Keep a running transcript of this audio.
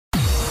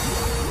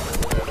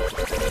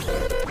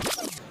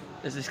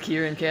This is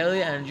Kieran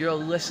Kelly, and you're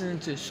listening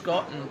to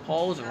Scott and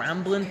Paul's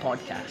Rambling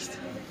Podcast.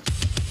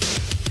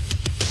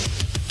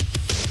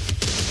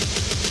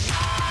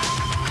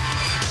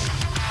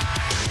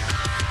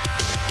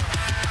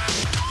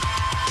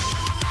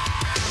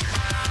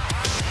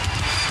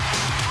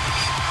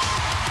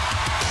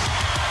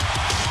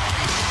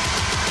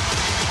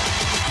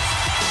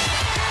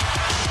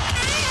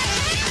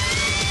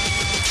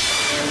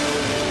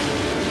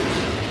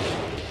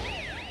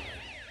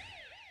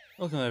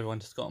 Welcome everyone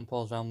to Scott and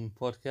Paul's Rambling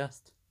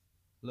Podcast.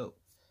 Look,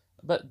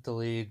 A bit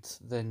delayed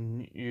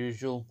than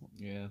usual.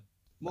 yeah,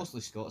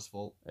 mostly Scott's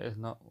fault. It's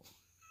not.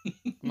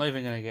 I'm not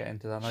even going to get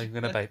into that. I'm not even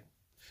going to bite.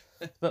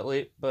 It's a bit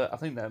late, but I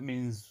think that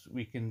means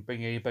we can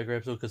bring a bigger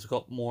episode because we've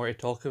got more to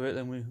talk about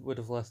than we would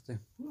have last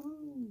time.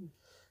 Woohoo!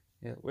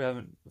 Yeah, we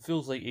haven't. It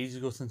feels like ages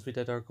ago since we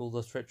did our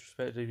Goldust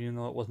retrospective, even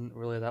though it wasn't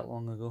really that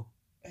long ago.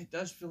 It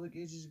does feel like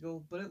ages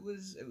ago, but it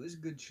was a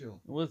good show.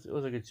 It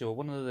was a good show.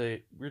 One of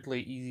the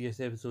weirdly easiest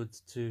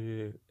episodes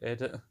to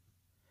edit.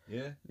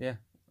 Yeah. Yeah.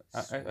 I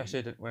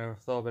actually didn't. When I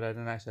thought about it, I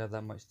didn't actually have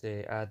that much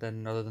to add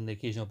in, other than the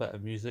occasional bit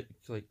of music,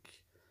 like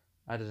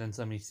added in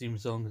some of his theme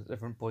songs at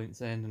different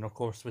points in, and of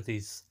course with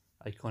his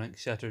iconic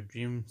 "Shattered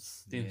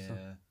Dreams" theme song.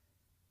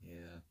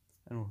 Yeah.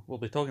 And we'll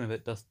be talking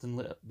about Dustin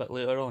a bit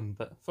later on.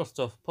 But first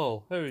off,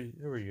 Paul, how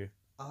are you?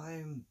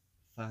 I'm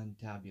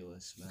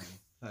fantabulous,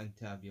 man.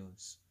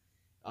 Fantabulous.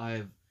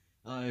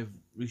 I've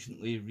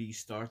recently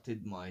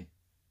restarted my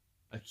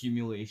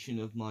accumulation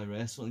of my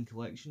wrestling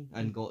collection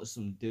and got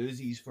some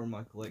doozies for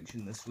my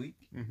collection this week.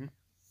 Mm-hmm.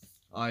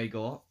 I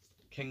got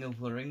King of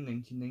the Ring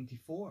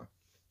 1994.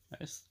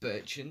 Nice.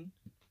 Bitchin'.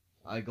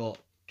 I got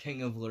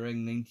King of the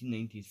Ring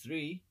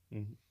 1993.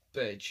 Mhm.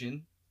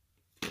 Bitchin'.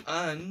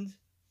 And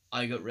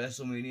I got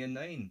WrestleMania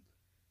 9.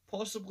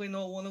 Possibly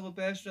not one of the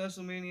best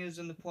WrestleManias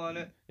in the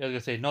planet. Yeah, I was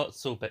gonna say not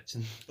so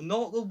bitchin'.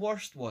 Not the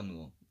worst one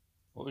though.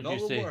 What would Not you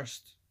the say?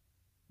 worst.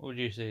 What would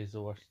you say is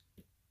the worst?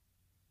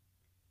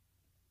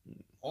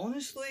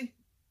 Honestly,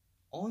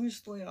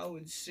 I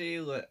would say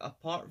that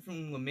apart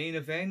from the main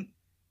event,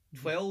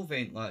 12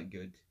 ain't that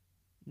good.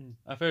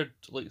 I've heard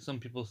like some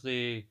people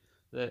say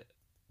that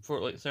for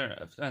like certain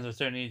after a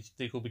certain age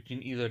they go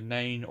between either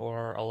 9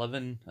 or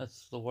 11.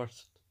 That's the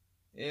worst.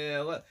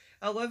 Yeah,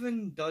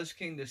 11 does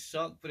kind of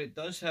suck, but it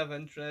does have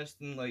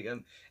interest in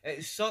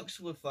it sucks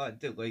with the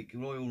fact that like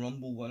Royal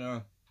Rumble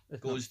winner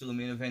It's goes to the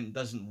main event and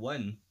doesn't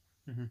win.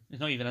 It's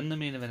not even in the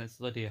main event. It's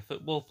bloody a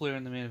football player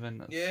in the main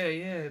event.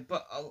 Yeah,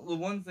 but the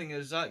one thing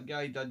is that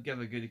guy did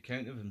give a good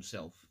account of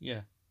himself.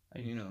 Yeah.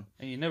 You know.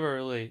 And you never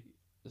really.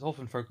 It's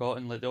often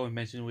forgotten. Like they always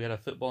mention we had a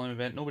footballing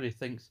event. Nobody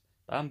thinks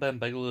Bam Bam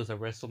Bigelow is a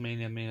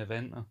WrestleMania main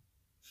eventer.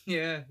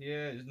 Yeah,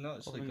 it's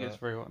nuts Often like gets that.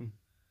 forgotten.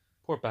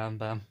 Poor Bam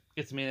Bam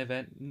gets the main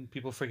event and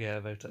people forget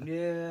about it.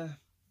 Yeah.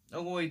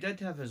 Although he did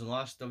have his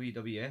last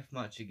WWF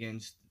match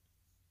against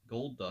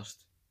Goldust,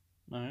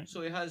 Alright.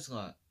 so he has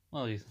that.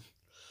 Well, He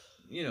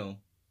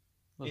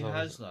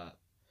has that.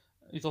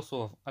 He's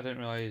also, I didn't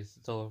realise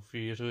until a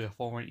few years ago, a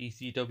former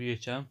ECW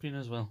champion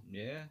as well.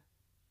 Yeah.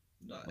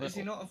 Is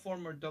he not a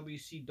former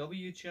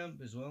WCW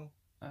champ as well?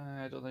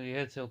 I don't think he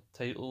had held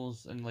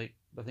titles, and like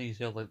I think he's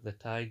held like the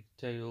tag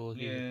title.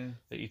 Yeah.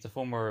 He's a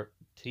former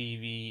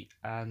TV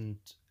and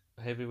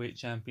heavyweight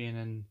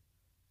champion,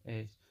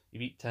 and he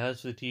beat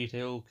Taz for the TV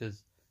title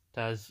because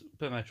Taz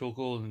put my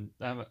chokehold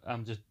and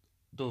I'm just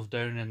dove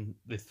down and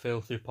they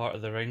fell through part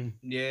of the ring.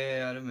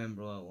 Yeah, I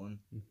remember that one.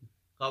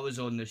 That was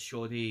on the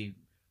shoddy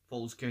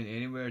Falls Count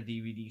Anywhere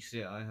DVD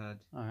set I had.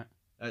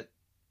 Alright.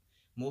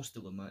 Most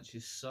of the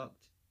matches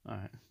sucked.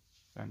 Alright.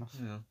 Fair enough.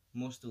 Yeah,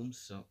 most of them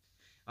sucked.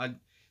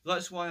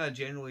 That's why I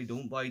generally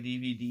don't buy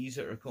DVDs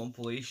that are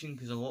compilation,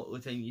 because a lot of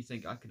the time you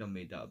think I could have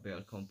made that a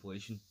better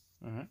compilation.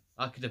 Alright.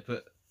 I could have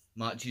put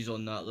matches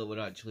on that were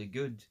actually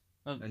good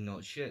and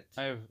not shit.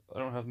 I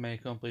don't have many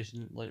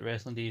compilation like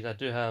wrestling DVDs. I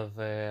do have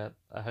a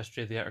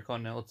history of the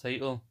Intercontinental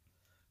title,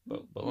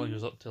 but only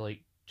goes up to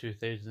like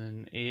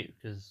 2008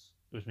 because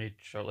it was made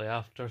shortly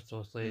after. So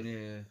it's like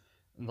Yeah.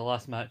 in the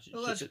last match.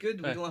 Well, that's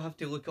good. We don't have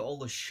to look at all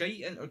the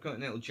shite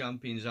Intercontinental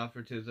champions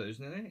after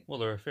 2008. Well,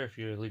 there were a fair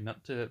few leading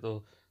up to it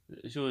though.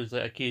 It shows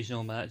like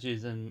occasional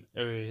matches and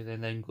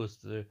then goes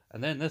through,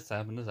 and then this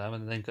happened,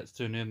 and then cuts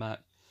to a new match.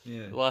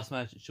 Yeah. The last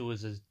match it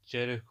shows is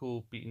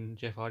Jericho beating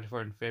Jeff Hardy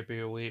for in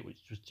February 08, which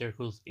was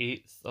Jericho's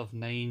 8th of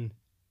 9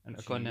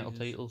 Intercontinental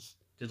Jesus. titles.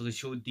 Did they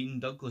show Dean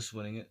Douglas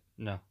winning it?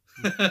 No.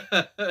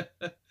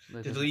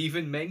 Did they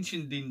even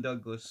mention Dean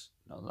Douglas?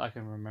 Not that I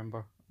can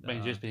remember.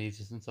 It's just been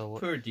ages since I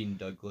watched. Poor Dean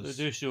Douglas.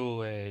 They do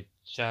show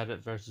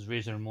Jarrett versus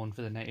Razor Ramon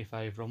for the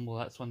 95 Rumble.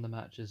 That's one of the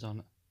matches on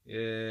it.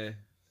 Yeah.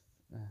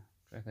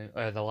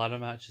 The ladder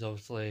match is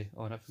obviously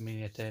on it for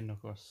Mania 10,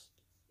 of course.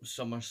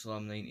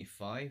 SummerSlam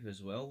 95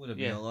 as well would have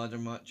been a ladder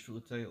match for the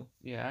title.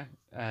 Yeah,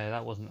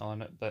 that wasn't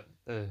on it, but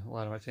the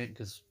ladder match, I think,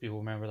 because people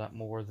remember that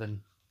more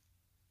than.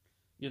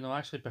 I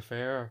actually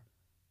prefer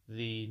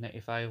the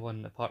 95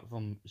 one, apart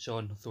from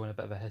Sean throwing a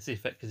bit of a hissy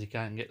fit because he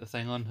can't get the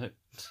thing on hook.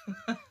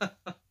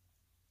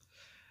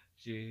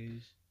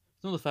 Jeez.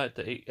 It's not the fact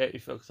that he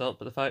fucks up,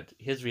 but the fact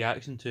his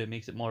reaction to it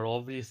makes it more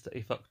obvious that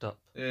he fucked up.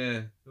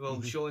 Yeah.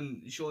 Well,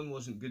 Mhm. Sean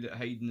wasn't good at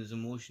hiding his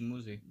emotion,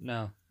 was he?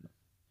 No,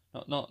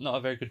 not a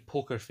very good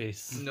poker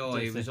face. No,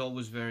 let's he say. was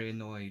always very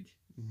annoyed.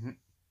 Mhm.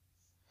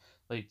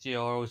 Like JR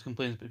always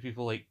complains about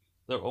people like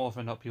they're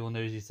offering up people now.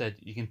 As you said,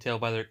 you can tell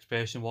by their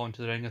expression walking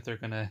to the ring if they're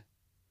gonna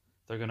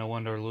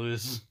win or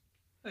lose.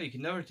 No, you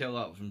can never tell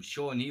that from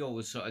Sean. He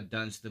always sort of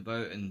danced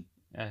about and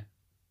Yeah.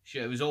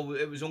 shit. It was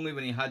only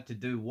when he had to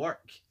do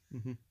work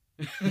Mhm.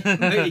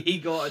 that he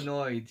got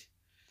annoyed.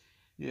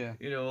 Yeah.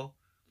 You know.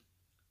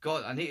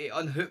 God, I need to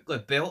unhook the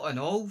belt and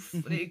all.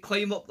 I need to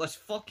climb up this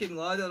fucking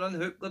ladder,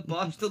 unhook the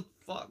bastard.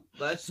 Fuck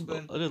this,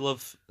 man. I did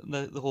love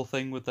the whole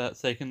thing with that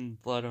second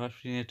ladder match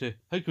between you two.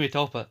 How can we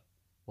top it?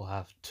 We'll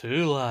have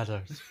 2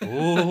 ladders.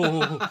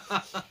 Oh.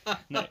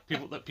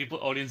 people,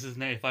 audiences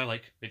 95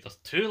 like, wait, there's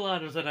 2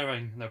 ladders in a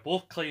ring and they're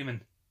both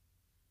climbing.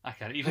 I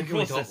can't How even can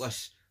we process. top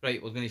this?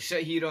 Right, we're going to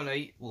sit here all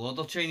night. We'll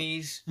order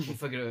Chinese. We'll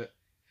figure it out.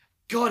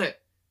 Got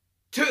it.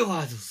 2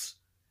 ladders.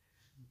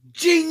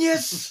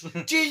 Genius!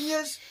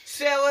 Genius!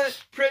 Sell it,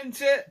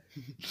 print it,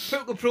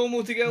 put the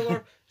promo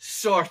together,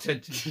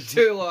 sorted.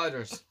 2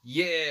 ladders.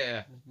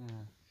 Yeah.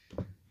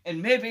 Yeah.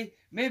 And maybe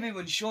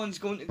when Sean's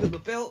going to get the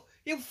belt,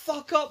 he'll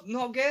fuck up and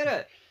not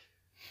get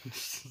it.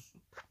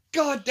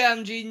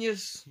 Goddamn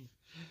genius.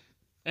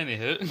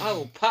 Anywho. I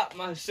will pat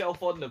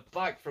myself on the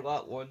back for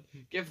that one.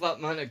 Give that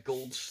man a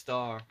gold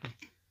star.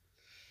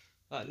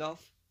 That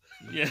enough?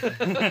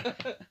 Yeah.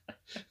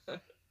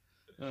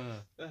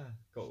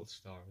 Gold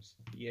stars.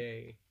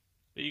 Yay.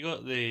 But you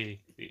got the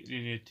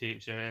new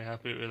tapes, you're very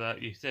happy with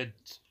that. You said,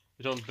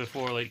 we talked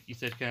before, like you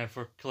said, kind of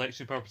for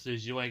collection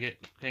purposes, you want to get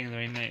King of the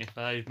Ring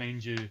 95.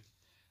 Mind you,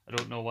 I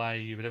don't know why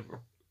you would ever,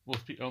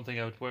 most people, I don't think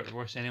I would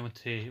wish anyone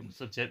to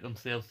subject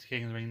themselves to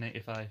King of the Ring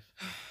 95.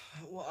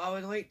 Well, I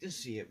would like to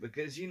see it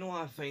because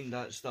I find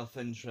that stuff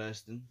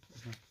interesting.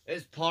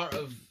 It's part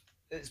of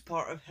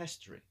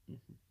history.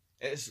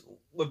 It's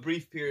a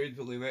brief period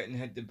where they went and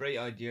had the bright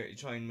idea to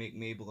try and make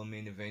Mabel a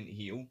main event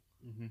heel.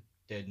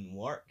 Didn't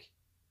work.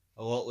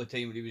 A lot of the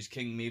time when he was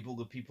King Mabel,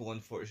 the people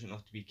unfortunate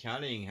enough to be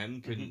carrying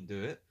him couldn't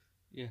do it.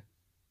 Yeah.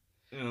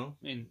 You know.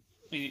 I mean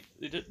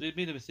they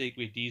made a mistake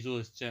with Diesel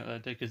as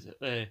that day because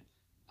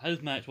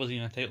his match wasn't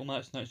even a title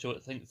match in that show. I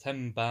think it's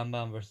him, Bam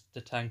Bam versus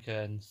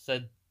Tatanka and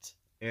Sid.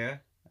 Yeah.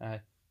 And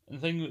the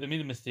thing, they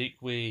made a mistake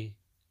with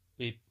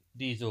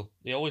Diesel.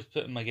 They always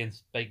put him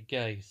against big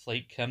guys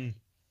like him.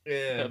 Put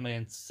Yeah. him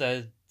against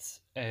Sid,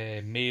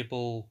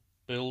 Mabel,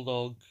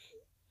 Bulldog.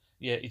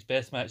 Yeah, his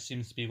best match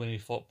seems to be when he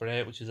fought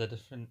Brett, which is a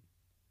different.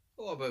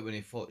 What about when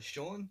he fought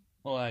Sean?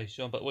 Oh, aye,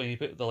 Sean. But when he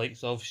put the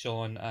likes of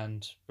Sean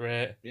and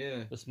Brett,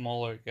 Yeah. the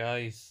smaller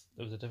guys,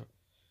 there was a different.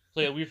 It's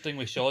like a weird thing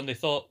with Sean. They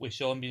thought with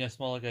Sean being a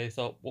smaller guy, they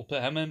thought we'll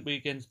put him in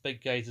against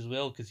big guys as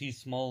well because he's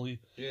small.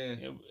 Yeah.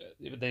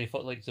 But then he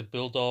fought like the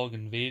Bulldog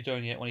and Vader,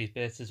 and yet one of his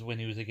best is when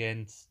he was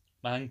against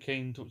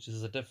Mankind, which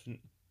is a different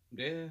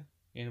Yeah.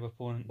 kind of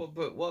opponent.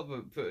 What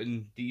about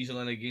putting Diesel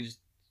in against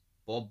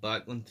Bob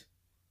Backlund?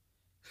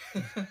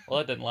 Well,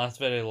 that didn't last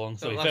very long,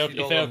 so That he lasted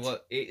failed. all of,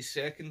 what, 8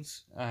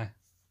 seconds? Aye.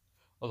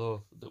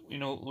 Although, the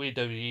way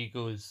WWE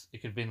goes, it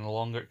could have been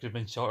longer, it could have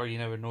been shorter, you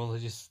never know. They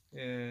just.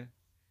 Yeah.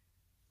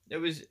 It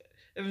was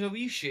a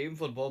wee shame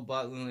for Bob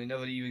Backlund. He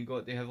never even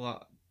got to have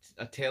like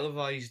a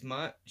televised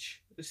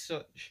match as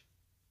such.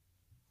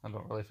 I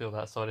don't really feel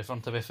that sorry for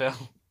him, to be fair.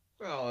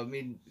 Well, I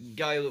mean,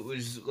 guy that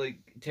was like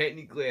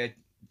technically a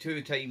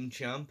 2-time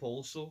champ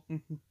also. You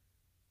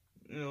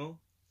know.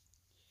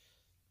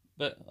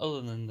 But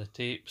other than the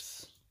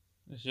tapes,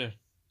 sure.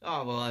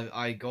 Ah, well,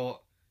 I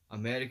got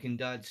American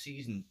Dad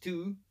season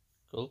 2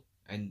 Cool.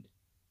 and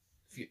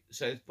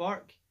South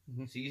Park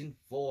Mhm. season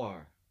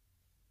 4.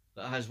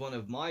 That has one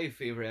of my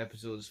favourite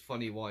episodes,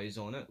 funny wise,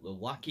 on it, the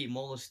Wacky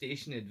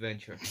Molestation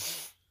Adventure.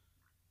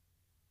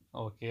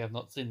 Okay, I've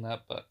not seen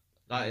that, but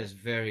That is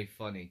very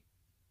funny.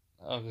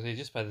 obviously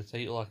just by the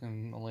title, I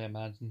can only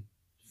imagine.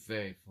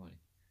 Very funny.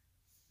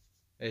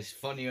 It's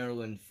funnier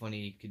than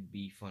funny could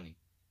be funny.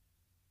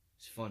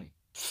 It's funny.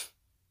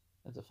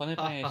 Is it funny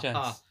by any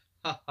chance?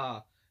 Ha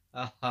ha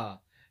ha ha.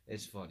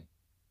 It's funny.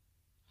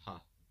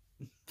 Ha.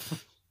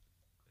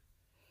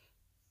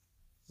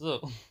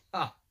 So,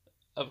 Ha.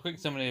 a quick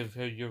summary of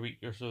how your week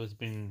or so has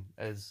been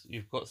is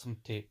you've got some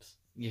tapes.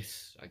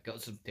 Yes, I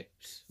got some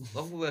tips.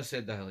 Love the way I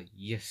said that, like,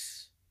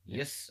 yes. Yeah.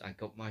 Yes, I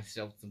got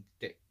myself some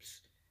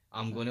tips.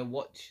 I'm gonna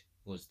watch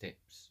those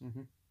tips.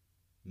 Mhm.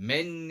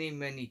 Many,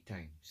 many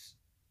times.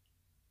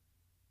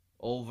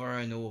 Over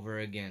and over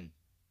again.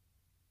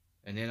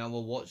 And then I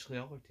will watch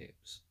the other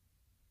tapes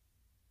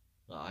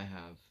that I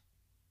have.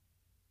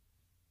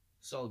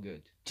 It's all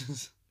good.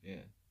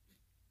 Yeah.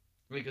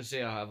 Like I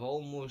say, I have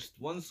almost,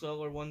 once the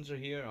other ones are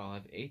here, I'll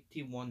have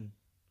 81.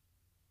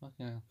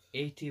 Fucking hell.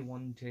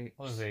 81 tapes.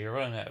 Obviously, you're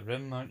running out of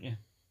room, aren't you?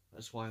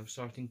 That's why I'm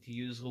starting to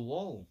use the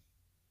wall.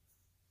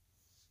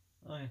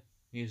 Oh, yeah.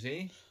 You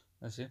see?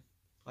 That's it.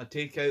 I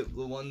take out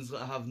the ones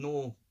that have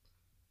no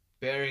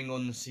bearing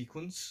on the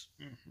sequence,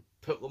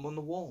 put them on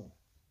the wall.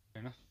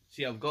 Fair enough.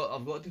 See, I've got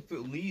to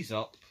put these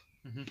up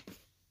Mhm.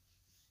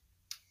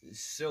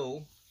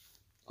 So,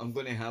 I'm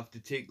going to have to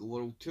take the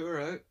world tour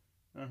out,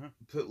 Uh-huh.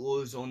 put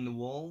those on the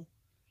wall,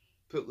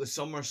 put the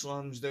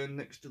SummerSlams down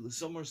next to the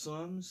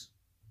SummerSlams,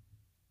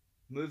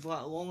 move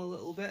that along a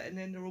little bit, and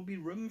then there will be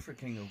room for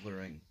King of the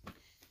Ring.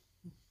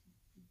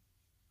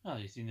 Oh,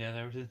 you seen that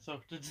everything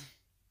sorted?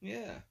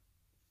 Yeah.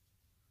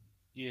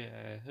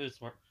 Yeah,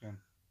 how's work been?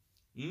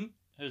 Hmm?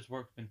 How's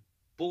work been?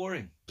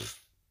 Boring.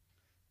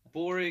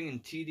 Boring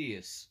and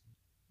tedious.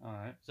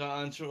 Alright. Does that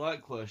answer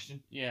that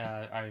question?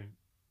 Yeah, I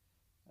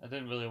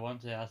didn't really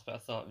want to ask, but I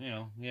thought,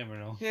 you never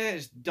know. Yeah,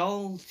 it's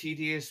dull,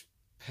 tedious,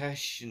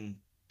 pish and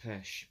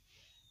pish.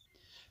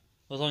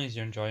 As long as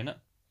you're enjoying it.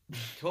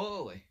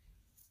 Totally.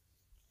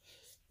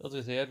 I was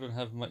gonna say I don't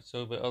have much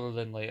so, but other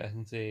than like I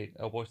can say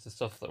I watched the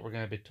stuff that we're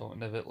gonna be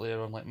talking about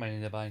later on, like Money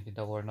in the Bank and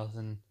Double or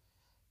Nothing.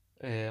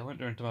 I went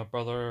down to my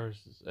brother's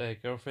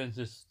girlfriend's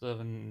just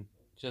living,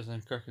 she lives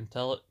in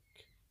Kirkintilloch,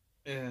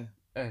 Yeah.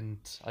 and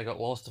I got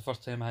lost the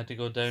first time I had to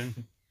go down.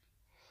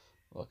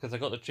 Well, because I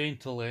got the train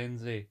to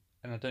Lenzie,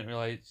 and I didn't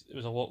realise it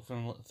was a walk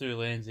from through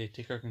Lenzie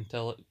to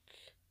Kirkintilloch,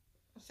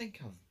 I think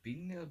I've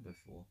been there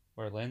before.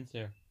 where Lenzie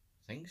are.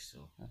 I think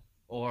so. Yeah.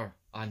 Or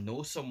I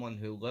know someone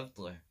who lived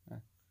there. Yeah.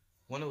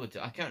 One of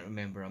the I can't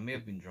remember. I may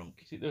have been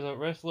drunk. See, there's a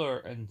wrestler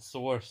in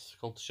Source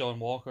called Sean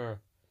Walker.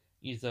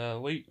 He's a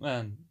white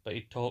man, but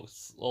he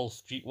talks all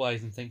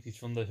streetwise and thinks he's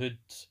from the hood.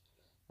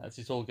 That's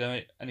his whole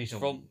gimmick, and he's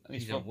from. And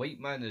He's he's a from. white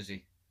man, is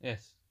he?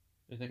 Yes,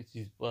 he thinks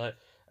he's black.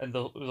 And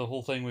the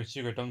whole thing with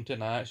Sugar Dunkton,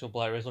 an actual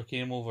black wrestler,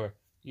 came over.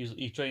 He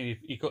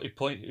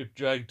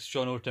dragged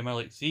Sean over to him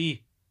like,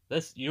 see,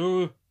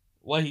 you're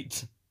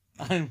white.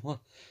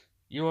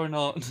 You are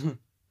not.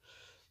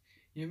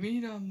 You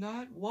mean I'm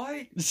not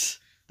white?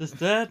 Does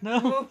Dad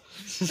know?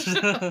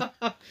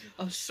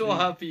 I'm so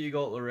happy you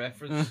got the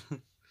reference.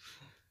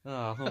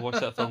 Oh, I've not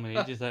watched that film in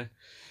ages.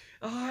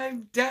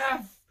 I'm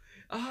deaf.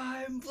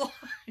 I'm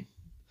blind.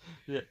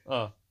 Yeah.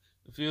 Oh,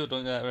 if you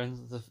don't get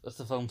it, it's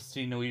the film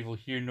See No Evil,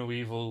 Hear No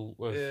Evil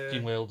with Yeah.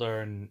 Gene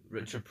Wilder and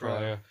Richard Pryor.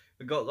 Pryor.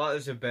 I got that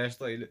as the best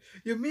line.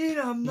 You mean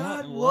I'm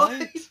not, Not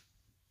white?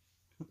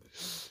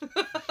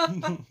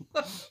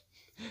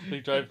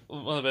 They drive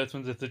one of the best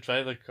ones is to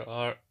drive the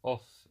car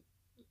off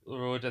the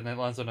road and then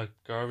lands on a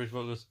garbage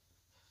boat. Goes,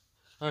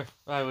 "Oh,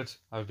 I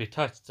would be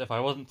touched if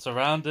I wasn't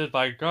surrounded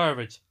by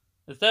garbage.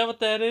 Is that what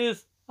that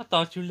is? I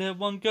thought you let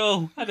one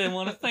go. I didn't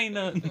want to say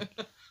nothing."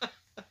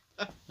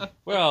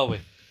 Where are we?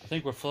 I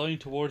think we're flying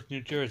towards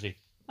New Jersey.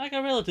 I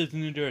got relatives in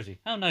New Jersey.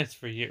 How nice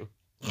for you.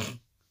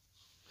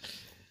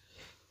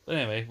 But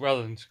anyway,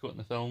 rather than just quoting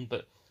the film,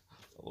 but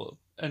well,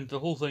 and the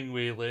whole thing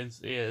with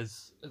Lindsay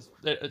it's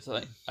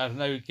like I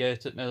now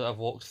get it now that I've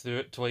walked through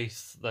it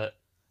twice that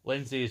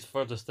Lindsay is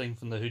furthest thing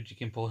from the hood you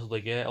can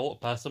possibly get. I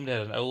walked past somebody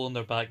had an owl in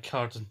their back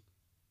garden.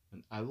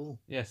 An owl?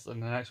 Yes,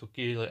 and an actual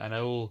cage, like an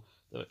owl.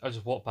 I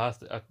just walked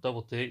past it. I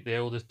double take the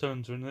owl just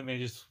turns around at me,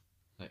 just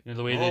Like,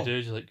 the way they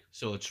do. Just like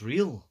So it's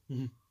real.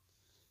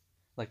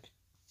 like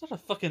it's not a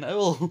fucking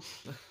owl.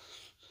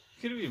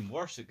 Could have been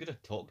worse. It could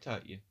have talked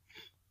at you.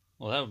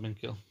 Well, that would have been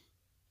cool.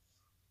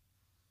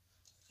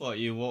 What,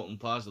 you walking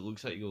past, it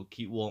looks like you go,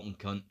 keep walking,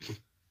 cunt.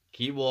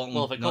 Keep walking,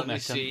 Well, if it not got me a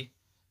to see.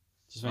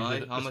 Just reminds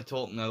me Aye, of I'm a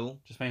talking owl.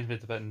 just reminds me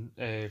of the bit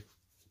in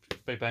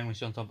Big Bang when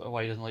Sean talking about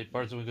why he doesn't like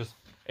birds. And he goes,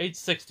 age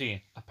 16,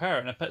 a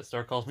parrot in a pet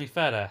store calls me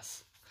fat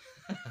ass.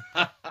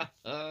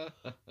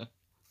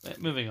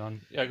 Moving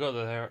on. Yeah, I got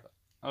there.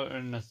 Out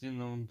and I seen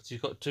them.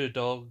 She's got two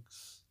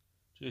dogs.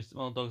 Two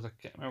small dogs. I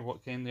can't remember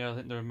what kind they are. I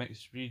think they're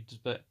mixed breeds,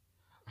 but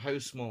How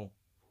small?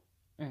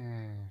 uh,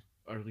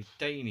 Are they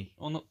tiny?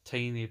 well, not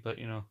tiny, but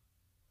not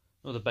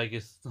the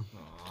biggest.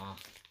 Aw.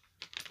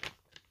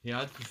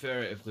 Yeah, I'd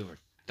prefer it if they were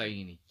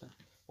tiny.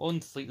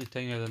 One slightly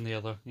tinier than the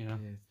other. Yeah.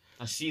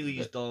 I see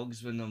these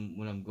dogs when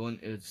I'm going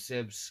to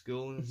Seb's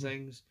school and Mhm.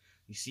 things.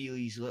 You see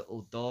these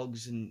little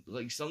dogs and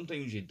like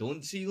sometimes you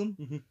don't see them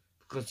Mhm.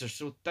 because they're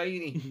so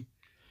tiny.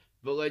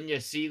 But when you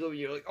see them,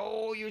 you're like,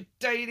 "Oh, you're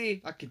tiny!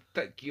 I could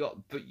pick you up,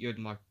 and put you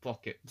in my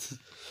pocket."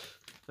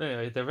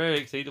 Anyway, they're very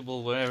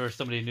excitable whenever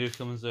somebody new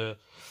comes. They're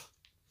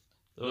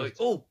like,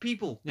 "Oh,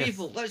 people, Yes.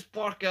 people, let's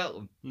bark at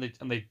them."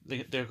 And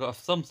they've got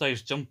some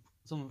size jump,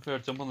 some fair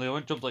jump, and they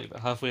won't jump like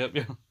about halfway up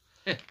you.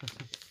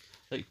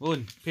 Like,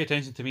 Owen, pay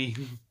attention to me.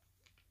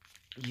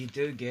 You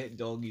do get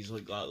doggies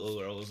like that though,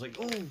 where I was like,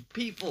 "Oh,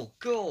 people,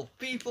 cool,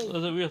 people."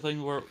 There's a weird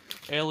thing where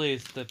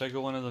Ellie's the bigger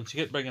one of them. She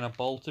kept bringing a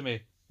ball to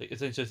me, like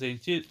essentially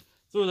saying,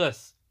 "Throw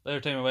this." The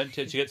other time I went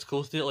to it, she gets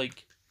close to it,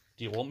 like,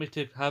 "Do you want me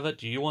to have it?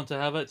 Do you want to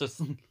have it? Just,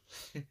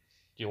 do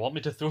you want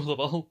me to throw the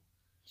ball?"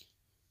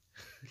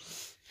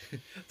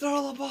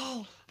 Throw the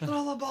ball,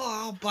 throw the ball.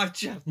 I'll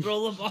bite you.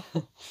 Throw the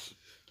ball.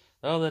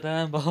 Throw the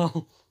damn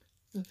ball.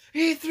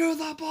 He threw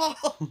the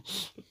ball.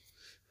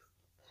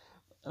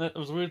 And it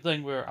was a weird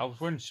thing where I was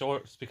wearing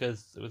shorts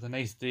because it was a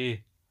nice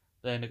day.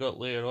 Then it got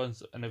later on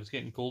and it was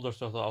getting colder,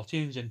 so I thought I'll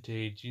change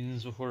into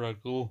jeans before I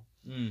go.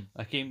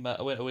 I came back,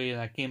 I went away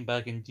and I came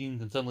back in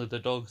jeans, and suddenly the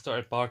dog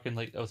started barking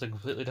like I was a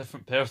completely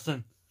different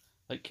person.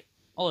 Like,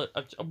 Oh,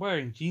 I'm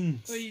wearing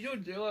jeans. Well, you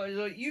don't do it.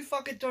 Like, you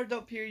fucking turned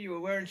up here, you were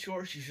wearing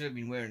shorts, you should have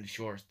been wearing the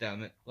shorts,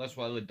 damn it. That's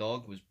why the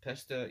dog was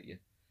pissed at you.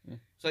 Yeah.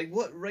 It's like,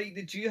 what right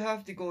did you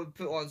have to go and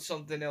put on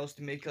something else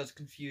to make us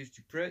confused,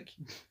 you prick?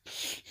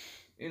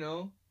 You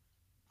know?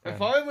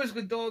 If I was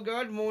the dog,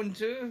 I'd moan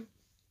too.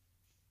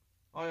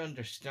 I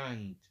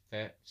understand,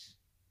 pets.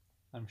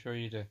 I'm sure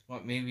you do.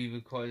 Like, maybe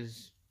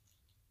because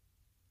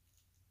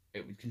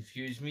it would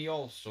confuse me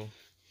also.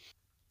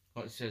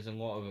 That says a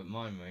lot about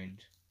my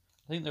mind.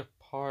 I think they're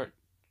part.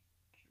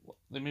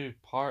 They may be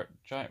part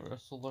Jack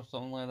Russell or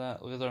something like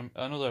that.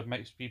 I know they're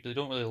mixed people. They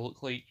don't really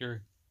look like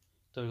your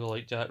typical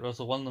like Jack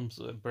Russell. One of them's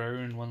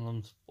brown, one of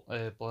them's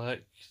black.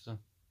 So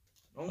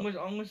I'm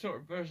the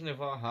sort of person,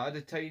 if I had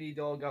a tiny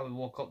dog, I would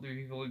walk up to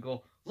people and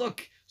go,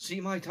 "Look, see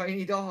my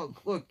tiny dog,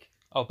 look,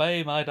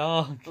 obey my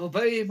dog.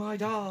 obey my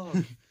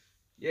dog."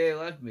 Yeah,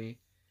 that's me.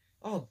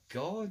 Oh,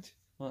 God.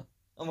 What?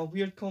 I'm a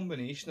weird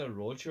combination of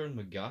Roger and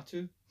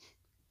Mugatu.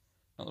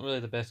 Not really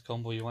the best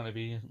combo you want to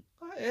be.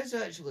 That is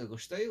actually go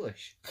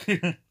stylish.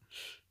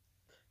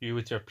 You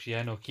with your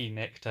piano key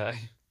necktie.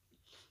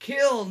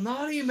 Kill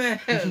naughty man!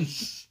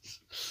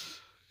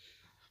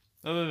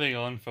 Moving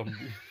on from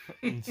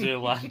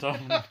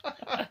Zoolander.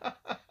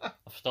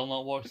 I've still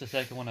not watched the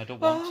second one. I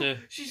don't want to.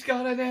 She's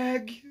got an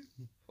egg!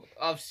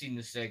 I've seen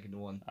the second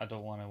one. I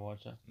don't want to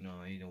watch it.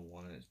 No, you don't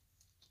want it.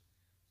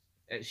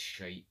 It's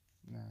shite.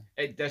 No.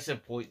 It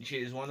disappoints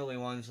you. It's one of the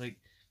ones like,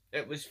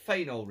 it was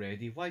fine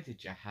already. Why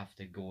did you have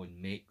to go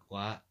and make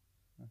that?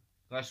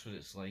 That's what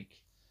it's like.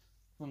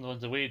 One of the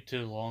ones that waited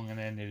too long and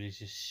then it was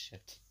just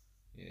shit.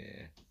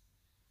 Yeah.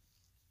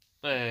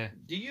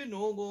 But, Do you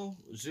know though,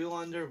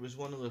 Zoolander was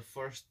one of the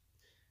first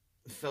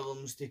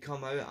films to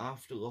come out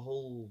after the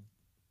whole,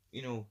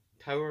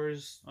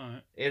 towers,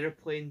 alright.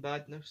 aeroplane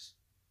badness?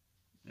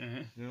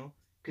 Uh-huh. You know?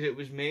 Because it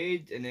was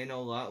made and then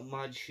all that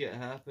mad shit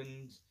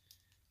happened.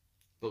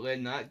 But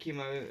then that came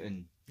out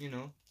and,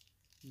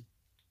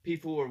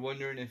 people were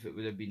wondering if it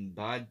would have been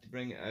bad to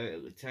bring it out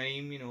at the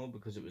time,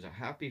 because it was a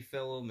happy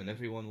film and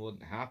everyone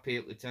wasn't happy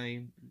at the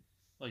time.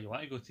 Well, you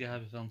want to go see a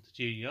happy film to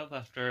cheer you up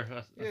after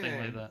a thing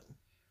Yeah. like that.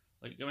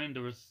 Like, I mean,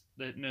 there was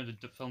the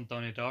film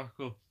Donnie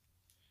Darko.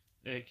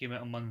 It came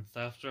out a month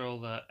after all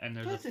that, and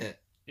Did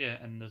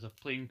it? and there's a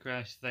plane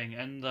crash thing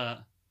in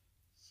that.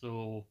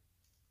 So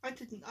I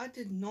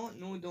did not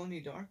know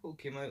Donnie Darko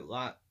came out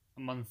that.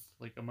 a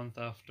month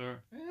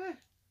after, Eh.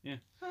 Yeah.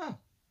 Huh.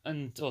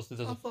 and also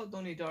there's I a thought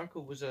Donnie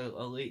Darko was a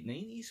late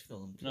 90s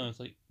film. Too. no, it's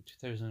like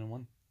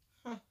 2001.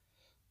 Huh.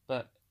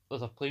 But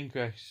there's a plane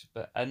crash,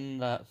 but in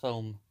that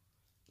film,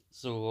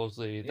 so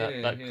obviously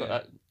Yeah,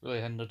 that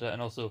really hindered it,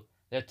 and also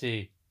they had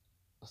to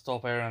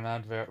stop airing an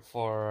advert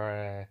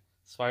for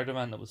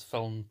Spider-Man that was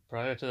filmed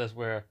prior to this,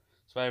 where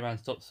Spider-Man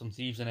stopped some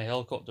thieves in a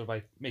helicopter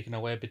by making a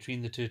web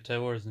between the two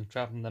towers and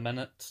trapping them in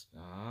it.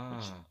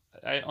 Ah.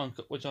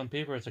 Which on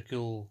paper is a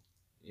cool,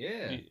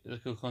 Yeah. it's a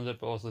cool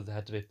concept, but also they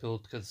had to be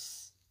pulled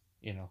because,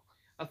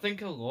 I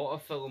think a lot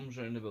of films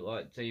around about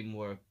that time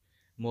were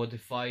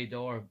modified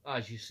or,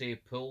 as you say,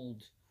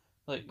 pulled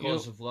like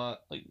because of that.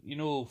 like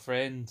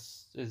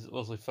Friends is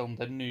obviously filmed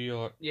in New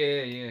York.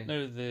 Yeah, yeah.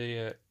 Now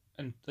the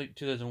in like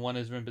 2001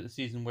 is remember the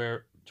season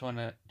where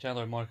Chandler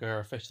and Monica are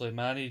officially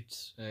married.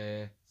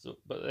 So,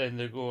 but then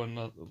they're going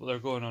on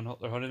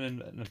their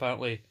honeymoon, and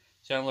apparently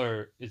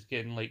Chandler is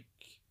getting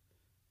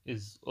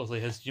obviously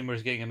his humour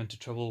is getting him into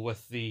trouble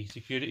with the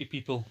security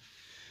people.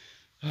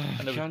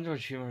 And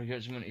Chandler's humour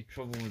gets him into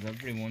trouble with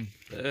everyone.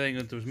 I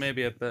think there was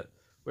maybe a bit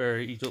where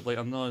he joked like,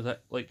 I'm not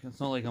that like it's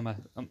not like I'm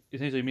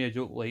essentially made a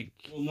joke like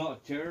Well,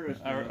 not a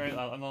terrorist.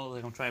 I'm not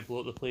like I'm trying to blow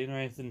up the plane or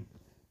anything.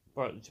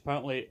 But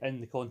apparently,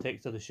 in the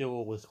context of the show,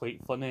 it was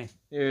quite funny.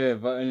 Yeah,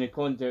 but in the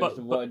context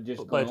of what had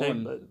just by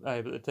gone the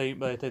time,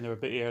 by the time they were a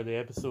bit early the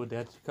episode, they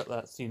had to cut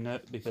that scene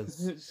out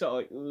because it's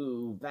sort of like,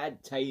 ooh,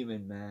 bad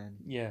timing, man.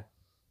 yeah.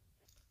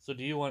 So,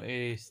 do you want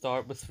to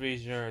start with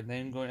Fraser and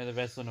then go into the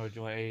wrestling, or do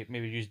you want to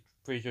maybe use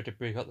Fraser to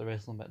break up the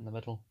wrestling bit in the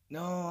middle?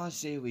 No, I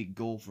say we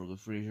go for the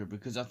Fraser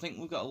because I think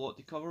we've got a lot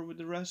to cover with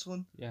the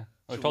wrestling. Yeah,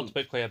 we So talked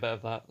about quite a bit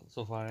of that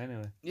so far,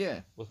 anyway.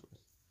 Yeah. With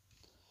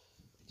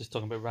just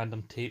talking about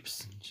random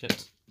tapes and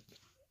shit.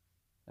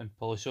 And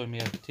Paul is showing me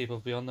a tape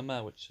of Beyond the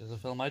Mat, which is a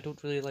film I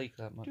don't really like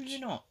that much. Do you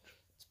not?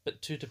 It's a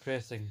bit too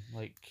depressing.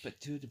 Bit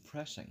too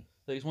depressing.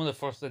 Like it's one of the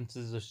first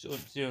instances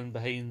of showing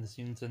behind the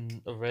scenes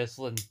of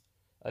wrestling,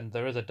 and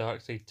there is a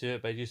dark side to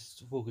it, but it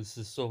just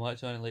focuses so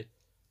much on it. Like,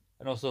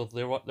 and also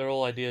they're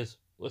all ideas.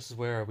 This is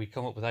where we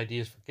come up with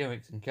ideas for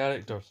gimmicks and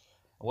characters.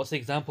 And what's the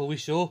example we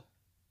show?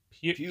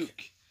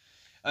 Puke.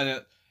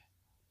 And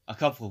a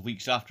couple of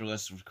weeks after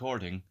this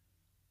recording,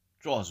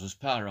 Draws was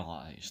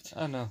paralysed.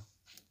 I know.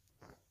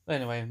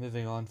 Anyway,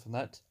 moving on from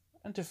that,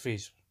 and to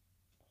Fraser.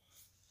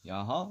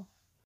 Yaha.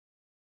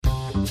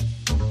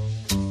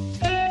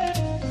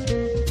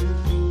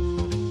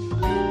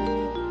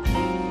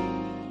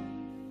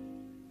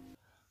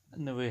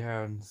 And now we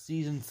are on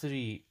season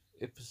 3,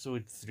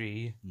 episode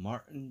 3.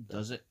 Martin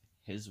does it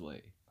his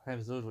way.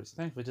 Episode which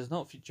thankfully does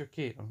not feature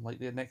Kate, unlike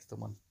the next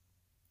one.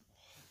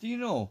 Do you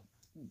know,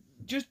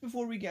 just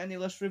before we get into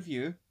this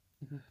review,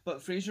 but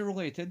Frasier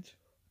related.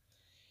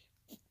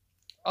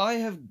 I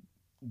have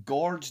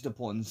gorged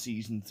upon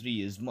season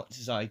 3 as much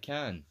as I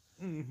can,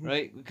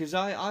 right? Because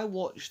I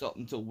watched up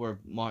until where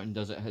Martin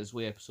Does It His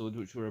Way episode,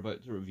 which we're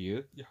about to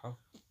review. Yeah.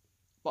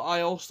 But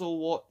I also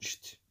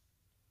watched,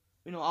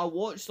 I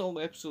watched all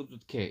the episodes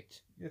with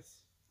Kate. Yes.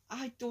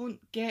 I don't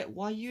get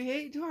why you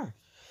hate her.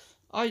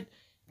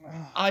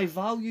 I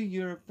value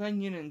your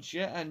opinion and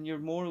shit, and you're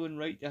more than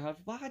right to have,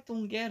 but I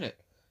don't get it.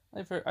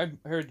 I've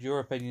heard your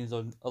opinions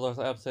on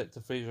other aspects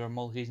of Frasier and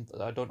multiplications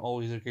that I don't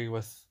always agree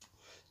with.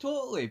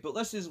 Totally, but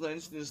this is the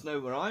instance now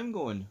where I'm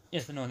going.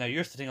 Yes, but no, now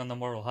you're sitting on the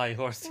moral high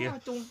horse Well, here. I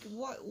don't.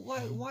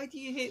 Why do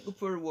you hate the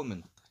poor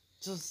woman?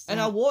 Just And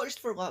I watched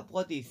for that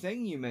bloody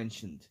thing you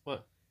mentioned.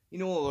 What? Her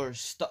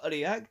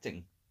stuttery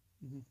acting.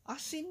 Mhm. I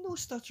seen no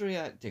stuttery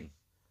acting.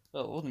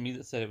 Well, it wasn't me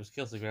that said it. It was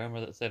Kelsey Grammer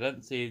that said. I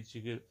didn't say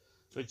she could,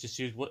 but just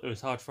used what it was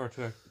hard for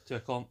her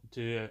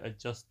to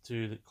adjust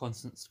to the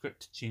constant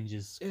script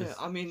changes. 'Cause- Yeah,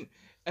 I mean,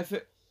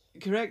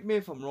 correct me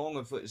if I'm wrong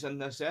if it's in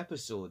this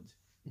episode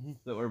Mhm.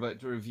 that we're about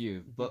to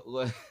review, but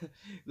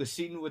the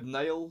scene with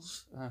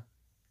Niles Uh-huh.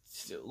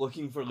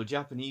 looking for the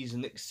Japanese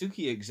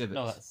Nitsuki exhibit.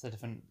 No, that's a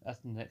different. That's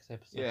the next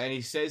episode. Yeah, and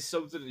he says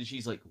something and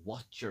she's like,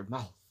 "Watch your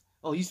mouth."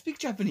 Oh, you speak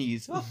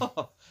Japanese?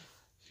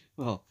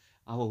 Well,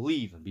 I will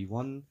leave and be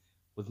one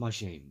with my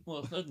shame. Well,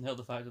 it doesn't help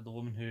the fact that the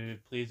woman who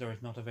plays her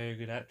is not a very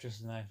good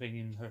actress, in my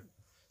opinion. Her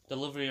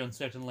delivery on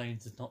certain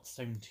lines does not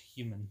sound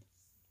human.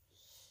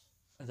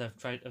 As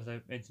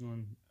I've mentioned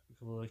on a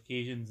couple of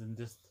occasions, and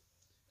just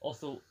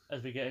also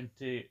as we get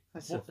into,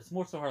 it's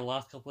more so her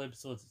last couple of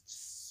episodes. It's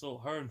just so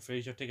her and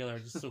Frasier together are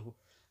just so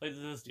like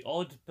there's the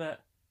odd bit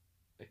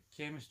of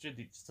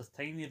chemistry, just a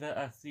tiny bit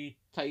I see,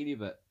 Tiny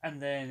bit.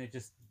 and then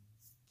it's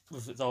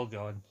all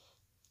gone.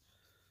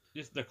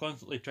 Just they're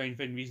constantly trying to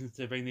find reasons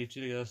to bring the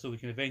two together so we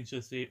can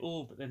eventually say,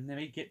 oh, but then they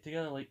might get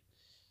together. Like,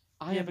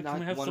 I Yeah, am but can we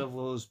not have one some- of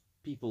those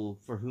people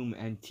for whom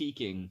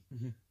antiquing.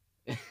 Mhm.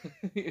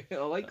 I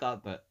like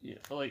that bit. yeah,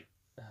 but like,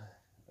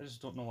 I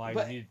just don't know why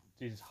But- they need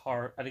to just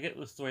her. I get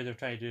the story they're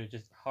trying to do.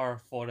 Just her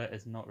for it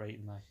is not right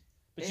in my.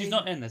 But she's An-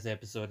 not in this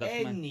episode.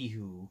 That's my.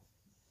 Anywho,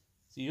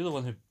 So you're the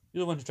one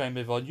who try and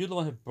move on. You're the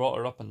one who brought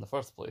her up in the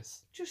first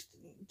place. just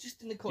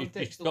in the You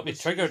context of got me the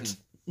triggered.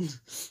 season.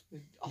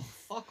 Oh,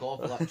 fuck off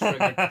with that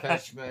triggered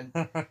pitch,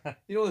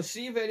 man.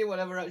 See if anyone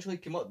ever actually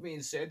came up to me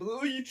and said,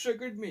 "Oh, you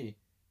triggered me,"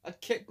 I'd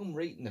kick them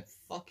right in the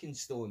fucking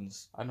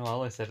stones. I know. I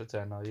only said it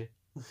to annoy you.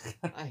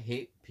 I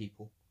hate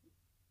people.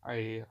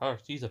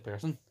 She's a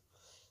person.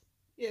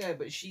 Yeah,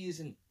 but she is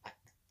an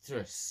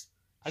actress.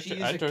 She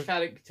is Actor- a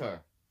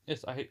character.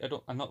 Yes,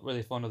 I'm not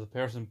really fond of the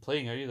person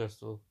playing her either.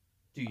 So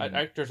Do you?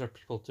 actors are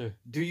people too.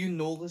 Do you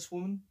know this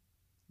woman?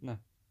 No.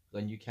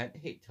 Then you can't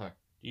hate her.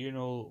 Do you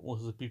know most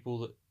of the people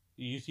that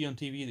you see on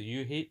TV that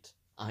you hate?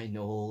 I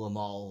know them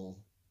all.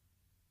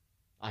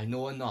 I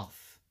know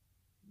enough.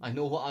 I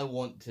know what I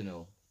want to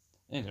know.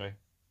 Anyway,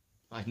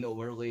 I know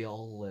where they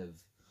all live.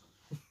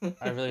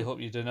 I really hope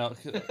you do not.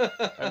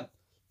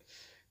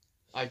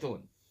 I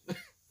don't.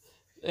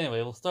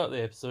 Anyway, we'll start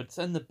the episode. It's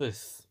in the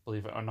booth,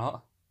 believe it or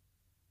not.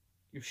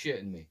 You're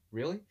shitting me.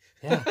 Really?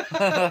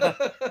 Yeah.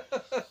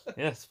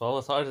 Yes, well,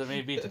 as hard as it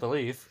may be to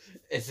believe.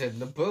 It's in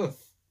the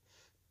booth.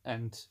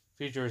 And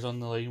Frasier is on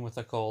the line with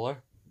a caller,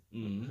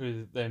 Mm.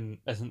 who then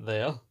isn't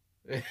there.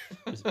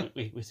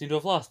 We seem to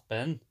have lost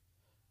Ben.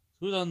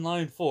 Who's on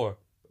line 4?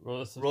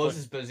 Rose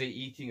is busy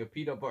eating a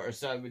peanut butter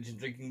sandwich and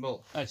drinking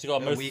milk. And she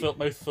got a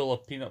mouthful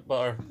of peanut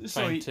butter.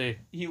 So Trying to.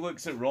 He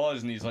looks at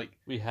Roz and he's like,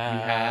 We "We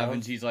have. have,"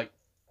 and she's like,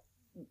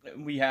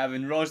 "We have,"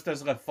 and Roz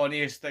does the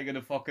funniest thing in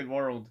the fucking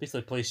world.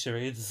 Basically, play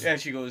charades. Yeah,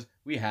 she goes,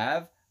 "We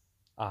have."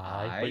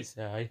 Aye. Aye. Wait,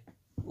 say aye.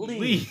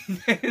 Lean.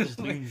 Just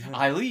lean.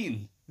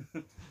 Eileen.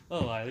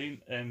 Oh,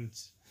 Eileen, and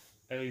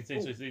Eileen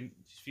says she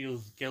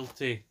feels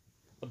guilty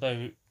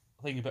about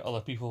thinking about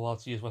other people while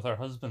she is with her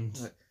husband.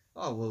 Right.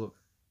 Oh, well,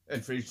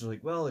 and Frasier's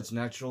like, "Well, it's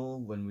natural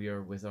when we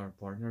are with our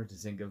partner to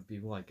think of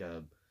people like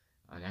an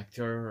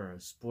actor or a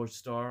sports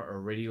star or a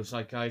radio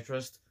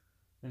psychiatrist."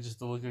 And just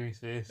the look on his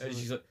face. And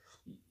she's like,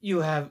 you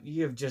have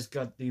just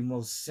got the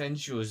most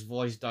sensuous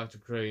voice, Dr.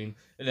 Crane."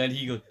 And then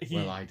he goes,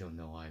 "Well, I don't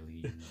know,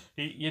 Eileen."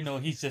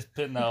 He's just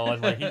putting that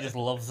on, like, he just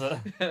loves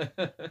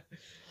it.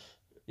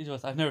 He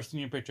goes, "I've never seen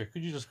your picture.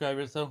 Could you describe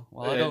yourself?"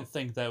 Well, I don't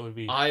think that would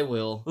be. I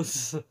will.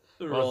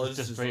 Well, Roz it's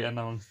just is right like,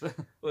 announced.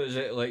 what is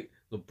it, like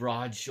the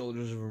broad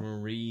shoulders of a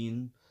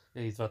Marine?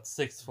 Yeah, he's about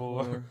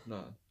 6'4".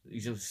 No,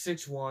 he's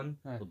 6'1",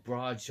 Aye. the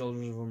broad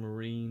shoulders of a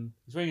Marine,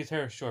 He's wearing his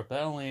hair short, but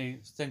that only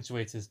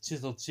accentuates his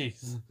chiseled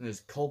cheeks. and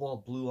his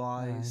cobalt blue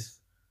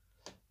eyes.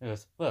 He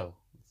goes, "Well,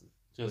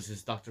 This just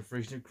is Dr.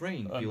 Frasier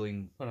Crane Um,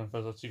 feeling. hold on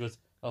further." She goes,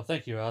 "Oh,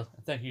 thank you, Al.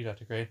 And thank you,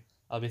 Dr. Crane.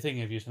 I'll be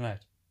thinking of you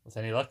tonight. With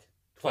any luck,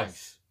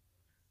 twice."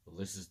 Well,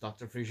 this is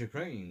Dr. Frasier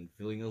Crane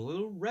feeling a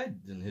little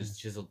red in his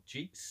chiseled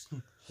cheeks.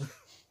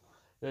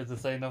 There's the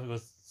sign off. He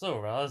goes, "So,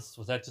 Raz,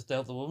 was that just to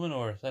help the woman,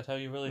 or is that how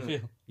you really Hmm.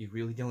 feel?" You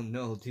really don't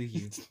know, do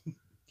you?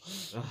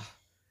 Ugh.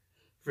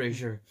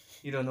 Frasier,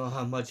 you don't know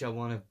how much I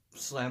want to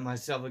slam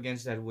myself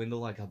against that window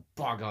like a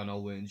bug on a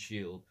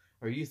windshield.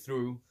 Are you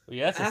through? Well,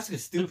 yes, Ask a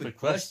stupid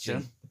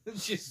question.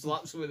 She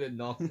slaps him with a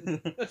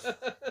noggin.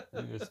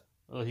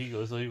 He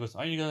goes,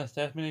 are you gonna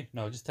Stephanie?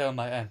 No, just tell him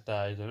my aunt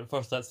died. And at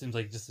first that seems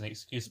like just an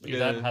excuse, but his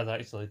Yeah. aunt has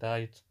actually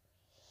died.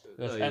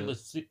 He goes, Oh, yeah.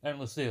 Aunt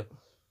Lucille.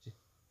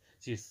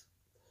 She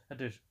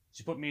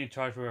put me in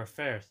charge of her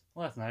affairs.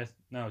 Well, that's nice.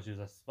 No, she was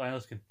a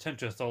spineless,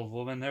 contemptuous old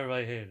woman.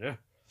 Everybody hated her.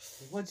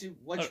 What'd you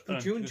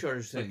put you in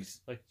charge of Like,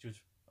 things? like she was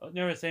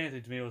never say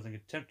anything to me. It wasn't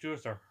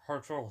contemptuous or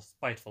hurtful or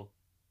spiteful.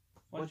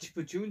 What'd you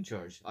put you in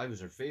charge? I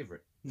was her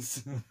favourite.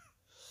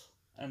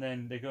 And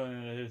then they go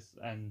into the house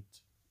and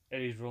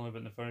Eddie's rolling about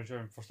in the furniture,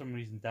 and for some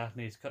reason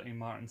Daphne is cutting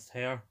Martin's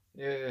hair.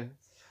 Yeah.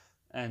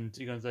 And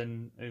he goes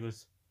in and he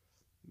goes,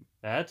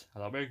 Dad, I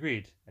thought we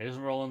agreed. He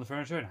doesn't roll on the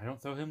furniture and I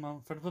don't throw him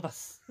on front of a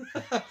bus.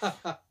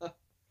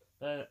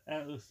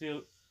 Aunt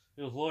Lucille's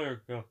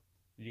lawyer go,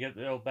 did you get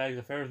the old bags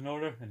of affairs in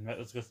order? And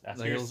Niles goes,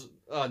 ask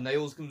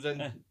Niles comes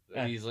in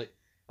and he's like,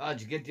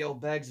 did you get the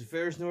old bags of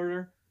affairs in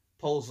order?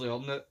 Paul's like,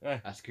 on it.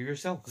 Ask her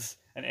yourself.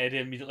 And Eddie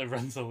immediately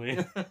runs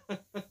away.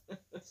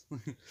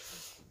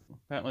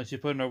 Apparently she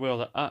put in her will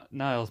that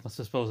Niles must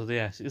dispose of the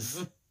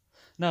ashes.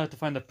 Now I have to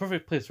find the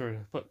perfect place for her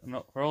to put them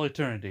for all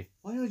eternity.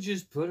 Why don't you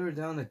just put her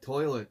down the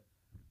toilet?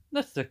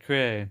 That's the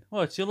crane.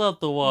 What, she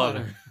loved the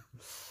water.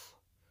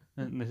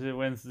 And they say,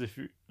 when's the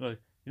like,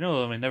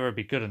 it may never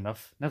be good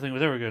enough. Nothing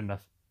was ever good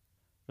enough.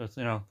 But,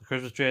 the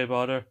Christmas tree I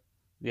bought her,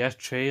 the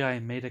ashtray I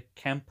made at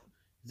camp.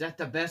 Is that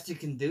the best you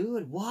can do?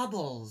 It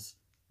wobbles.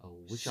 I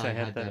wish I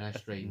had that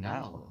ashtray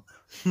now.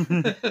 He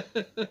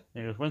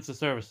goes, when's the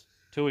service?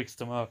 2 weeks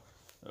tomorrow.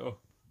 Oh,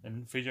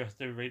 and Fraser has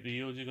to write the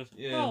eulogy. He goes,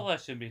 oh,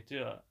 that shouldn't be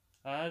too.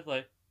 I was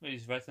like,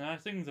 he's writing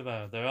nice things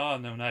about it. There are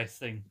no nice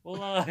things. Well,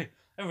 lie.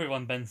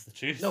 Everyone bends the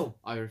truth. No,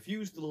 I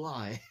refuse to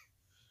lie.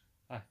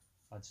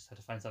 I just had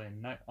to find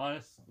something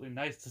honestly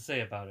nice to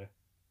say about her.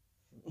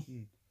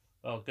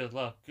 Well, good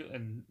luck.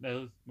 And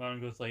now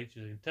Martin goes like,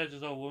 she's a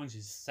contentious old woman.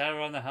 She's sat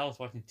around the house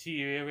watching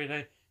TV every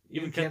day.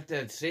 Even kept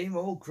that same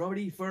old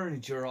cruddy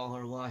furniture all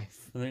her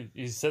life. And then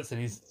he sits in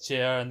his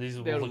chair and these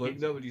They're looking.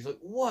 Nobody's like,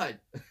 what?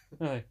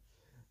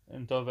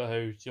 And talk about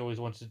how she always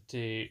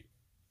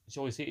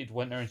hated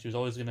winter and she was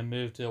always going to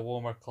move to a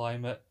warmer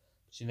climate.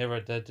 She never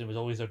did. It was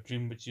always her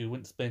dream, but she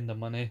wouldn't spend the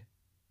money.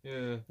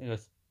 Yeah. He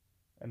goes,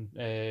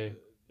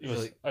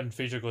 and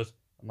Fraser goes,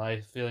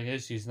 my feeling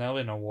is she's now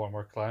in a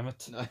warmer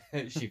climate.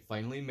 She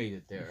finally made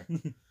it there.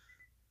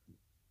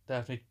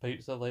 Daphne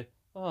pipes up like,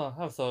 oh,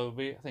 I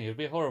think it would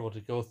be horrible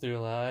to go through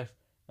life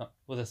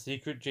with a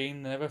secret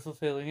dream, never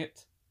fulfilling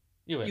it.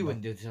 You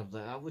wouldn't do something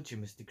like that, would you,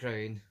 Mr.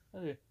 Crane?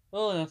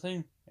 Well,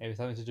 nothing. Maybe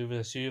something to do with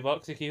a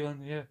shoebox you keep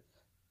on. Yeah,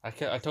 I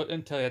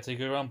didn't tell you to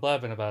go around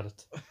blabbing about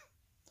it.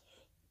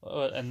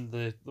 And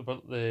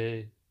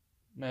the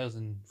Niles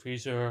and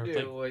Fraser are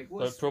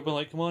probing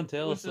like, come on,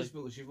 tell us. What's this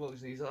little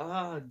shoebox? And he's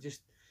like,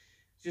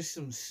 just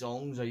some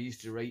songs I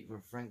used to write for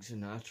Frank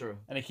Sinatra.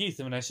 And he keeps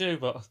them in a shoe,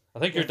 but I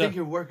think I think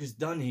your work is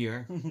done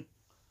here. And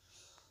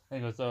he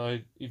goes, how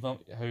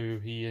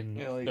he and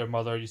their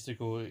mother used to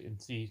go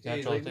and see Sinatra.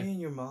 He's like, me and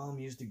your mom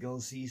used to go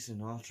see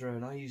Sinatra,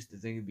 and I used to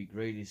think it'd be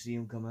great to see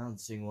him come out and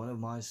sing one of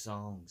my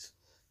songs.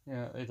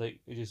 Yeah, he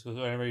just goes,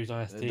 whenever he's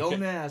on a take.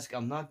 Don't ask,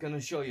 I'm not going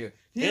to show you.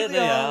 Here they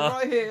are,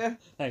 right here.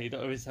 You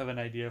don't always have an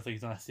idea if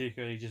he's on a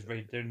secret, he just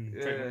write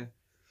down.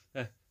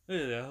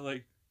 Yeah,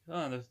 like,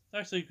 oh, that's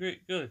actually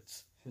great, good.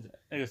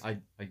 I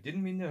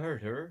didn't mean to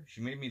hurt her.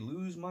 She made me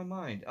lose my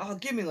mind. Oh,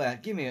 give me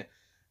that, give me it.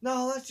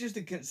 No, that's just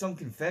some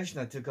confession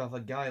I took off a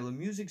guy. The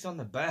music's on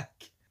the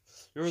back.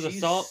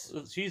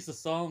 She's the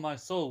song my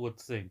soul would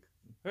sing.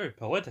 Very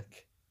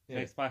poetic. Yeah.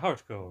 Makes my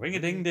heart go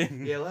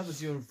ring-a-ding-ding. Yeah, that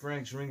was you and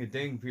Frank's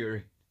ring-a-ding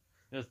period.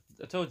 Yes,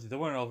 I told you, they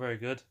weren't all very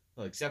good.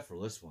 Well, except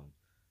for this one.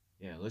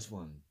 Yeah, this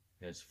one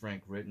has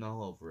Frank written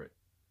all over it.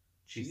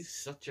 She's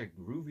such a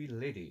groovy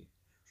lady.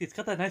 See, it's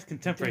got that nice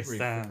contemporary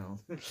sound.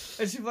 And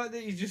she found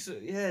that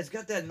it's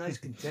got that nice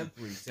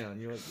contemporary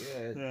sound. You're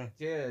like,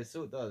 yeah,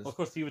 so it does. Well, of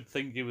course, you would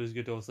think it was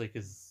good, obviously,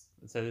 because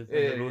it said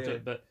it wrote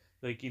it, but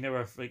like you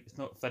never, like, it's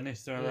not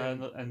finished or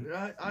that. And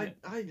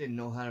I didn't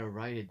know how to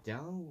write it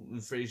down.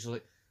 And Fraser's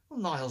like, well,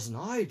 Niles and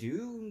I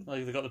do.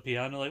 Like they got the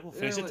piano, like, we'll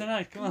finish it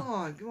tonight. Come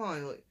on.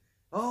 Like,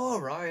 oh,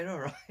 all right.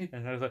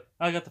 And I was like,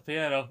 I got the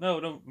piano. No,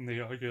 don't. And they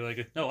argue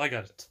like, no, I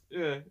got it.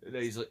 Yeah. And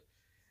then he's like,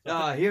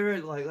 I hear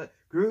it like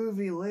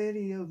groovy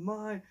lady of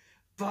mine.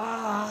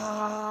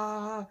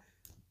 Bah.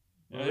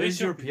 Where's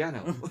your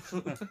piano?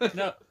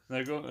 No,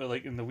 they're going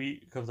like in the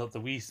wee comes up the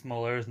wee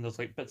small airs and there's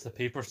like bits of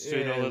paper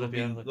straight all over the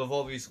piano. They've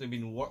obviously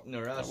been working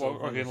their ass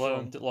off. Working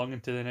long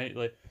into the night.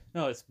 Like,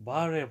 no, it's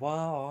barry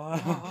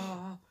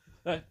wah.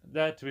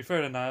 That to be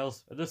fair to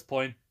Niles, at this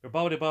point, your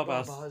body bob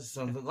has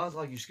something that's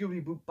like your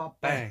Scooby Boop Bop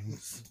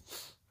bangs.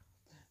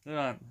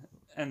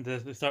 And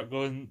they start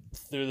going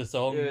through the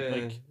song.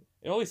 Like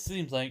it always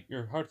seems like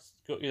your heart's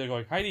either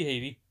going Heidi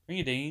Heidi,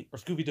 Ringy Dingy, or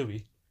Scooby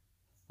Dooby.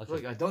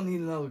 Like I don't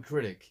need another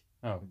critic.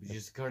 Oh,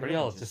 just a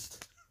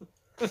cardiologist.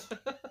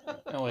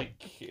 And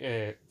like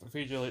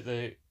Fraser, like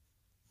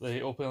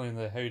the opening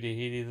the Howdy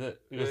Heidi that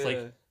it was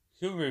like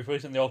humour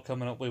voice and they all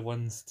coming up with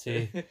ones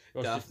to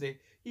Daphne.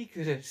 He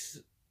could have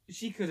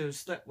She could have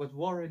slept with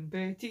Warren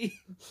Beatty.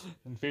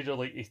 And Fraser,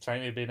 like, he's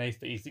trying to be nice,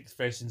 but his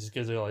expression just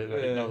gives you like,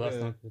 Yeah, no, that's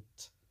yeah. not good.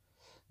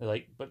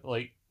 Like, but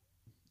like,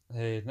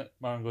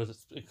 Martin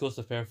goes, it's close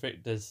to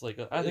perfect. There's like,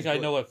 I think I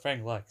know what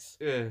Frank lacks.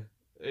 Yeah.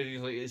 And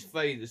he's like, it's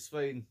fine, it's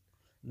fine.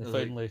 And they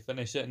Like- finally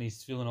finish it, and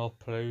he's feeling all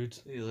proud.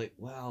 He's like,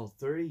 wow,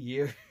 30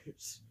 years.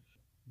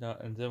 No,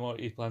 and then what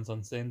he plans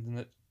on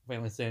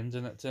finally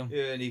sending it to him.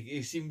 Yeah, and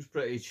he seems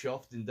pretty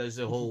chuffed and does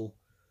the whole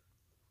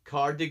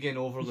cardigan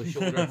over the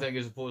shoulder thing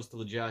as opposed to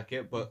the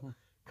jacket, but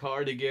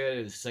cardigan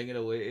and singing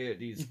away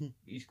to it.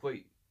 He's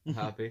quite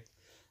happy.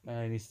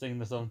 And he's singing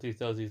the song to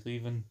us as he's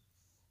leaving.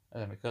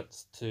 And then it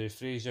cuts to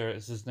Fraser.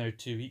 This is now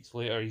 2 weeks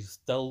later. He's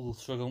still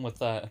struggling with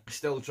that.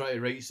 Still trying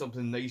to write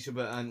something nice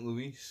about Aunt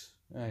Louise.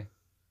 Aye.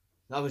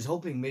 I was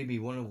hoping maybe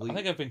one of I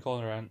think I've been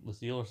calling her Aunt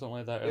Lucille or something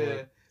like that earlier.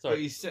 yeah, but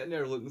Sorry. he's sitting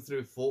there looking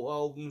through photo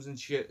albums and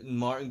shit, and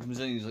Martin comes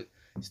in and he's like,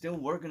 still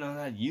working on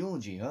that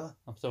eulogy, huh?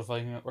 I'm still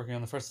working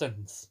on the first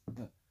sentence.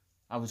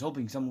 I was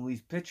hoping some of these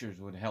pictures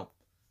would help.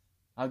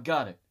 I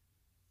got it.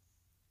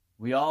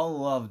 We all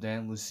loved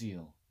Aunt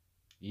Lucille,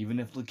 even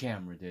if the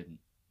camera didn't.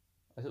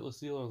 Is it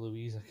Lucille or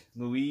Louise?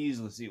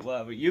 Louise,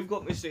 whatever. You've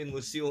got me saying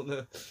Lucille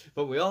now,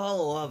 but we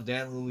all loved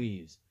Aunt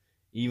Louise,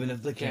 even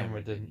if the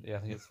camera didn't. Yeah, I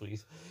think it's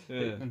Louise.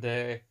 Yeah. And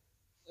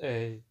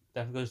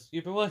Daphne goes,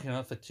 "You've been working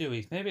on it for 2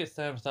 weeks. Maybe it's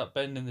time to start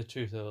bending the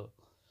truth a little.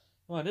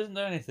 Come on, isn't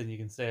there anything you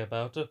can say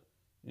about it?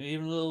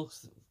 Even a little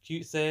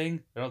cute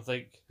saying? I don't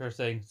think her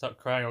saying stop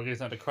crying or get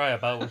something to cry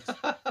about,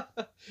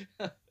 I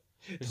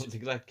don't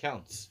think that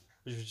counts.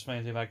 which just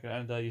reminds me back.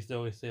 And I used to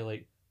always say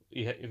like,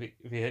 if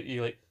he hit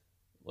you like,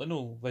 well,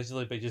 no,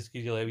 visually, but just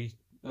give you like a wee.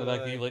 In the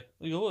back of you like,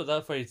 what was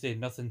that for? You say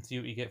nothing. See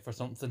what you get for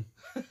something.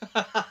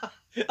 I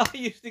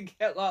used to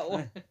get that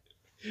one.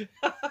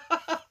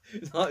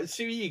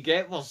 See what you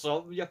get for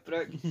something, you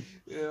prick.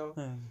 You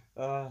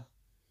know.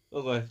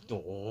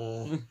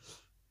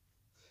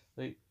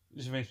 Like,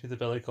 just makes me the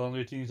Billy Connolly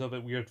routine. He's a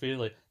bit weird for you.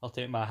 Like, I'll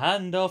take my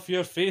hand off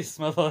your face,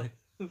 my boy.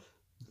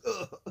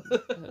 I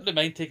didn't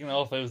mind taking it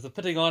off. I was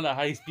putting on at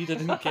high speed. I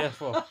didn't care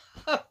for.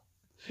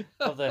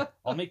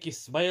 I'll make you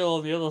smile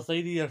on the other side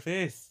of your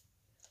face.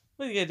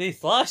 What are you gonna do?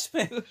 Slash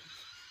me?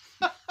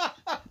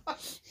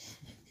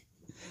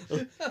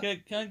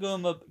 Can I go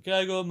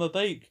on my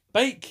bike?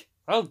 Bike?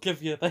 I'll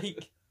give you a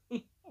bike.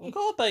 I've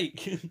got a bike.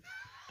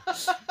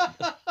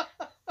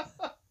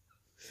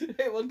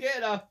 Hey, we're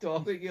getting off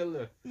topic here,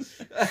 look.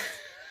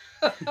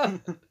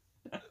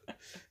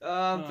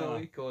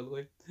 Billy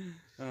Connolly.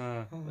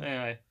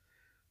 Anyway.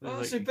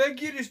 That's a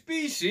big unit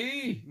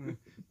species.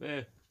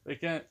 We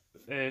can't.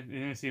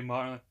 You see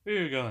Martin. Like, where are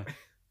you going?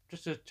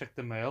 Just to check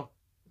the mail.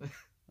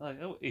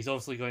 Like, oh, he's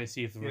obviously going to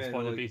see if the Yeah,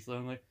 responded like- basically.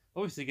 I'm like,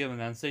 obviously give him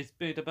an answer. He's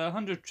made about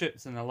 100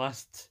 trips in the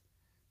last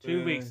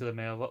 2 weeks to the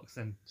mailbox,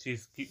 and she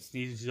keeps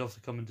sneezing. She's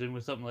obviously coming in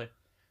with something like,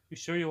 "You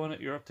sure you want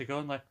it? You're up to go?"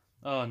 And like,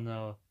 "Oh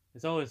no,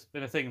 it's always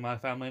been a thing in my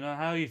family. No,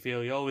 how you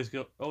feel? You always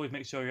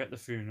make sure you're at the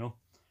funeral."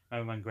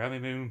 And when Grammy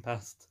moving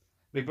past,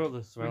 my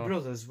brothers, My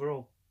brothers were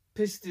all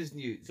pissed as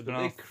newts, They've but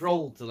been they off-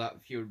 crawled to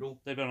that funeral.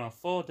 they'd been on a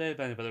 4-day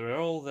bend, but they were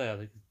all there.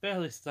 They could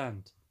barely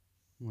stand.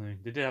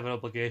 Like, they did have an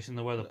obligation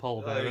to wear the I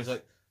pallbearers. was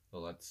like,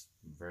 well, that's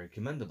very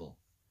commendable.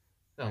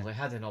 Well, Yeah. they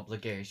had an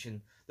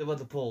obligation. They were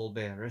the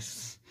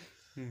pallbearers.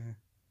 Yeah.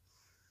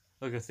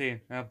 Like I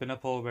say, I've been a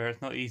pallbearer.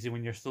 It's not easy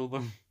when you're sober.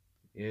 Can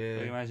you Yeah,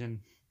 imagine?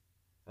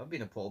 I've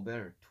been a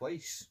pallbearer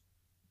twice.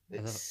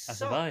 It As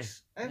have I.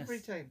 sucks every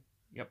Yes. time.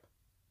 Yep.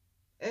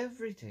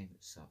 Every time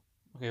it sucks.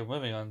 Okay,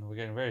 moving on. We're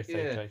getting very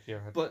sidetracked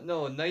here. But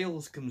no,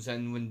 Niles comes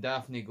in when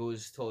Daphne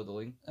goes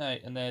toddling.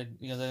 Right, and then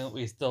then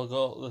we still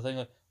got the thing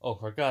like, oh,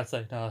 for God's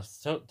sake, no,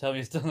 tell me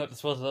you're still not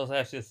disposing of those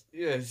ashes.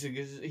 Yeah,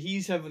 because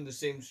he's having the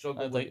same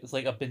struggle. It's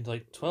like I've been to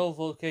like 12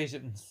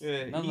 locations.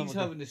 yeah, None of them he's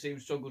were having the same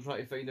struggle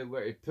trying to find out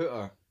where to put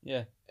her.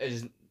 Yeah.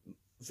 As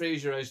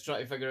Fraser is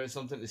trying to figure out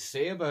something to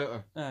say about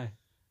her. Aye.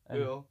 And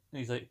You know?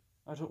 he's like,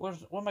 what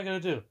am I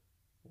going to do?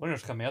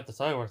 Winter's coming up, the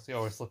sidewalks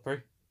are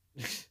slippery.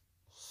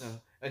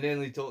 And then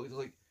they talk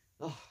like,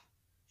 oh,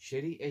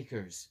 Shady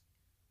Acres.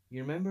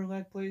 You remember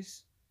that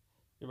place?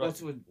 You're right.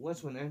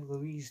 That's when Aunt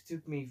Louise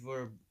took me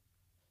for.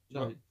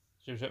 No, Right.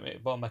 She was at me,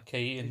 bought my kite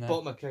she and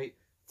bought my kite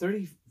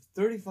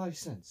 35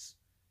 cents.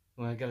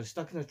 When I got it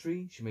stuck in a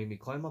tree, she made me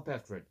climb up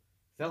after it.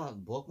 Fell out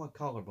and broke my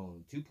collarbone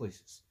in 2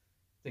 places.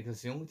 I think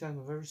that's the only time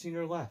I've ever seen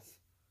her laugh.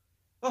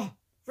 Oh,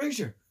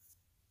 Fraser!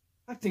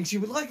 I think she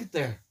would like it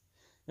there.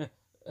 And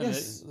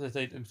Yes. they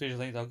say, and Fraser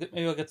thinks,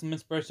 maybe I'll get some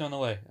inspiration on the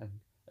way,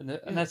 and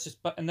that's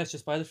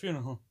just by the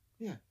funeral.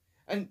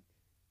 And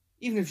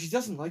even if she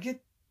doesn't like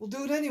it, we'll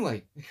do it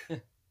anyway.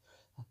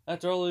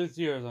 After all these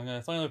years, I'm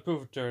gonna finally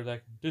prove to her that I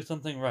can do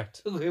something right.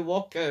 They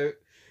walk out,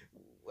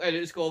 and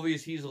it's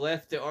obvious he's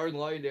left it on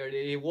line there, and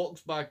he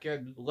walks back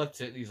in, lifts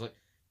it, and he's like,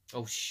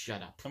 oh,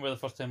 shut up. Remember the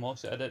first time I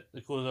watched it,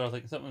 the clothes are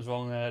like something's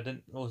wrong there. I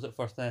didn't notice it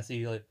first, and I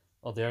see like,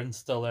 oh, the iron's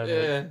still there.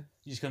 Yeah. Like,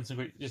 he just comes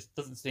and just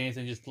doesn't say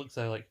anything, just looks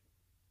at her like,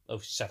 oh,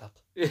 shut up.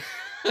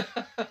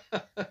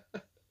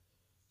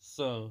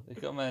 So they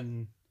come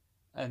in,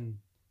 and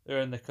they're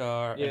in the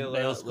car, Yeah, and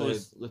Niles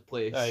goes, the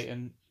place. right,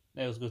 and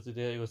Niles goes to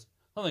Dale. He goes,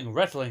 something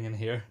rattling in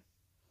here.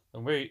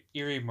 Some very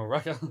eerie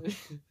maraca.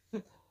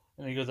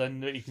 And he goes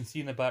in, you can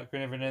see in the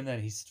background every now and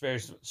then he's very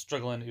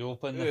struggling to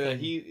open the Yeah, thing.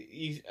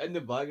 he's in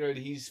the background.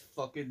 He's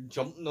fucking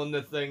jumping on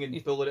the thing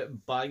and pulling it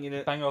and banging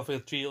it. Bang off a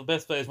tree. The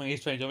best bit is when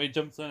he's trying to jump, he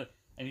jumps on it,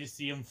 and you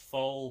see him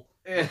fall.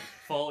 Yeah.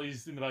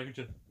 He's in the background.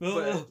 Just,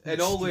 But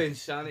and all the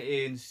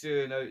insanity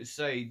ensuing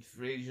outside,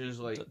 Fraser's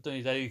like, don't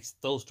his daddy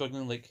still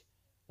struggling, like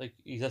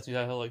he's asking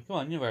his dad, like, come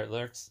on, you wear it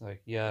lyrics.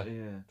 Like, yeah.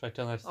 Try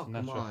telling us oh it's come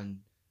natural. on,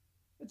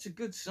 it's a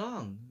good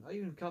song. I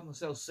even caught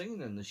myself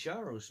singing in the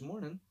shower this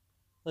morning.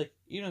 Like,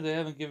 they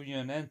haven't given you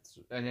an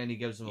answer. And then he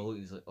gives him a look.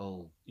 He's like,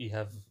 "Oh,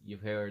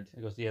 you've heard."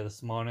 He goes, yeah,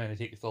 this morning, and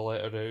he takes the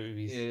letter out.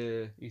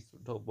 He's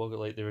talking about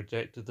like they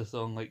rejected the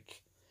song.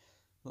 Like,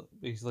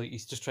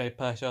 he's just trying to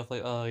pass off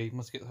like, oh, he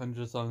must get hundreds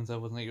of songs I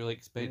wasn't really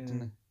expecting.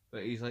 Yeah.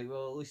 But he's like,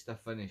 well, at least I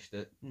finished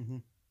it.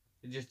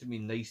 It just to be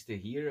nice to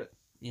hear it.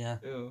 Yeah.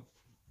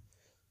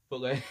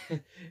 But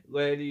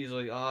then he's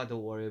like,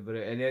 don't worry about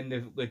it. And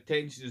then the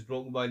tension is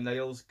broken by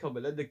Niles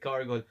coming in the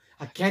car going,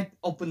 I can't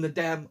open the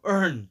damn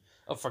urn.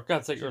 Oh, for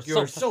God's sake,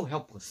 you're so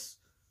helpless.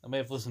 I may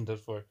have listened to it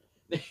for.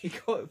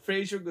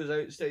 Fraser goes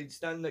outside,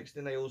 stand next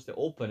to Niles to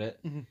open it.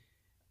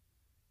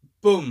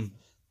 Boom.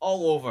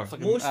 All over.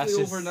 Fucking Mostly ashes.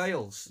 over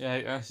Niles. Yeah,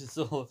 ashes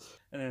all.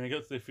 And then they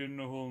got to the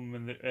funeral home,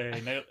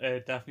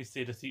 and Daphne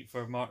stayed a seat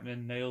for Martin,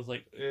 and Niles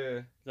like,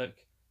 oh,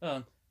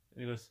 and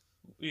he goes,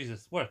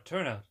 Jesus, what a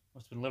turnout!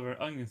 Must have been liver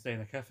and onions day in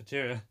the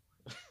cafeteria.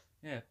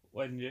 Yeah,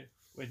 when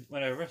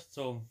I rushed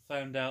home,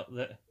 found out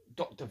that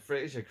Dr.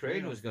 Fraser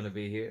Crane was going to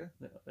be here.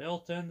 they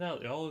all turned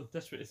out. They all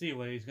desperate to see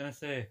what he's going to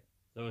say.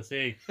 So was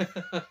he.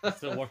 He's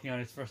still working on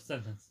his first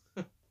sentence.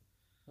 So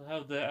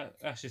how'd the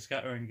ashes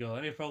scattering go?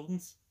 Any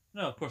problems?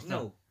 No, of course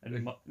not.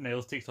 And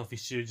Niles takes off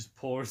his shoe, just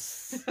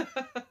pours.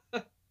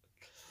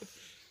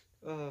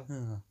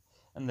 And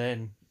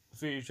then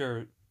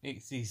Fraser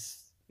makes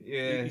his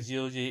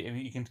eulogy,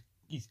 and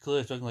he's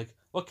clearly struggling. Like,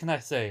 what can I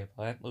say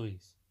about Aunt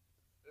Louise?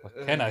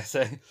 What can I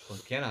say?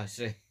 What can I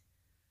say?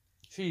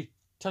 She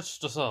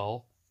touched us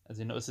all, as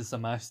he notices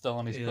some ash still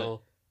on his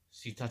pillow.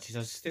 She touches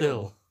us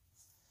still.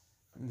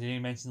 And then he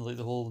mentions like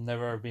the whole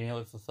never being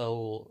able to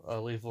fulfill a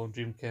lifelong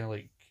dream, kind of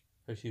like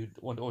how she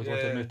always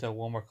wanted to move to a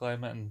warmer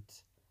climate,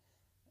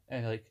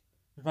 and like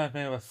reminds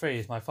me of a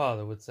phrase my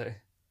father would say.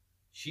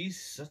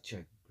 She's such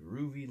a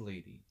groovy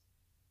lady.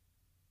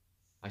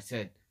 I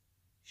said,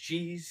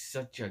 she's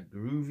such a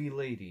groovy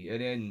lady,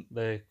 and then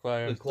the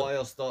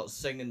choir starts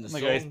singing the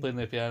song. The guys playing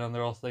the piano and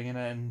they're all singing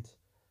it, and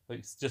like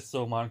it's just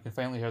so Martin can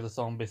finally hear the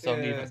song be sung,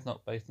 even if it's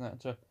not based on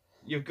it.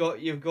 You've got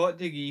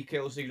to give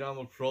Kelsey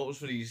Grammer props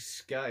for his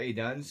scatty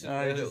dance.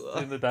 Just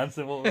in the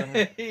dancing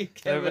moment.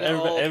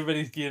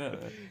 Everybody's getting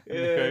it in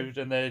the crowd,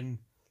 and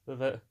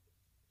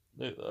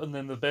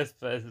then the best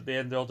bit is at the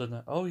end they're all doing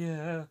that. Oh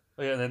yeah,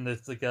 and then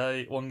there's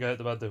one guy at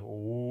the back doing,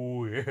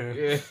 oh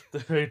yeah, the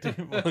very deep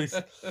voice.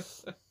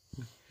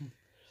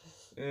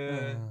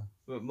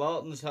 But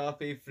Martin's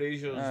happy,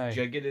 Fraser's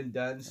jigging and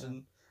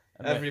dancing.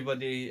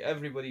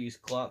 Everybody's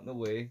clapping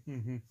away.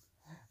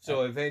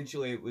 So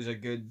eventually it was a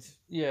good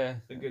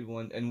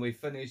one, and we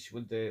finish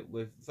with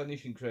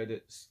finishing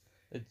credits.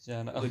 The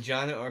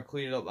janitor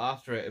cleaning up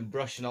after it and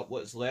brushing up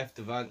what's left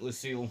of Aunt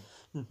Lucille.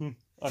 Put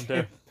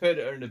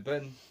it in the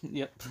bin.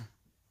 Yep.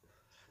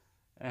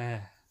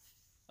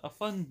 A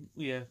fun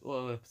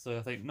little episode.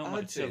 I think not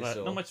much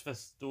of a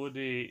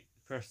story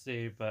per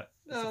se, but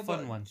it's a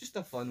fun one. Just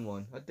a fun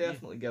one. I'd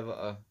definitely give it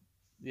a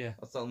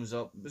thumbs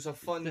up. It was a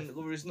fun. There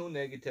was no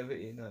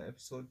negativity in that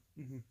episode.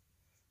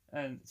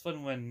 And it's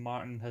fun when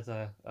Martin has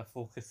a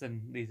focus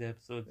in these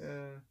episodes.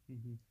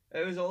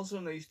 It was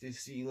also nice to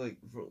see, like,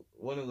 for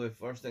one of the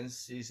first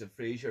instances of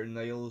Fraser and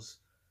Niles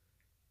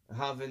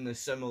having a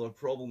similar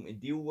problem to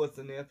deal with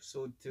in the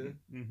episode too.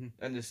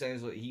 In the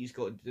sense, like, he's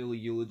got to do a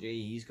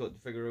eulogy, he's got to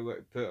figure out where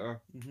to put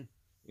her.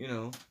 You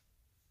know.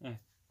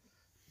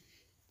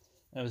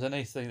 It was a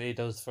nice thing that he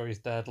does for his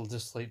dad,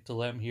 just like to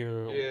let him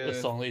hear the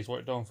song that he's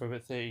worked on for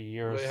about 30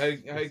 years.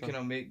 Like, how can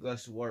I make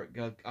this work?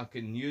 I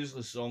can use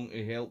the song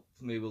to help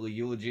me with the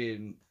eulogy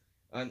and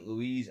Aunt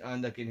Louise,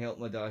 and I can help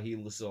my dad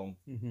heal the song.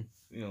 You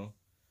know,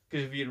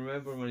 because if you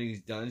remember when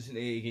he's dancing,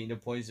 he kind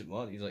of points at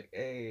Martin. He's like,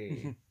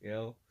 "Hey," you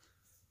know.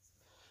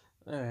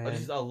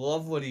 I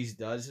love when he's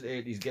dancing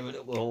and he's giving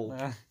it the whole.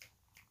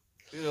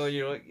 You know,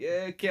 you're like,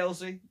 "Yeah,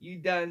 Kelsey, you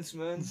dance,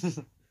 man."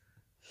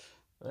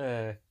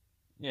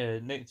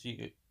 Next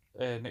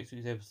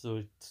week's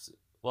episode,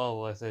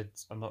 well, I said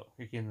I'm not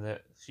thinking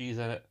that she's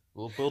in it.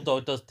 Well,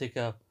 Bulldog does take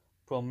a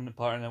prominent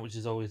part in it, which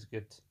is always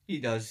good. He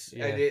does,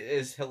 and it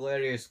is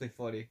hilariously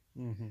funny.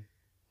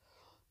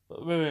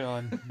 But moving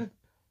on,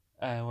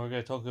 we're going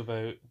to talk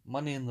about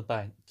Money in the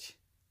Bank.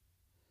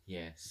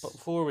 Yes. But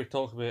before we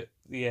talk about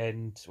the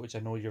end, which I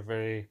know you're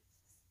very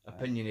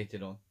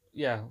opinionated on.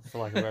 Yeah,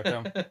 for lack of a better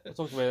term. We'll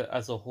talk about it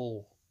as a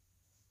whole.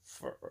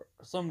 For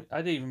some, I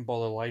didn't even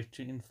bother live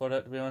tweeting for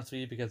it, to be honest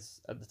with you,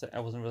 because at the time I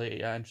wasn't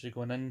really interested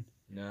going in.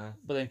 Nah.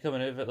 But then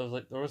coming out of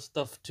it, there was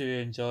stuff to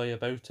enjoy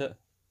about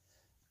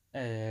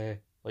it.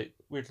 Like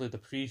weirdly, the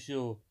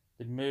pre-show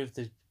they moved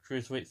the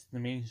cruiserweights in the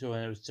main show,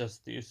 and it was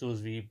just the Usos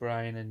v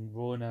Bryan and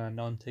Rowan in a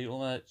non-title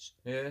match,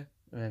 Yeah.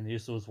 and then the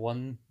Usos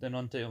won the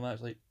non-title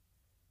match, like,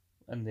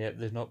 and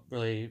they've not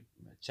really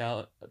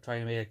trying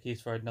to make a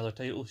case for another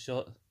title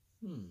shot.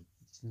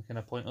 It's kind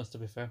of pointless, to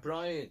be fair.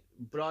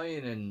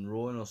 Brian and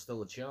Rowan are still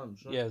the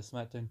champs, right? Yeah, the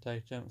SmackDown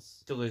tag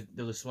champs. Do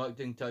the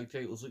SmackDown tag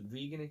titles look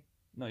vegan-y?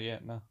 Not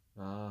yet, no.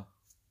 Ah.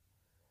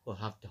 We'll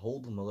have to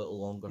hold them a little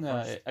longer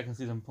No, first. I can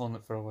see them pulling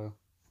it for a while.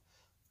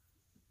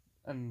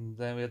 And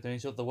then we had the main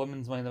show, the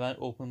women's Money in the Bank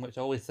Open, which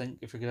I always think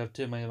if you're going to have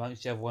two Money in the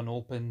Banks, you have one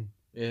open,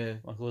 Yeah.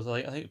 one close.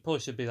 Like, I think it probably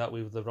should be that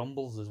way with the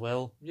Rumbles as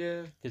well.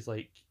 Yeah. Because,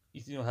 like,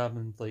 you see what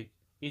happened, like,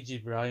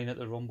 AJ Bryan at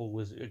the Rumble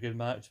was a good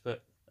match,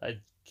 but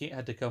Kate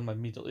had to come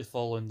immediately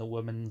following the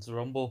women's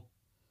Rumble.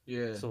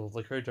 Yeah. So,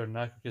 like, her turn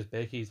knacker because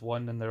Becky's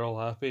won and they're all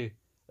happy.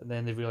 And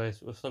then they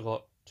realised we've still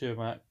got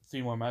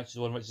three more matches,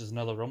 one which is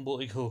another Rumble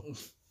to go.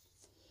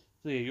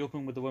 So, yeah, you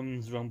open with the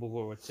women's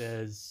Rumble, which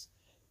is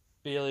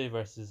Bayley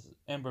versus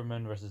Ember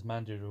Moon versus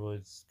Mandy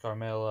Rose,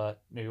 Carmella,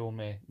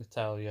 Naomi,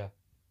 Natalia.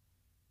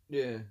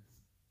 Yeah.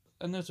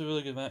 And there's a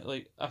really good match.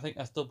 Like, I think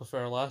I still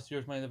prefer last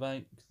year's Money in the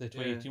Bank, the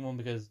 2018 one,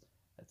 because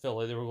it felt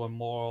like they were going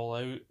more all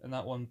out in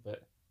that one.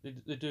 But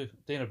they do.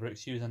 Dana Brooke,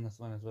 she was in this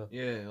one as well.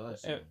 Yeah,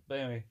 that's But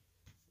anyway,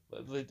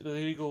 there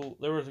you go.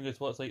 There were some good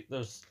spots. Like,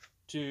 there's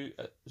two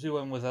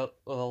women with a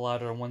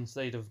ladder on one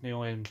side of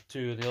Naomi and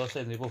two on the other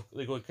side, and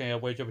they go kind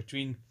of wedge in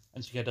between,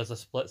 and she kind of does a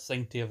split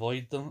thing to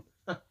avoid them,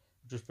 which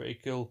was pretty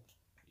cool.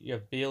 You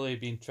have Bayley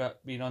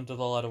being under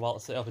the ladder while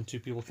it's set up, and two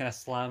people kind of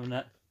slamming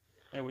it.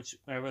 Which,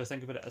 when I really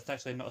think about it, it's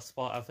actually not a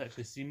spot I've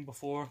actually seen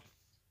before.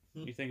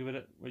 You think about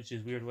it, which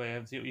is weird. Way I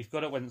haven't seen it. You've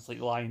got it when it's like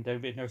lying down,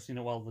 but you've never seen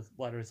it while the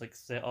ladder is like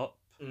set up.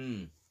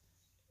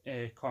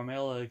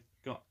 Carmella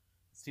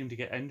seemed to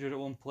get injured at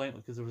one point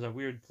because there was a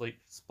weird like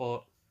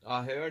spot.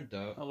 I heard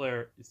that.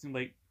 Where it seemed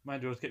like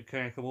Mandy Rose kept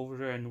kind of come over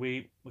to her and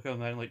look at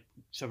man like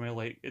Shamir,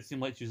 like it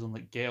seemed like she was on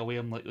like getaway.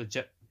 I'm like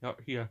legit hurt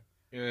here.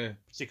 Yeah.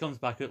 She comes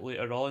back out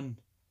later on, and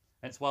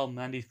it's while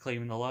Mandy's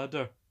climbing the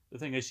ladder. The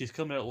thing is, she's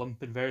coming out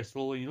limping very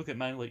slowly. And you look at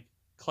Mandy like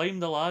climb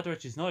the ladder.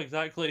 She's not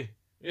exactly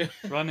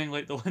running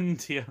like the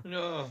wind here.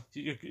 No.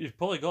 You've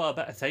probably got a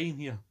bit of time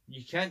here.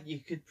 You can't. You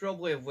could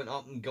probably have went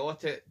up and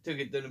got it, took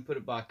it down and put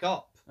it back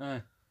up.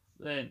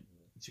 Then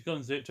she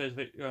comes out, tries to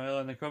fight Carmella,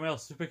 and then Carmella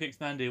super kicks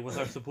Mandy with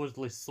her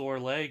supposedly sore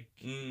leg,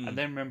 and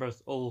then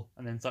remembers,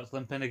 and then starts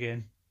limping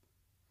again.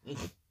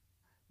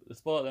 The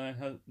spot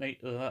that night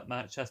of that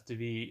match has to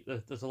be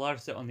there's a ladder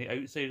set on the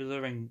outside of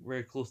the ring,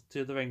 very close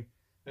to the ring,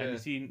 and you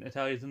see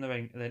Natalia's in the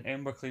ring, and then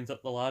Ember climbs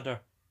up the ladder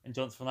and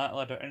jumps from that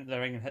ladder into the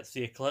ring and hits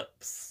the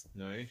Eclipse.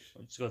 Nice.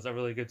 Which was a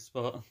really good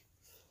spot.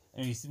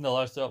 And you've seen the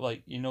ladder set up,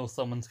 like, you know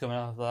someone's coming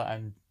out of that,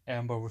 and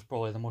Ember was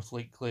probably the most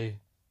likely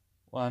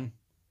one.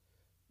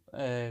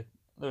 There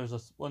was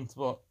this one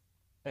spot,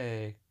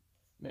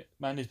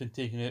 Mandy's been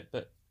taken out,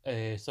 but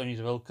Sonya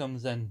Deville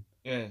comes in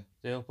to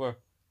help her.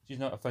 She's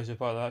not officially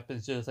part of that, but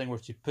it's just a thing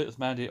where she puts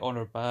Mandy on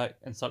her back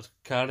and starts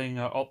carrying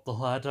her up the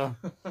ladder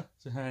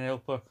to try and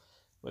help her,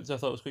 which I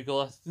thought was quite cool.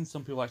 I've seen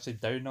some people actually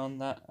down on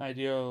that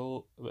idea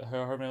about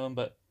her Melon,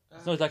 but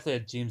it's not exactly a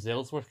James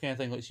Ellsworth kind of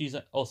thing. Like, she's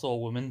also a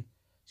woman.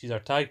 She's our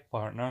tag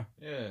partner.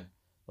 Yeah.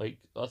 Like,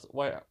 that's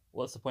why.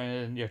 What's the point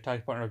in your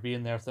tag partner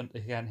being there if they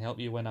can't help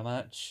you win a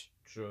match?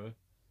 True.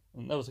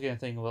 And that was the kind of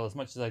thing. Well, as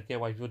much as I get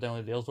why people don't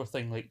like the Ellsworth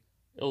thing, like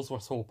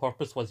Ellsworth's whole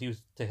purpose was he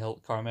was to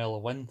help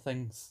Carmella win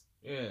things.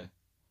 Yeah.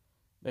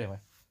 Anyway.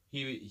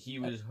 He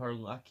was her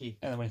lackey.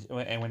 And when he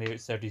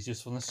outserved his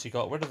usefulness, she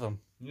got rid of him.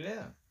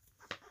 Yeah.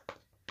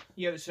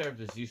 He outserved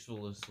his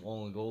usefulness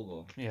long ago,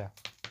 though. Yeah.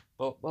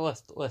 But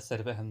let's say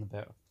about him the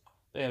better.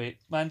 But anyway,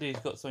 Mandy's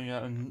got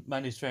Sonya, and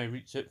Mandy's trying to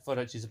reach out for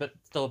it. She's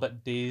still a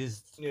bit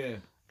dazed. Yeah.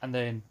 And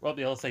then up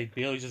the other side,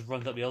 Bayley just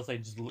runs up the other side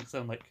and just looks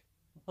at him like,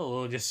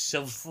 hello, just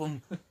shoves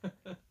them.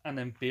 And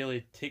then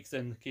Bayley takes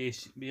in the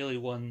case. Bayley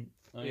won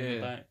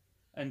back.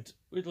 And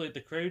weirdly, the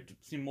crowd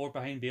seem more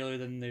behind Bayley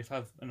than they've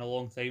had in a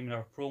long time in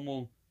her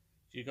promo.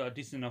 She got a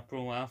decent enough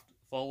promo after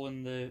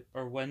following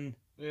her win.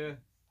 Yeah.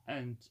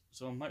 And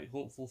so I'm quite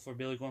hopeful for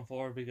Bayley going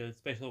forward, because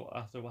especially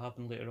after what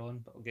happened later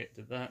on, but I'll get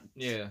to that.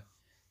 Yeah.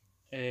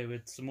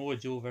 With Samoa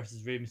Joe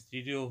versus Rey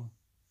Mysterio.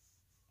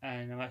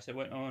 And the match that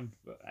went on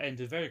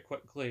ended very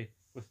quickly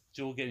with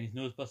Joe getting his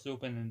nose busted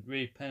open and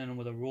Rey pinning him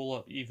with a roll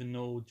up, even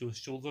though Joe's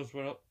shoulders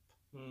were up.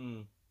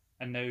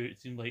 And now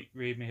it seems like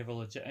Rey may have a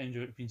legit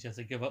injury, which means he has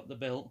to give up the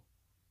belt,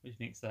 which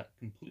makes that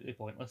completely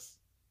pointless.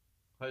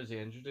 How's he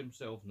injured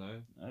himself now?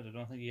 I don't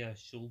know. I think he has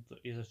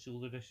a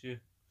shoulder issue.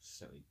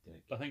 Silly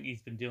dick. I think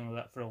he's been dealing with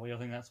that for a while. I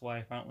think that's why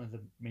apparently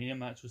the Mania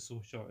match was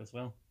so short as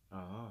well.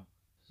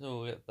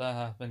 So that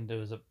happened. There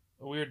was a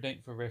weird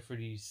night for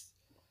referees,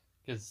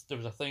 because there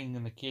was a thing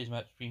in the cage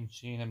match between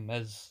Shane and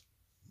Miz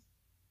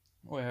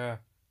where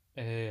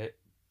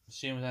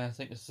Shane was in, I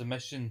think, a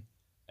submission,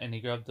 and he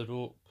grabbed the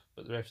rope,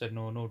 but the ref said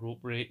no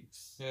rope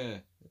breaks. Yeah.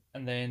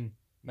 And then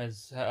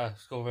Miz hit a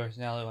skull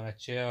versus alley on a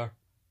chair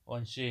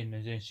on Shane,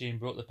 and then Shane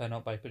broke the pin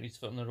up by putting his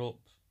foot on the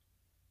rope.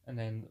 And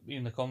then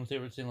even the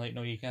commentator was saying, like,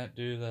 no, you can't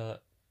do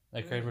that.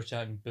 The crowd were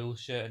chatting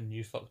bullshit and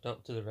you fucked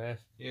up to the ref.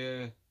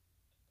 Yeah.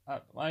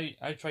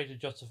 I try to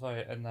justify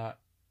it in that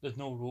there's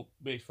no rope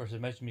breaks for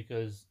submission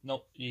because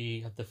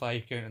you have the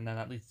 5 count and then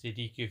that leads to a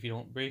DQ if you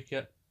don't break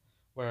it.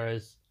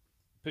 Whereas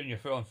putting your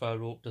foot on for a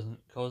rope doesn't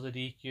cause a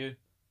DQ.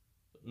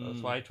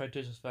 That's why I tried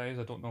to justify it.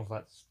 I don't know if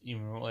that's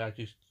even remotely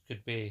actually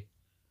could be.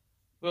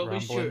 Well,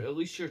 rambling. at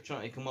least you're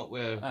trying to come up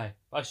with. Aye,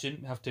 I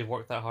shouldn't have to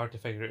work that hard to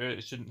figure it out.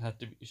 It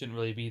shouldn't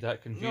really be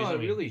that confusing. No, it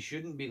really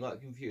shouldn't be that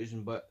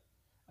confusing. But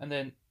And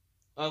then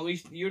at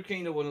least you're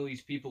kind of one of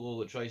these people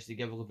that tries to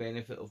give the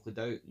benefit of the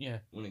doubt yeah,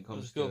 when it it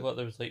comes was to cool. it. But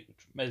there was like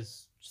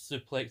Miz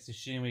suplexes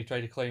Shane when he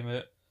tried to climb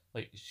out.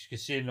 Like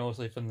because Shane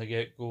obviously from the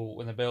get go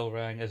when the bell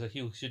rang as a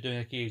heel should do in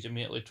a cage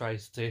immediately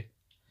tries to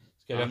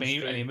get up and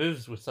he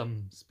moves with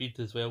some speed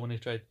as well when he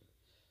tried.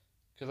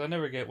 Because I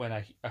never get when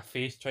a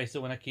face tries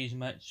to win a cage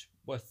match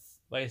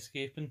by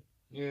escaping.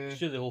 Yeah.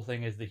 Sure, the whole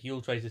thing is the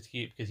heel tries to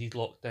escape because he's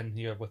locked in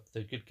here with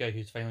the good guy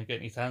who's finally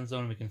getting his hands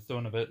on him. We can throw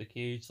him about the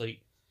cage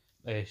like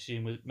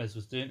Miz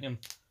was doing to him.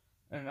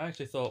 And I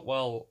actually thought,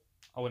 well,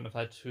 I wouldn't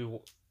have had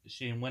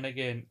Shane win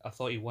again. I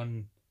thought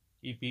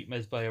he beat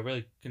Miz by a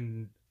really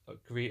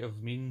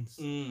creative means.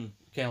 Kind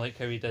of like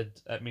how he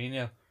did at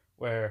Mania,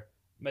 where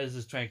Miz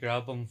is trying to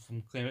grab him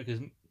from claiming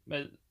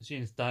because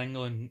Shane's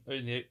dangling out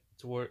in the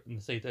toward on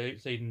the side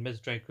outside, and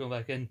Miz trying to pull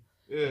back in.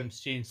 Yeah. And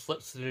Shane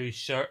slips through his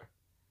shirt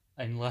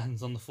and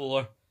lands on the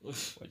floor.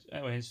 Which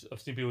anyway,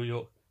 I've seen people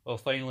joke, well,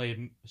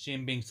 finally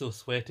Shane being so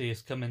sweaty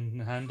is coming in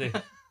handy.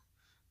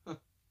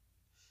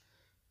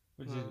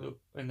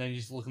 And then you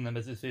just look in the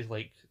Miz's face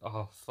like,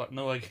 oh fuck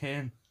no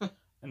again.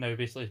 And now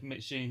basically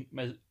Shane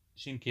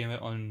came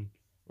out on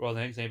Raw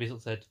the next day and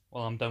basically said,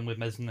 well, I'm done with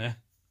Miz now.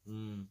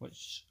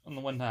 Which on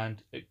the one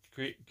hand it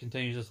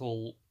continues this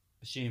whole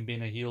Shane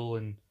being a heel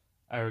and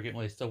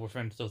arrogantly still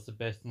referring to himself as the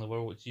best in the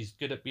world, which he's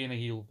good at being a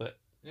heel, but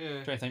Yeah.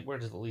 I'm trying to think, where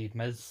does it leave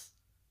Miz?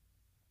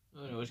 I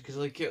don't know, it's because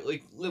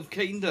Liv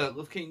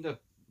kinda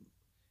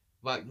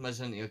backed Miz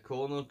into a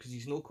corner because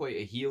he's not quite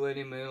a heel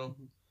anymore.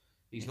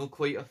 He's not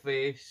quite a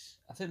face.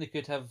 I think they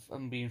could have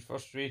him being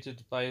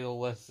frustrated by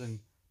all this and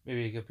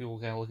maybe get people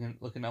kind of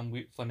looking at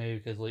him funny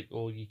because like,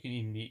 oh, you couldn't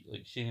even meet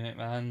like Shane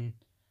McMahon,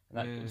 and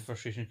that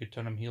frustration could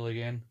turn him heel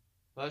again.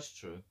 That's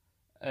true.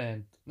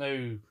 And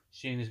now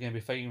Shane is going to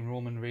be fighting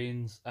Roman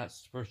Reigns at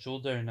Super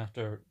Showdown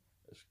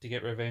to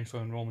get revenge for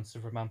when Roman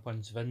Superman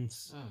punched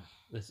Vince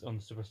this on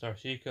the Superstar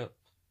Shakeup.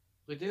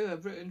 They do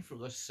everything for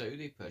this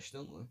Saudi push,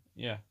 don't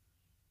they? Yeah.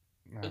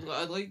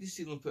 I'd like to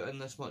see them put in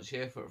this much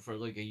effort for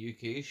like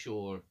a UK show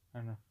or I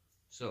know.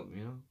 something,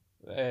 you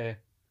know?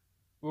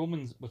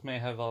 Roman's was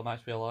meant to have a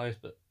match with Elias,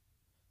 but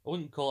I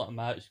wouldn't call it a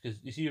match because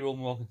you see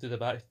Roman walking through the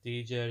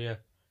backstage area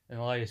and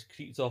Elias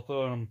creeps up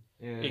on him.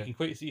 Yeah. You can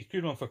quite see he's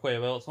creeping on for quite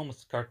a while. It's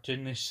almost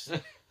cartoonish,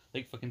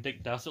 like fucking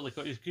Dick Dastardly.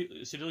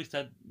 They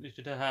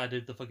should have had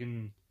the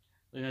fucking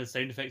the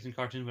sound effects in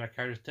cartoons when a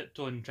character's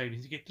tiptoeing and trying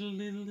to get, and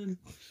then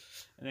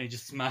he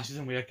just smashes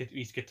him with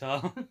his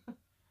guitar.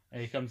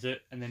 And he comes out,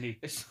 and then he...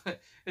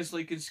 It's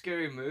like in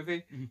Scary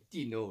Movie. Mhm. Do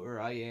you know where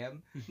I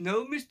am?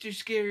 No, Mr.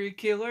 Scary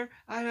Killer.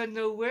 I don't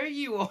know where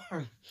you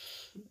are.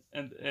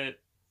 And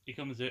he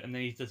comes out, and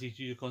then he does his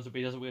usual concept, but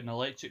he does it with an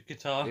electric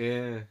guitar.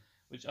 Yeah.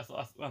 Which I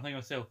think to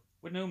myself,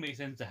 wouldn't it make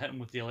sense to hit him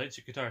with the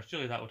electric guitar?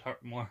 Surely that would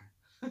hurt more.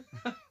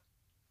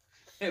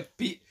 Yeah,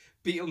 beat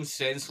him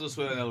senseless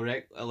with an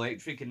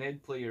electric and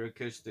then play your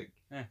acoustic.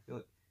 Yeah. You're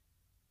like,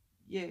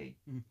 yay.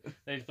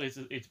 Then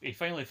he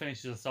finally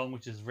finishes a song,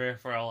 which is rare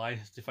for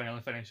Elias to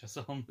finally finish a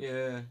song.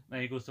 Yeah.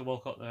 Then he goes to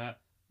walk up to that.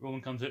 Roman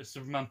comes out,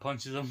 Superman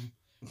punches him,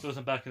 throws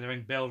him back in the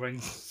ring, bell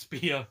rings,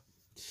 spear.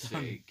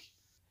 Sick.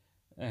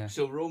 Yeah.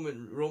 So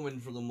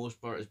Roman for the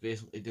most part is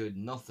basically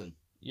doing nothing.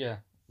 Yeah,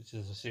 which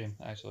is a shame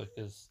actually,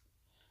 because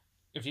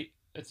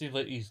it seems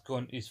like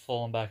he's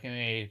fallen back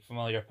into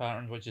familiar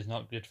patterns, which is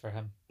not good for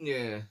him.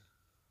 Yeah.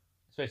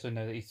 Especially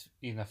now that he's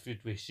in a feud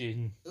with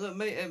Shane.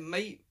 It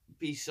might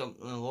be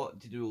something a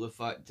lot to do with the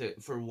fact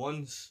that for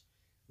once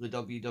the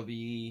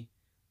WWE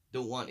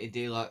don't want to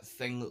do that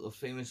thing that they're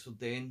famous for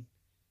doing.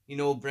 You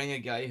know, bring a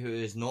guy who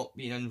has not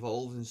been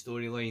involved in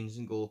storylines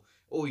and go,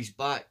 oh, he's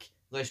back,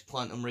 let's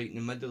plant him right in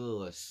the middle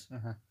of this.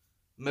 Uh-huh.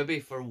 Maybe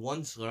for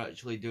once they're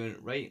actually doing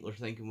it right. They're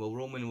thinking, well,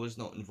 Roman was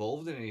not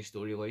involved in any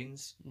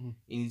storylines. Mm-hmm.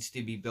 He needs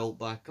to be built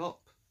back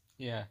up.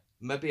 Yeah.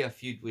 Maybe a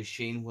feud with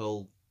Shane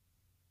will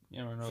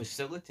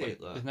facilitate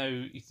that. Because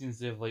now he seems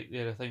to have like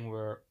the other thing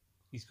where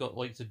he's got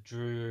likes of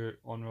Drew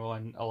on Raw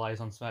and Elias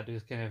on SmackDown.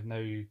 It's kind of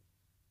now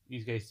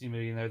these guys seem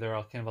to now they're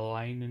all kind of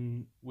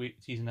aligning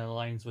season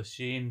alliance with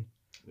Shane,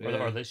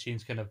 or that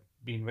Shane's kind of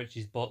being rich.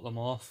 He's bought them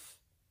off.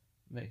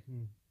 Like,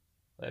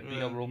 let be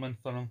a Roman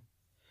for him.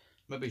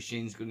 Maybe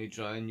Shane's going to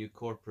try a new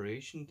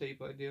corporation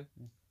type idea.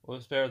 Well,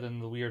 it's better than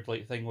the weird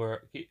like thing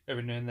where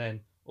every now and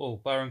then, oh,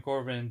 Baron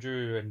Corbin and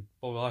Drew and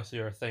Bobby Lashley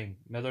are a thing.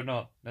 Now they're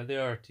not. Now they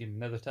are a team.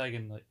 Now they're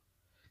tagging like.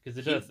 Because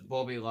they did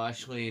Bobby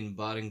Lashley and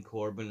Baron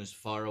Corbin as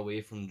far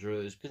away from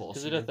Drew as possible.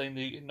 Because they did a thing,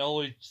 they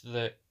acknowledge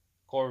that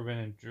Corbin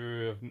and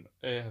Drew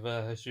have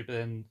a history, but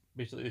then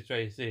basically they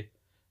try to say,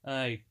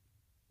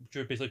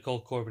 Drew basically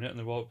called Corbin out in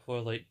the Raw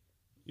before, like,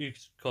 you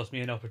cost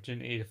me an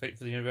opportunity to fight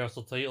for the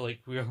Universal title,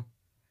 like,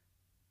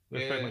 we're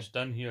pretty Yeah. much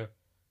done here.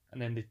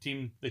 And then they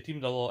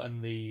teamed a lot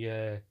in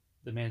the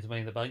men's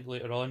Money in the Bank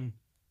later on.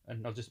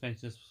 And I'll just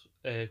mention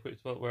this quick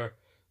spot where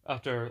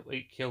after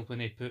like helping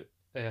they put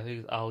I think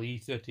it's Ali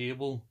through a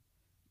table,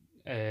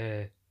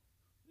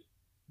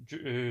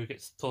 Drew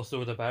gets tossed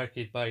over the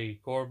barricade by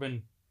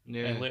Corbin,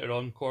 Yeah. and later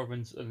on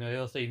Corbin's on the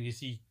other side. And you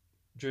see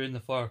Drew in the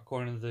far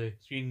corner of the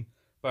screen.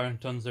 Baron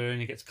turns around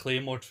and he gets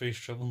Claymore for his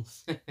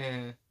troubles.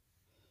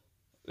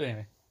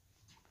 Anyway,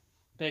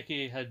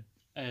 Becky had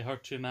her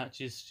 2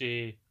 matches.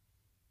 She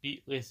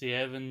beat Lacey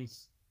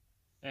Evans,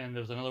 and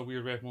there was another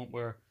weird ref moment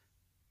where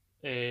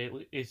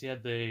Lacey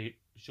had the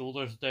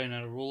shoulders down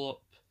in a roll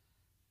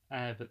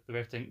up, but the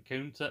ref didn't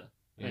count it.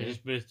 And it Yeah.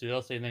 just moves to the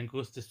other side and then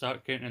goes to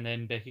start counting, and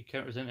then Becky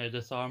counters into a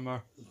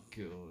disarmer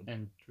God.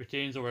 and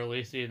retains over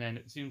Lacey. And then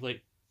it seems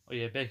like, oh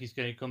yeah, Becky's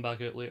going to come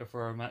back out later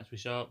for her match with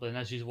Charlotte. But then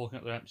as she's walking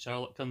up the ramp,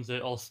 Charlotte comes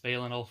out all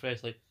smiling, all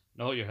fresh, like,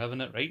 no, you're having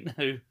it right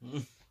now.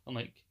 I'm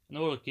like,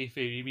 no,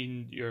 kayfabe, you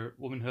mean your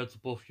woman who holds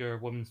both your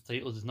women's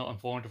titles is not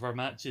informed of her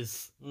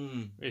matches?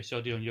 Very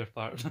shoddy on your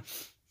part.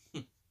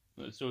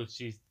 So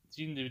she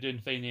seemed to be doing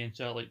fine, and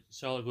Charlotte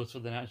goes for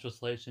the natural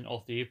selection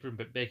off the apron,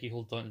 but Becky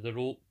holds onto the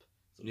rope,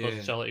 so it causes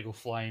Yeah. Charlotte to go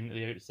flying to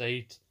the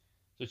outside.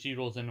 So she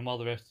rolls in, and while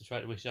the refs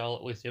distracted with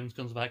Charlotte, Lacey Evans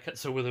comes back,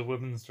 hits her with a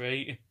women's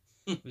right,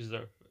 which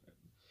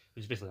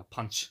is basically a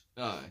punch.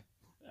 Aye.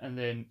 And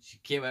then She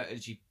came out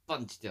and she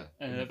punched her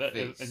in and, the a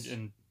bit, face.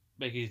 and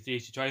Becky's day,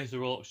 she tries to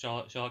roll up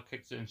Charlotte. Charlotte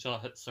kicks it, and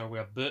Charlotte hits her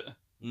with a boot,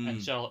 Mm.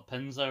 and Charlotte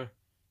pins her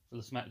for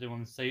the SmackDown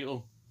Women's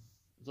title.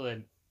 So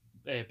then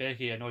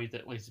Becky, annoyed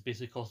that Lacey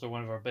basically cost her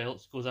one of her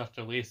belts, goes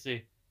after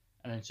Lacey,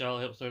 and then Charlotte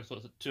helps her, so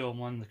it's a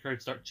 2-on-1. The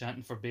crowd start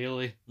chanting for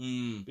Bayley.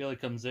 Mm. Bayley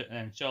comes out, and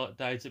then Charlotte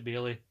dives at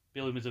Bayley.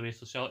 Bayley moves away,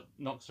 so Charlotte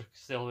knocks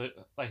herself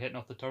out by hitting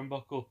off the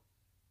turnbuckle,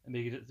 and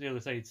Becky Bayley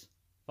decides,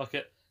 fuck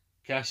it,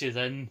 cashes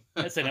in,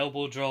 it's an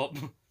elbow drop,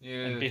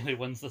 Yeah. and Bayley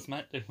wins the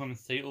SmackDown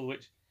Women's title,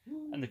 which,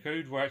 and the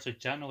crowd were actually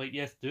chanting like,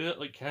 yes, do it,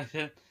 like, cash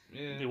in.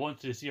 Yeah. They wanted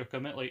to see her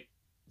commit, like,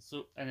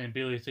 so, and then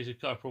Bayley says she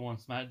cut her promo on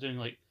SmackDown,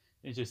 like,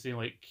 and just saying,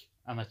 like,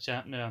 I'm a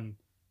champ now, I'm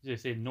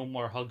just saying no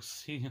more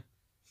hugs.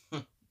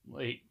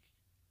 Like,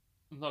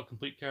 not a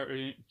complete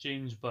character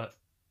change, but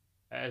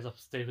it is a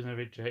step in the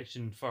right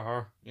direction for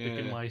her,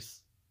 booking Yeah.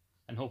 wise.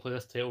 And hopefully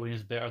this title win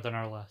is better than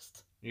our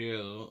last.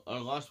 Yeah. Our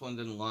last one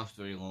didn't last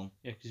very long.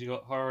 Yeah, because you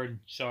got her and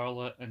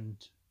Charlotte, and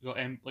you got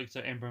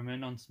Ember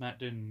Moon on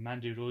SmackDown, and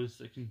Mandy Rose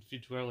that can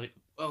feud to her, like,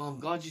 Well, I'm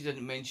glad you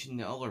didn't mention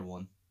the other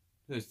one,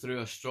 who threw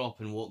a strop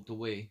and walked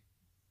away.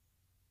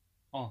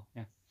 oh,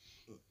 yeah.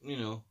 You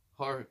know,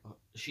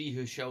 she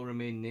who shall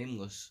remain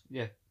nameless.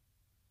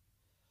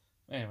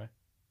 Anyway.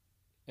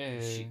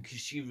 Because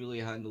she really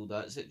handled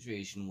that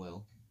situation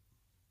well.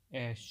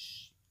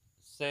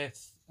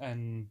 Seth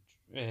and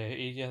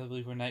AJ, I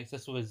believe, were next.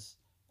 This was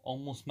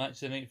almost match of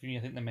the night for me.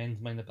 I think the men's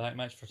Mind the Back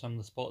match for some of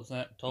the spots in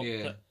it topped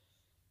Yeah. it.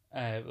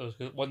 It was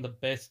one of the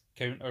best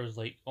counters,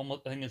 like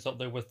almost. I think it's up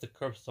there with the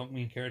curb stomp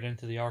being carried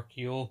into the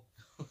RKO.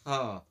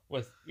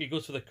 With he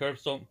goes for the curb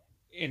stomp,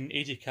 and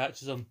AJ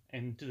catches him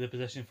into the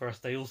position for a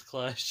Styles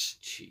clash.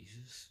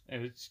 Jesus.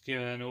 And it just came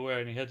out of nowhere,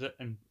 and he hit it,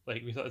 and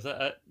like we thought, is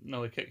that it?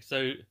 No, he kicks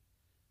out.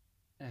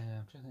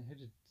 I'm trying to think, how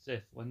did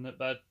Seth win it?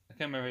 But I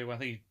can't remember. I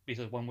think he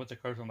basically won with the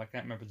curb stomp. I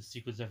can't remember the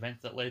sequence of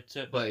events that led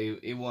to it. But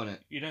he won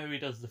it. You know how he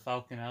does the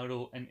Falcon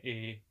Arrow and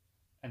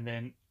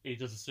then he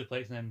does the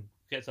suplex and then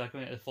gets back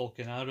into the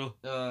Falcon Arrow.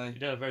 He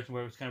did a version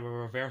where it was kind of a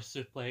reverse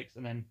suplex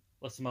and then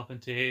lifts him up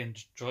into A and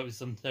just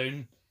drops him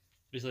down.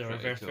 Basically a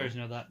Pretty reverse cool.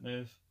 version of that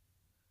move.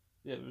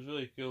 Yeah, it was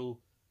really cool.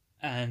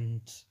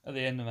 And at the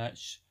end of the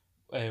match,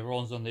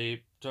 Ron's on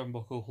the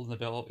turnbuckle holding the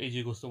belt up.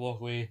 AJ goes to walk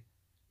away.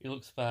 He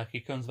looks back.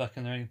 He comes back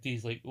in the ring.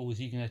 He's like, "Oh, is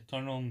he gonna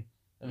turn on him?"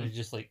 And they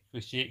just like we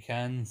shake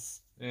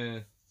hands. Yeah.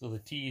 So the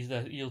tease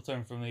the heel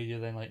turn from AJ,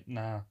 then like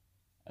nah.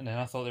 And then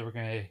I thought they were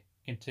gonna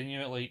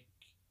continue it. Like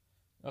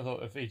I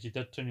thought if AJ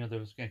did turn, they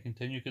was gonna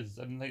continue because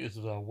I didn't think this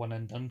was a one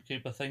and done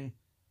type of thing.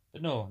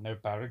 But no, now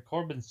Baron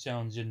Corbin's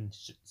challenging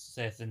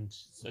Seth in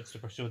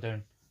Super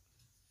Showdown.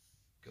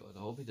 God,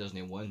 I hope he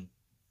doesn't win.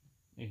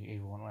 He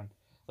won't win.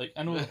 Like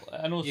I know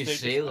You Saudi,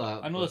 say that,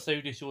 I know but- the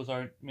Saudi shows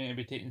aren't meant to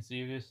be taken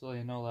seriously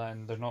and all that,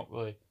 and they're not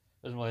really.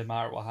 Doesn't really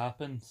matter what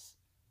happens.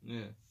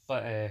 Yeah.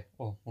 But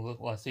well,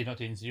 I say not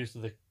taken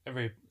seriously.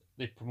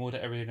 They promote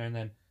it every now and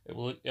then.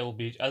 It'll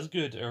be as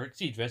good or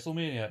exceed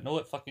WrestleMania. No,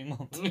 it fucking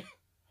won't.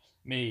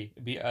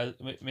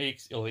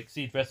 It'll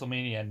exceed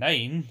WrestleMania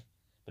 9,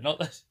 but not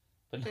this.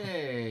 But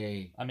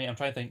Hey. I mean, I'm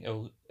trying to think.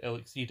 It'll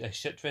exceed a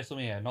shit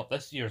WrestleMania, not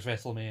this year's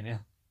WrestleMania.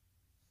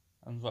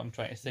 That's what I'm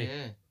trying to say.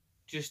 Yeah.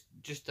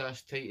 Just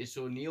ask Titus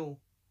O'Neil.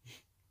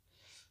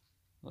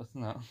 That's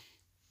not.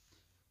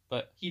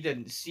 But He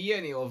didn't see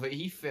any of it.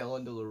 He fell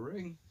into the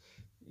ring.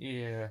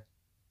 yeah,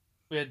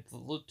 we had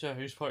looked at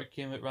House Party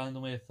came out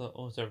randomly. I thought,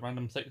 oh, is there a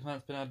random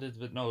 6-man's been added?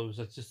 But no, it was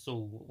just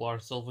so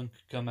Lars Sullivan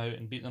could come out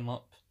and beat them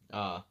up.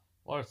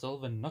 Lars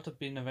Sullivan not have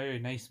been a very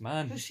nice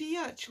man. Has he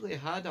actually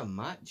had a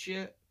match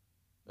yet?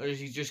 Or has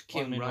he just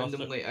Well, I came mean,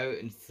 randomly out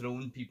and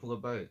thrown people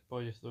about?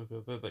 Boy, just look a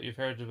bit, but you've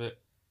heard about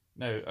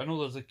Now, I know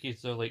there's a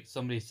case of like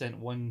somebody sent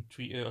one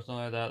tweet out or something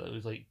like that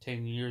was like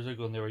 10 years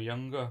ago and they were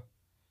younger.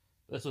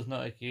 This was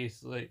not a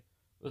case. Like,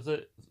 was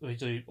it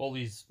originally all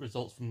these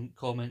results from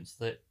comments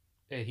that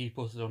he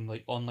posted on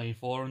like online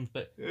forums,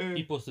 but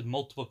he posted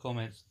multiple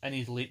comments in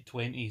his late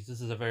 20s. This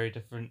is a very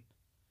different,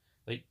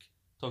 like,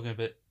 talking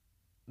about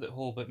the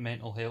whole bit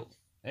mental health.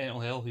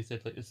 Mental health, he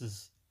said, like, this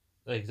is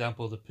the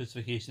example of the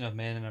pussification of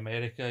men in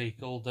America, he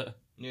called it.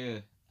 Yeah.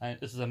 And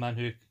this is a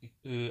man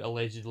who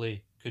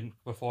allegedly couldn't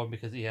perform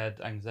because he had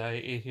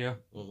anxiety here.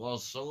 Well,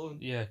 Lars Sullivan.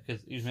 Yeah,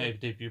 because he was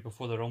meant to debut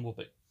before the Rumble,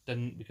 but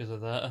didn't because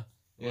of that,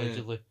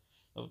 allegedly.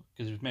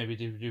 Because he was meant to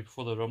debut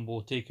before the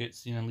Rumble, take out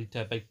Cena and lead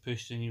to a big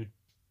push, and he would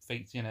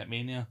fight Cena at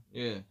Mania.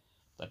 Yeah.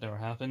 That never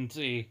happened.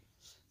 He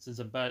says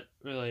a bit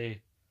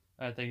really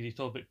bad things. He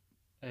talked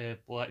about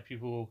black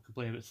people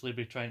complaining about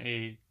slavery trying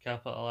to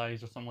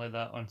capitalise or something like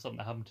that on something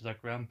that happened to their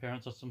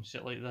grandparents or some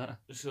shit like that.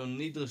 So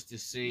needless to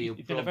say,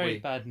 He's been a very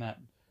bad man.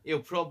 He'll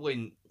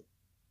probably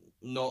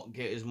not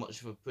get as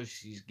much of a push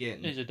as he's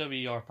getting. The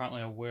WWE are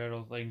apparently aware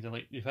of things, and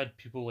like you've had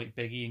people like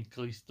Biggie and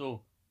Kalisto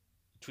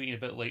tweeting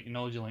about like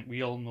acknowledging like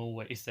we all know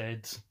what he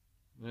said.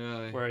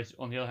 Yeah. Whereas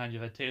on the other hand,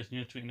 you've had Titus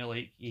Neal tweeting that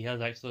like he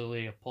has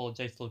actually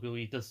apologised to people.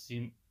 He does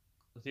seem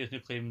Titus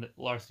Neal claim that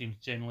Lars seems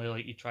generally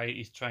like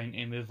he's trying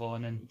to move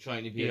on and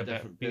Trying to be a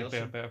different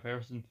person. better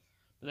person.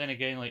 But then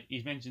again, like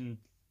he's mentioned,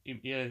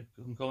 he had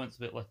some comments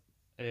about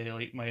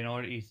like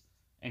minorities,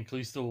 and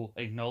Kalisto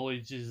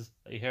acknowledges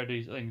that he heard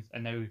these things,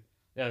 and now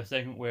they have a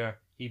segment where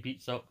he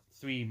beats up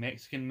 3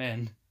 Mexican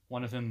men.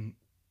 One of them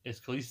is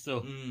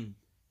Kalisto,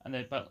 and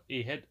then but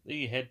he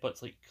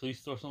headbutts like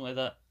Kalisto or something like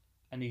that,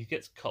 and he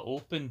gets cut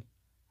open.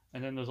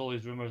 And then there's all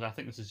these rumors. I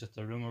think this is just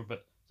a rumor,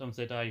 but someone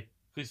said,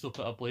 Kalisto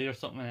put a blade or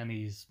something in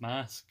his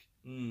mask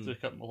to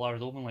cut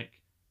Lars open. Like,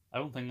 I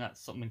don't think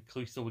that's something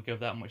Kalisto would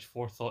give that much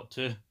forethought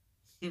to.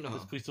 No.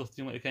 Does Kalisto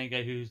seem like the kind of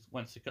guy who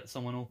wants to cut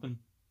someone open?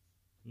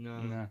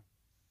 No. Nah.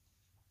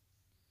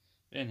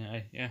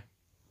 Anyway, yeah.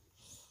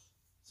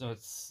 So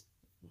it's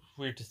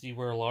weird to see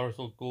where Lars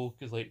will go,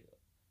 because like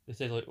they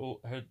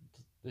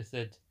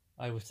said,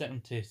 I was sent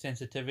him to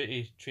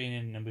sensitivity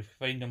training and we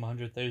fined him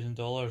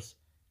 $100,000,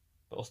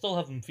 but we'll still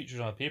have him featured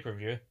on a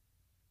pay-per-view.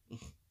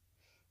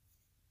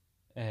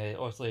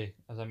 Obviously,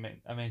 as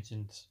I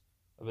mentioned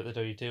about the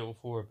WWE title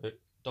before, but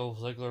Dolph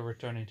Ziggler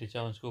returning to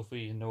challenge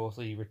Kofi, and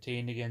obviously he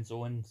retained against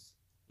Owens.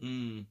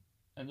 And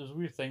there's a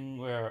weird thing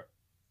where it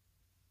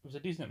was a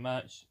decent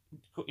match.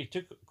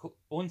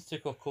 Owens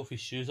took off Kofi's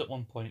shoes at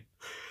one point.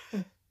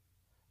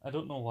 I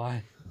don't know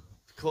why.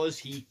 Because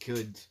he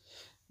could.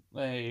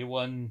 He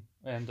won,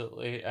 and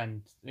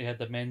he had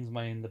the men's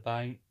Money in the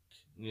Bank.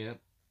 Yep.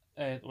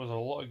 There was a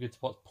lot of good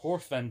spots. Poor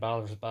Finn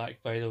Balor's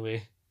back, by the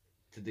way.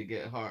 Did they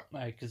get hurt?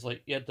 Because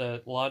like he had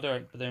the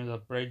ladder, but then the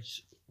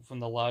bridge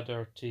from the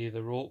ladder to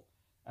the rope,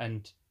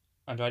 and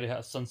Andrade had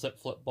a sunset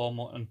flip bomb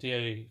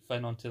onto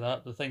Finn onto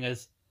that. The thing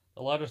is,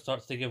 the ladder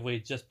starts to give way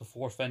just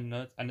before Finn,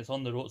 and it's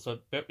on the rope, so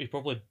he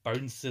probably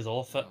bounces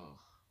off it. Oh,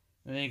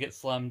 And then he gets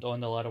slammed on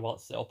the ladder while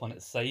it's set up on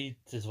its side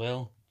as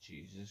well.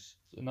 Jesus.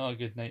 So not a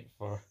good night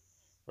for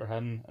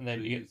him. And then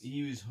So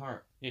he was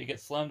hurt.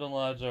 gets slammed on the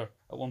ladder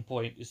at one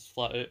point, just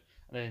flat out,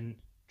 and then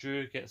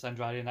Drew gets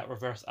Andrade in that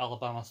reverse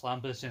Alabama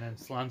slam position and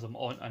slams him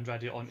on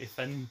Andrade onto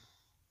Finn.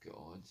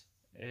 God.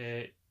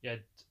 You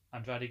had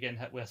Andrade getting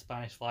hit with a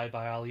Spanish fly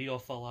by Ali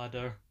off a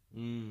ladder.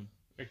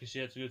 Ricochet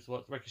had some good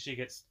spots. Ricochet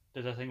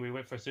did a thing where he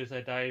went for a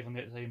suicide dive, and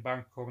the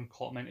Baron Corbin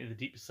caught him into the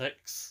deep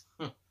six.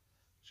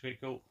 It's quite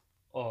cool.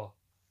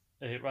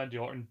 Randy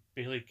Orton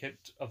basically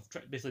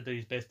basically did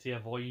his best to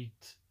avoid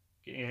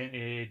getting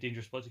into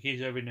dangerous spots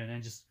occasionally every now and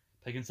then, just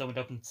picking someone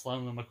up and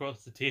slamming them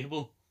across the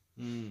table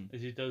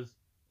as he does.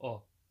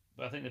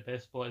 But I think the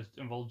best spot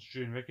involves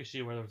Drew and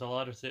Ricochet, where there was a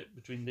ladder set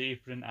between the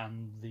apron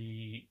and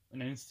the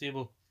announce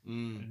table.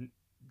 And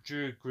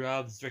Drew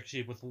grabs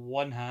Ricochet with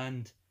one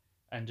hand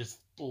and just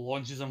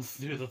launches him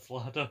through the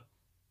ladder.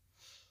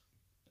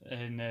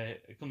 And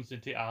it comes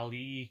into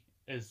Ali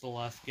as the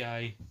last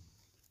guy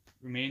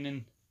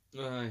remaining.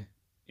 Aye.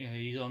 Yeah,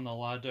 he's on the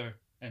ladder,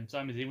 and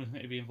Sami Zayn was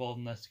meant to be involved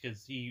in this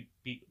because he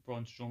beat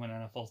Braun Strowman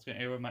in a false count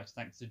error match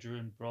thanks to Drew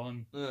and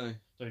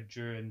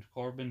Drew and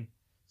Corbin.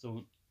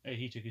 So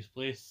he took his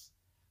place,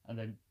 and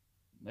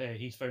then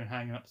he's found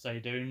hanging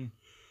upside down,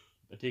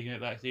 but taking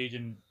it backstage,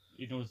 and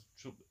he knows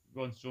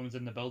Braun Strowman's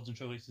in the building, and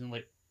Triple H is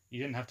like, "You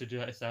didn't have to do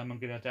that to Sam. I'm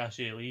gonna have to ask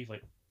you to leave.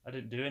 Like, I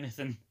didn't do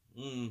anything."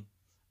 And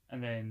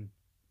then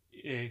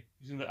you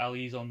see that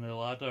Ali's on the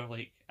ladder,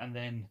 like, and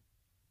then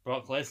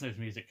Brock Lesnar's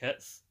music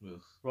hits.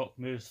 Ugh. Brock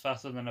moves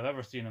faster than I've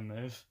ever seen him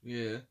move.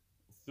 Yeah.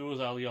 Throws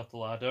Ali off the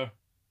ladder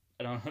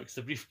and unhooks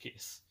the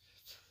briefcase.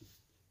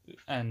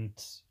 And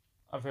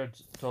I've heard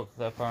talk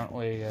that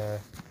apparently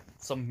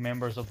some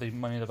members of the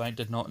Money in the Bank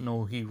did not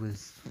know he'd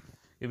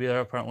be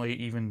there. Apparently,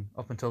 even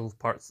up until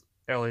parts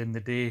early in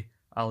the day,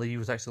 Ali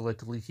was actually led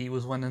to believe he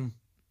was winning.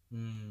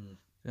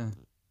 Yeah.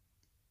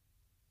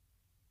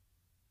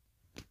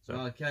 So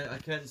I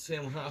can't say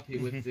I'm happy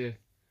with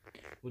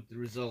the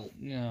result.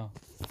 yeah,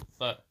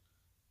 but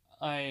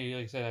like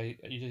I said,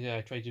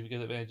 I try to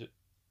get it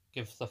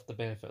give stuff the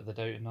benefit of the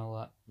doubt and all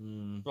that.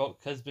 Mm.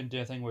 Brock has been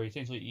doing a thing where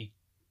essentially he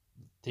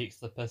takes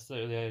the piss out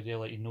of the idea,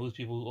 like he knows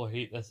people will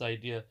hate this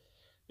idea,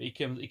 but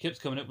he keeps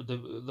coming up with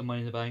the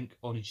Money in the Bank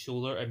on his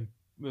shoulder and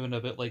moving a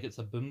bit like it's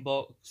a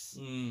boombox,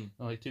 Mm. and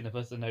like taking the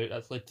piss. And now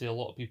that's led to a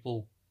lot of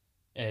people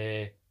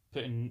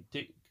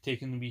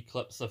taking wee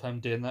clips of him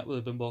doing that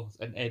with the boombox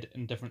and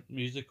editing different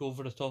music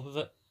over the top of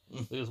it.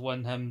 There's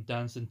one him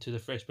dancing to the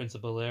Fresh Prince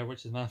of Bel-Air,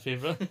 which is my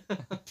favourite.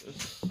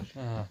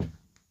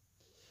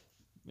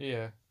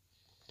 Yeah.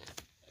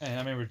 And I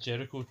remember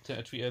Jericho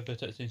tweeted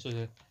about it,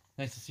 essentially.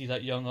 Nice to see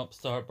that young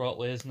upstart Brock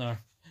Lesnar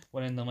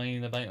winning the Money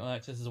in the Bank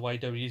match. This is why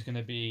WWE's going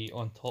to be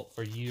on top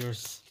for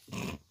years.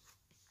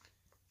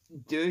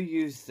 Do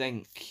you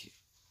think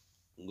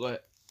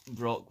that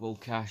Brock will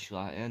cash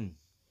that in?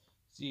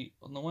 See,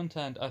 on the one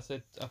hand, I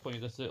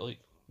pointed this out, like,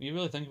 when you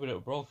really think about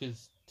it, Brock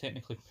is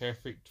technically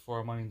perfect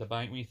for Money in the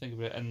Bank when you think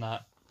about it in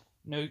that.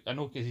 Now, I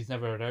know because he's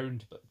never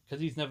around, but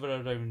because he's never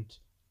around,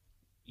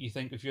 you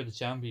think if you're the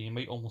champion, you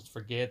might almost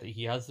forget that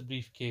he has the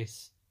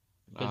briefcase.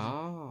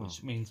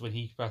 Which means when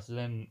he passes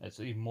in, it's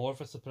even more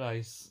of a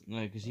surprise.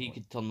 No, because he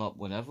could turn up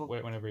whenever.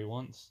 Whenever he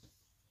wants.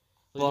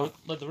 But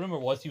The rumour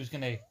was he was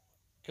coming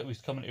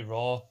to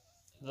Raw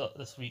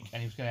this week,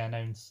 and he was going to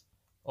announce,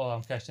 "Oh,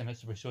 I'm cashing in at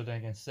Super Showdown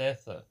against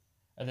Seth,"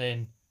 and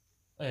then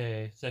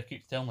Seth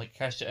keeps telling him, like,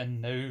 cash it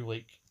in now,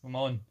 like, come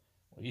on,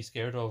 what are you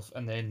scared of?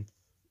 And then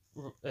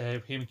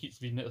Heyman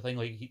keeps reading the thing,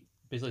 like, he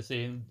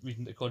basically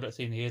reading the contract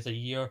saying he has a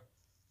year,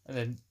 and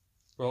then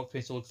Brock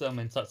basically looks at him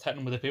and starts hitting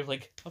him with the paper,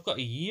 like, I've got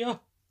a year,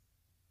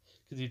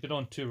 because he's been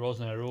on 2 Raws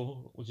in a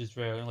row, which is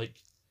rare. And like,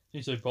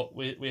 usually Brock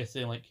way of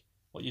saying, like,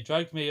 what, you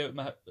dragged me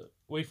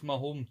away from my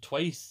home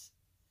twice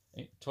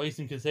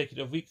in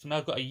consecutive weeks, and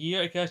I've got a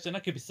year to cash in. I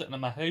could be sitting in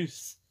my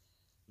house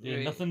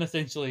doing nothing,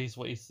 essentially, is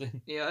what he's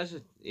saying. Yeah,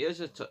 he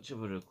has a touch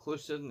of a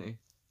recluse, isn't he?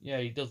 Yeah,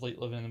 he does like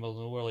living in the middle of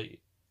nowhere. Like,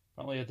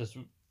 apparently he had this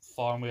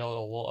farm with a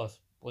lot of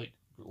like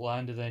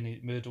land, and then he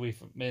moved away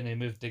from, and he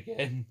moved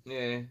again.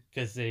 Yeah.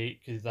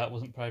 Because that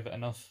wasn't private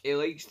enough. He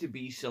likes to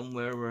be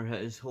somewhere where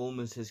his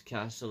home is his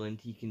castle and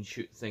he can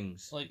shoot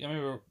things. Like, I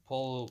remember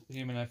Paul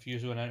Heyman a few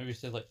years ago in an interview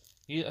said, like,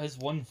 his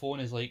one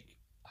phone is like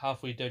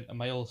halfway down a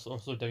mile or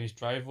so down his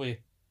driveway.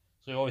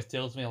 So he always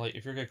tells me, like,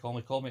 if you're going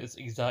to call me at this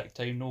exact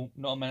time, no,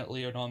 not a minute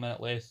later, not a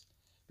minute less,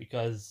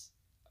 because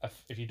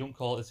if you don't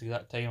call at this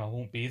exact time, I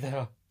won't be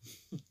there.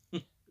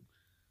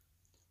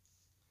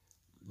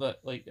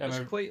 But, like,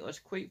 That's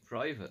quite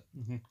private.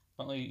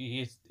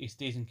 Apparently he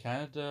stays in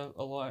Canada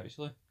a lot,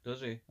 actually.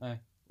 Does he? Like,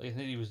 I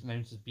think he was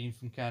announced as being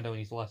from Canada in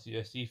his last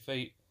UFC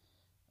fight.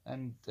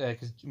 And,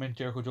 because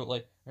Jericho joked,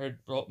 like, I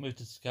heard Brock moved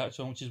to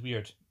Saskatchewan, which is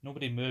weird.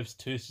 Nobody moves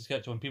to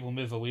Saskatchewan, people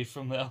move away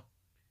from there.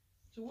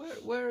 So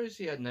where is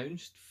he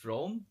announced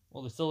from?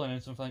 Well, they still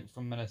announced him, I think,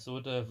 from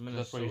Minnesota.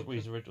 That's where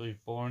he's originally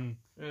born.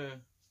 Yeah.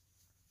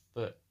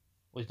 But,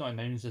 well, he's not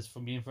announced as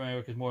from being from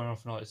America, because more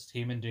often not, it's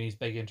Heyman doing his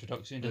big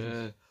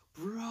introduction.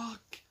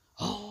 Brock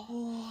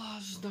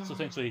Lesnar. So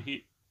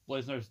essentially,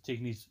 Lesnar's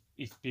taking his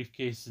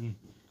briefcase and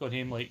got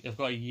him, like, I've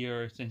got a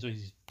year, essentially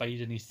he's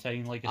biding his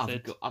time, like I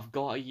said. I've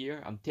got a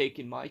year, I'm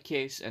taking my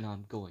case and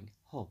I'm going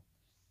home.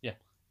 Yeah.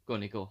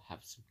 Gonna go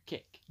have some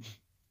cake.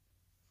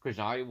 Because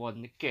I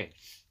won the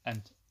case.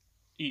 And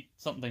eat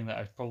something that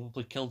I've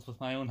probably killed with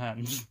my own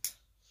hands.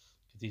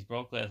 Because he's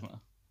Brock Lesnar.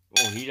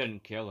 Oh, he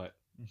didn't kill it.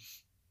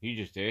 He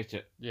just ate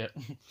it. Yeah.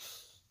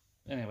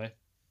 Anyway.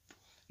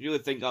 You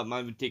really think that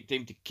man would take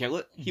time to kill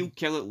it? He'll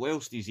kill it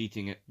whilst he's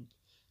eating it.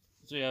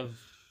 So we have,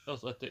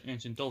 also I think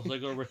mentioned Dolph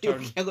Ziggler He'll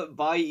return. kill it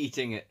by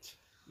eating it.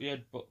 We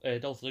had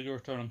Dolph Ziggler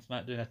return on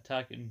SmackDown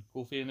attacking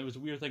Kofi, and it was a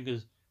weird thing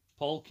because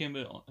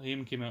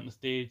Heyman came out on the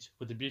stage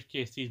with the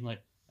briefcase. He's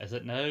like, "Is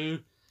it now?"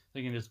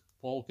 Thinking is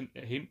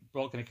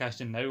Brock gonna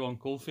cash in now on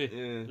Kofi?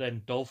 Yeah.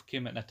 Then Dolph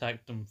came out and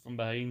attacked him from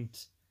behind,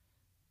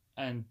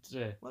 and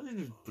What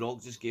if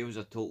Brock just gave us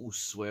a total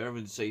swerve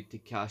and decided to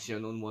cash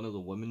in on one of the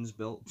women's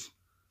belts?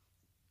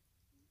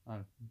 I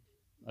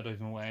don't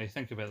even know what I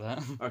think about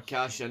that. Or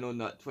cash in on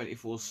that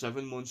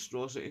 24/7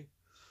 monstrosity?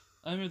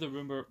 I remember the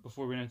rumor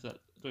before we went into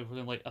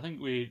that. Like, I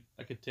think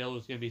I could tell it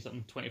was going to be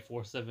something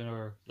 24/7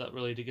 or that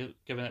related,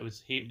 given it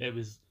was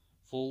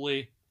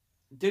Foley.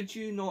 Did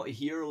you not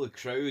hear the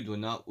crowd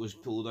when that was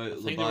pulled out I of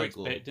the think they were bag?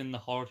 expecting the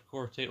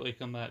hardcore title to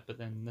come back, but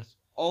then this.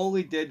 All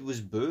he did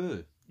was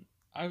boo.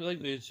 I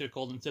think they should have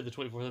called it, instead of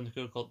the 24/7, they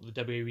could have called it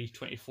the WWE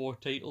 24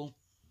 title,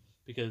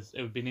 because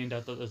it would be named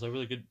after there's a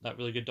really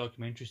good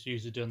documentary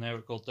series they're doing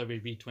there called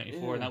WWE 24,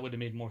 Yeah. and that would have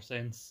made more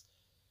sense.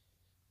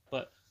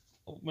 But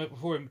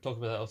before we talk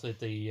about that, I'll say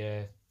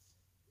they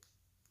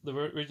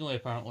were originally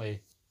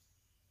apparently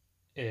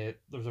there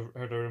was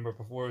heard a rumor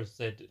before it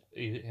said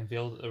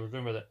there was a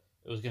rumor that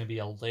it was going to be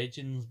a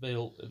Legends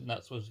belt, and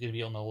that's what was going to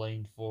be on the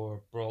line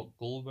for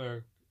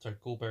Goldberg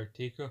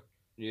Taker.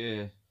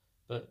 Yeah.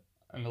 But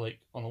and like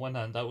on the one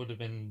hand, that would have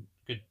been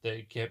good that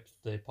it kept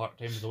the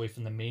part-timers away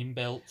from the main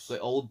belts.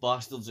 Like old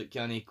bastards that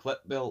can't quit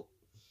belt.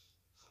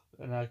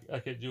 And I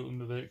kept joking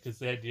about it because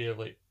the idea of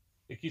like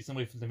it keeps them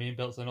away from the main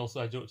belts, and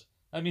also I joked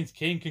that means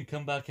Kane can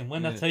come back and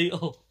win a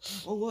title.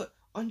 Oh,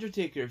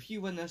 Undertaker, if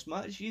you win this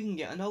match, you can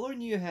get another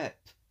new hip.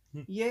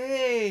 Hmm.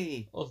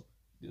 Yay!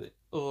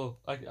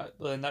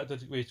 Then that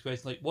does raise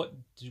question, like,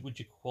 would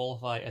you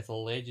qualify as a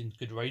legend?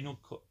 Could Rhino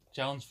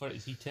challenge for it?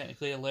 Is he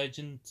technically a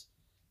legend?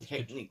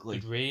 Technically.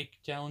 Could Ray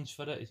challenge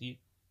for it? Is he?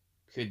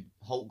 Could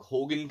Hulk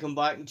Hogan come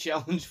back and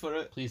challenge for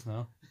it? Please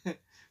no.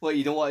 Well,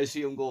 you don't want to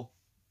see him go.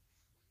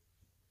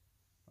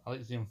 I like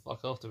to see him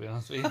fuck off, to be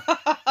honest with you.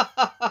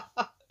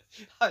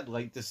 I'd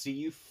like to see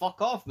you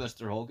fuck off,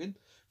 Mr. Hogan.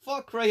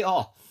 Fuck right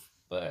off.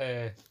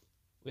 But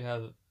we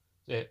have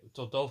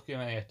so Dolph came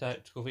in and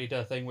attacked Kofi. He did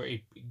a thing where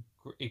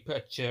he put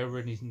a chair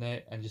around his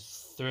neck and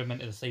just threw him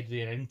into the side of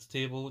the announce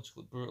table, which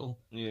looked brutal.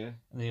 Yeah.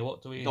 And then he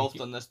walked away. Dolph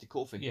done this to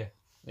Kofi. Yeah.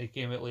 They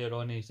came out later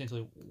on and he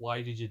essentially,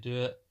 why did you do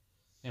it?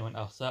 And he went,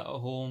 I sat at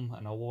home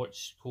and I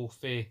watched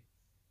Kofi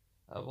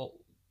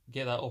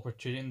get that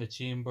opportunity in the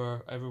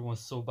chamber. Everyone was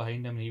so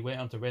behind him and he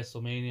went on to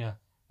WrestleMania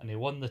and he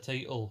won the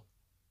title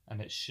and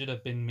it should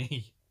have been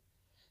me.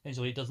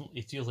 Essentially,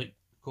 he feels like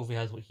Kofi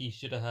has what he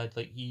should have had.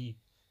 Like, he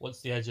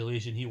wants the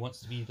adulation, he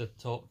wants to be the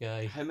top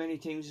guy. How many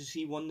times has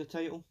he won the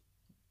title?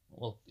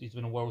 Well, he's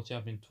been a world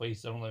champion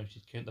twice. I don't know if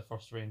you count the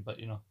first reign, but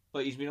you know.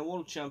 But he's been a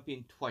world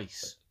champion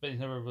twice. But he's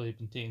never really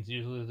been taken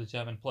seriously as the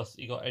champion. Plus,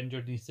 he got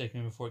injured in his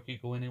second before he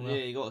could go anywhere.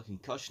 Yeah, he got a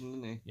concussion,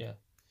 didn't he? Yeah.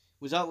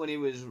 Was that when he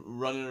was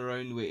running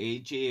around with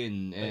AJ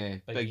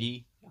and Big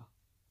E?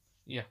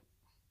 Yeah.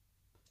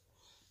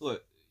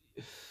 Look,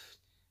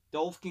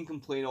 Dolph can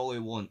complain all he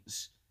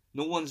wants.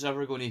 No one's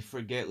ever going to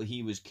forget that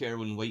he was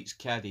Kerwin White's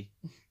caddy.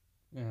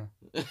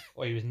 Yeah.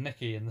 Or he was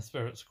Nikki in the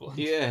Spirit Squad.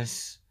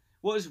 Yes.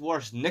 What is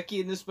worse, Nikki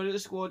in the Spirit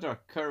Squad or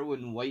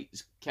Kerwin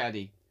White's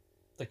caddy?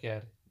 The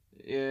caddy.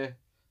 Yeah.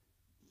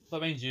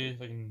 But mind you,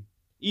 fucking...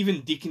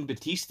 Even Deacon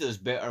Batista's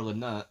better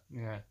than that.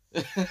 Yeah.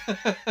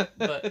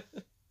 But,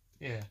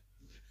 yeah.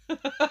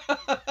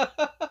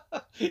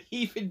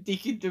 Even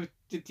Deacon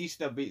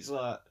Batista beats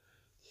that.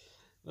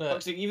 But,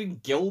 Looks like even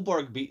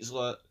Gilbert beats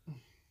that.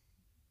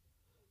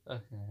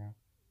 okay.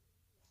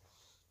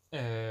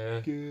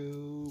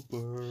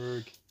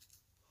 Gilbert.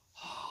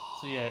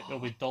 So yeah, it'll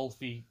be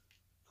Dolphy,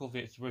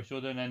 Kofi at Super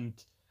Showdown, and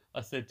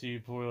I said to you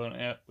before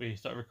we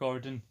started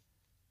recording,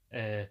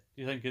 do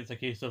you think it's a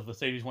case of the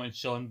series wanted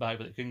Sean back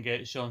but they couldn't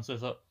get Sean, so I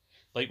thought,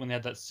 like when they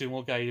had that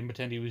sumo guy and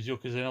pretend he was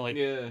Yokozuna, like,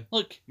 Yeah.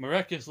 look,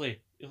 miraculously,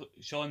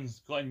 Sean's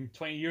gotten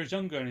 20 years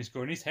younger and he's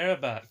growing his hair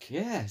back.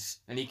 Yes,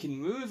 and he can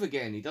move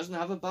again. He doesn't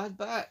have a bad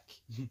back.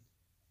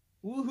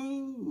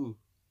 Woohoo!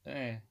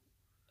 And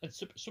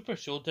Super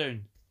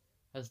Showdown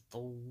has the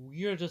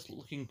weirdest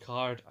looking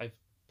card I've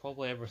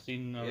probably ever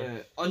seen. Yeah,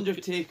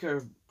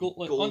 Undertaker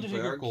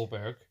Undertaker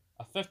Goldberg,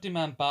 a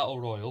 50-man battle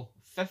royal.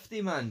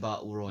 50-man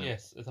battle royal.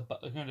 Yes, it's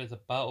a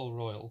battle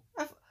royal.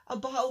 A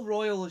battle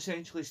royal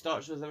essentially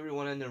starts with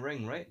everyone in the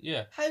ring, right?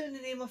 Yeah. How in the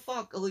name of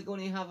fuck are they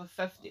going to have a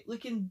 50? They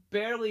can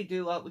barely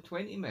do that with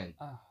 20 men.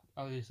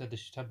 As you said, they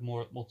should have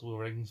multiple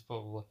rings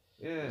probably.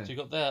 Yeah. So you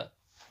got that.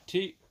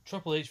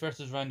 Triple H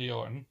versus Randy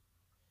Orton,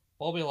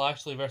 Bobby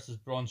Lashley versus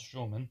Braun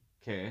Strowman,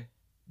 Okay.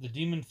 the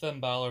Demon Finn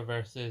Balor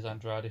versus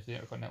Andrade for the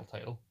Intercontinental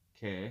title,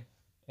 Okay.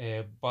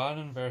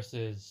 Baron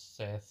versus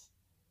Seth,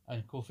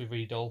 and Kofi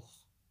v Dolph.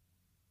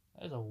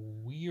 That is a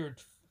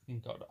weird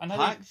fucking card. And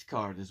Packed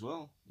card as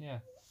well. yeah,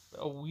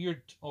 a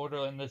weird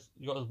order in this.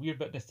 You got a weird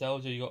bit of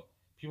nostalgia. You got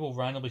people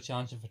randomly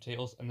challenging for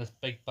titles in this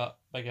big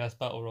ass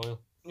battle royal.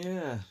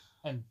 Yeah.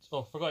 And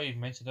I forgot to even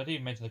mention. I didn't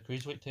even mention the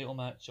cruiserweight title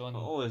match on.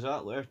 Oh, is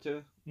that there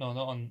too? No,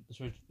 not on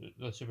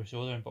the Super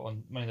Showdown, but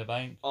on Money in the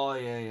Bank. Oh,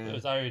 yeah, It yeah.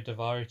 was Ari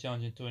Daivari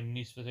challenging to a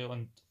niece for the title,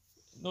 and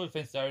no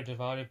offense to Ari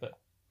Daivari, but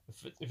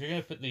if you're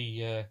gonna put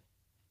the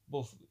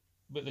both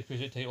put the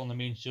cruiserweight title on the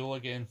main show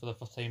again for the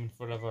first time in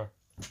forever,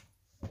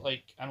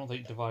 like I don't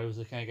think Daivari was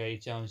the kind of guy who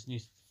challenged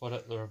niece for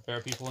it. There were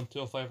better people on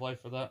 205 Live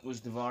for that.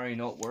 Was Daivari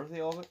not worthy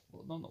of it?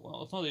 Well,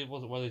 no, it's not that it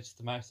wasn't worthy, just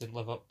the match didn't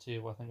live up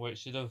to I think what it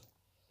should have.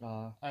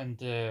 And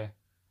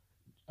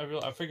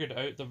I figured it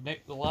out.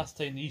 The last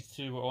time these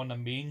two were on the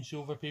main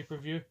show for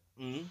pay-per-view,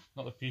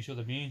 not the pre-show,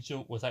 the main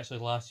show was actually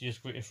last year's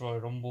Greatest Royal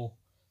Rumble.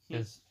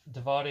 Because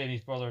Daivari and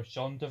his brother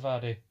Sean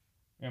Daivari,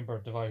 remember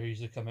Daivari who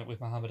used to come out with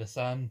Muhammad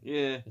Hassan,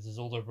 Yeah. is his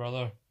older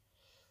brother.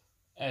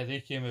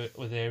 They came out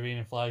with the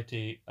Iranian flag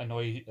to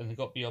annoy, and they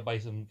got beat up by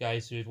some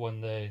guys who had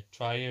won the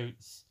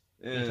tryouts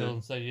until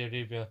in Saudi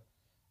Arabia,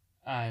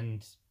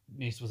 and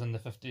Nice was in the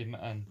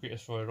 50-man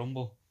Greatest Royal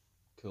Rumble.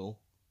 Cool.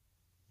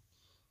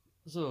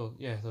 So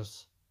yeah,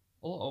 there's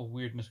a lot of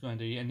weirdness going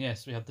on, and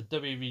yes, we have the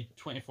WWE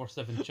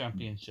 24/7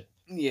 Championship,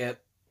 Yep.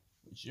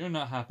 which you're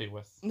not happy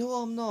with. No,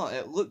 I'm not.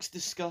 It looks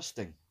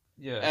disgusting.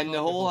 Yeah, And the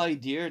whole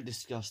idea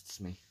disgusts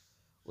me.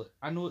 Look,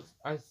 I know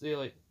I say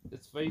like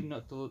it's fine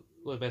not to look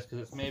the best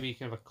because it's maybe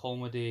kind of a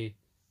comedy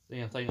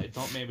thing. I think like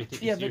don't maybe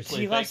take Yeah, it but seriously.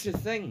 see, that's the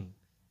thing.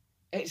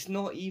 It's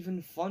not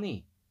even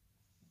funny.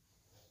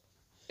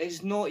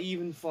 It's not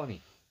even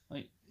funny.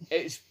 Like-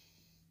 It's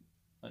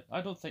Like,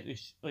 I don't think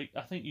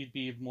I think you'd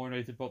be more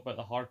annoyed about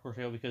the hardcore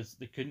trail because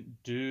they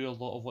couldn't do a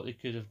lot of what they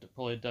could have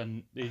probably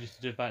done. They used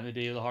to do back in the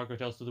day of the hardcore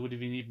trail, so they would have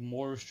been even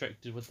more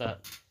restricted with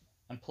that.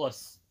 And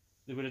plus,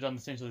 they would have done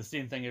essentially the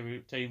same thing every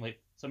time.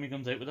 Like somebody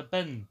comes out with a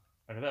bin,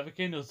 or a bit of a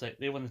candle stick,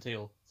 they win the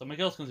title.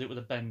 Somebody else comes out with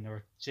a bin or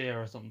a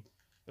chair or something.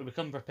 It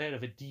becomes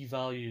repetitive. It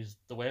devalues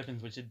the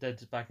weapons, which it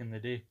did back in the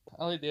day.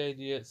 I like the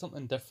idea. It's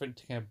something different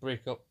to kind of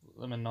break up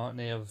the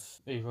monotony of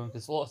everyone,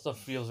 because a lot of stuff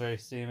feels very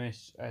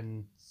sameish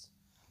and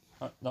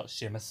not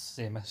Seamus,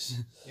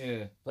 sameish,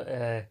 Yeah. but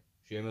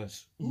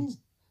Seamus.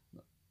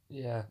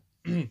 yeah.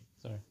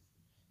 Sorry.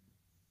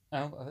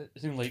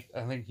 It seemed like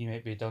I think he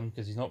might be done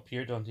because he's not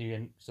appeared on TV,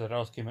 and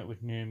Cesaro came out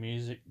with new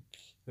music.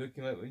 Who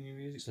came out with new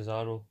music?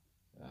 Cesaro.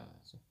 Ah.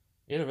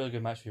 He had a really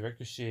good match with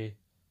Ricochet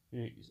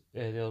the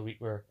other week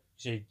where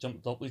Ricochet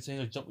jumped up,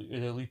 jumped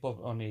with a leap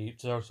up on the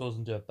Cesaro toes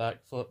and do a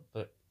backflip,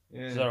 but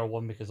Yeah. Cesaro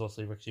won because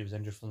obviously Ricochet was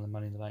injured from the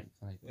Money in the Bank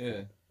tonight.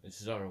 Yeah. And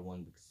Cesaro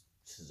won because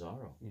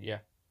Cesaro. Yeah,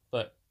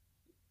 but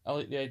I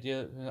like the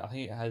idea. I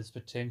think it has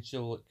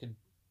potential. It could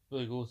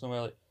really go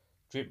somewhere. Like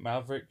Drake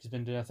Maverick has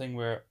been doing a thing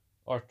where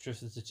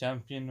R-Truth is the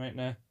champion right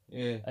now,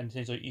 Yeah. and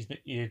essentially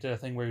he did a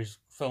thing where he's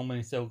filming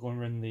himself going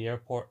around the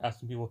airport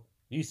asking people,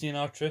 "Have you seen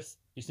R-Truth?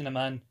 You seen a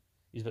man?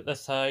 He's about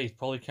this high. He's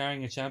probably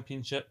carrying a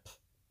championship.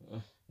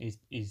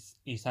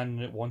 He's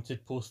handing out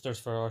wanted posters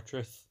for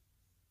R-Truth."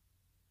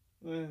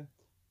 Yeah.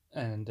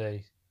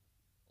 And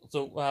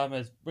so what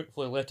happened is Ric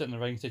Flair left it in the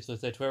ring, essentially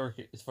said whoever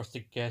is first to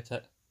get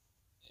it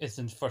is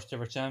the first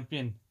ever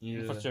champion.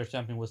 Yeah. The first ever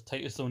champion was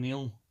Titus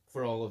O'Neil.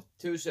 For all of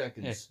 2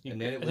 seconds. Yeah,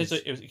 And then it was.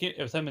 it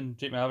was him and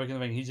Drake Maverick in the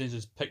ring. He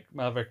just picked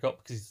Maverick up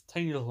because he's a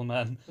tiny little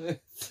man.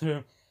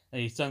 And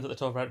he stands at the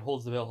top right,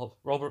 holds the belt up.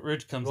 Robert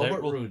Roode comes out.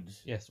 Robert Roode.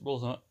 Yes,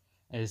 rolls on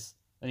it.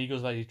 And he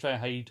goes by, he try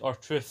and hide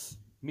R-Truth.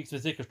 Makes the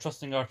mistake of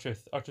trusting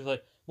R-Truth. R-Truth's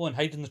like, "Go on,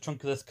 hide in the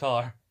trunk of this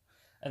car."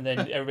 And then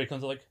everybody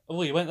comes out like,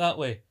 "Oh, you went that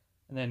way."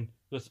 And then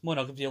goes, "Come on,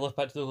 I'll give you a lift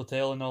back to the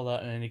hotel," and all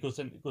that. And then he goes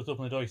to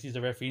open the door, he sees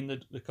the referee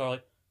in the car,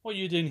 like, "What are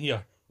you doing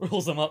here?"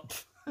 Rolls him up.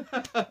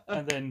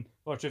 And then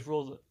R-Truth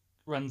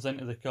runs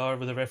into the car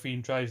with the referee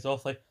and drives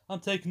off like,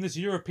 "I'm taking this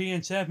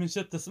European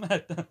Championship to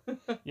SmackDown."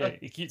 Yeah,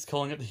 he keeps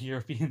calling it the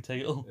European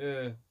title.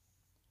 Yeah.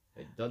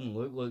 It doesn't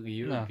look like the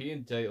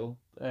European title.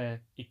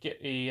 He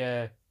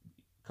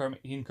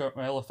and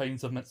Carmella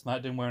finds him at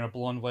SmackDown wearing a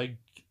blonde wig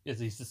as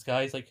his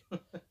disguise. Like,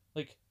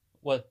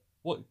 what?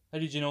 How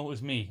did you know it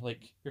was me?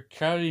 Like, you're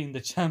carrying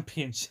the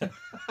championship.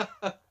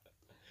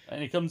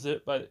 And he comes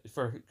out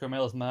for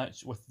Carmella's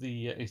match with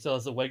he still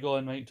has the wig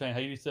on, right, trying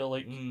to hide himself,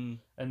 like, and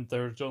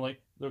they're doing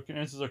like their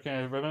announcers are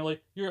kind of reminding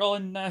like, "You're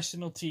on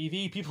national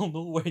TV, people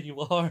know where you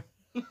are."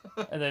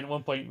 And then at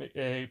one point,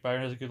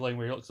 Byron has a good line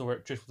where he looks over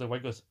at Trish with the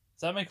wig, goes,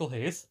 "Is that Michael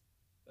Hayes?"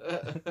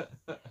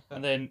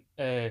 And then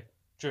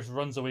Trish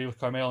runs away with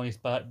Carmella on his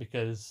back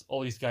because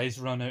all these guys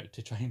run out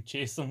to try and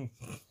chase him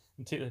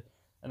and take the.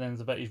 And then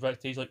there's a bit he's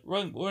backstage like,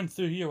 run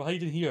through here, we're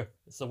hiding here.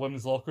 It's the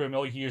women's locker room,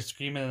 all you hear is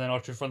screaming, and then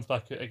R-Truth runs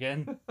back out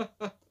again.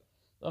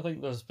 I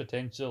think there's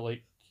potential,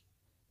 like,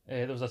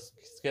 there was a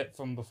skit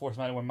from before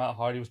SmackDown where Matt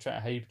Hardy was trying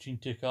to hide between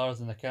two cars,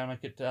 and the camera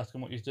kept asking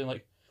him what he was doing,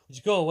 like, "Would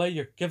you go away,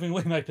 you're giving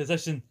away my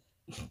position."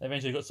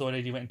 Eventually got so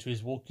annoyed he went into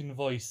his Woken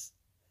voice,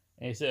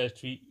 and he said a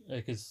tweet,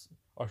 because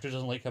R-Truth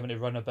doesn't like having to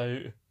run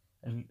about,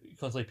 and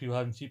constantly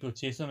people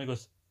chasing him, he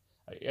goes,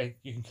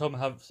 "You can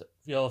come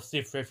feel a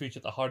safe refuge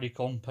at the Hardy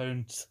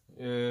compound."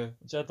 Yeah.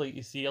 Which I'd like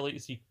to see. I'd like to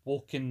see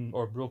Woken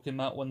or Broken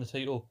Matt win the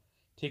title,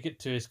 take it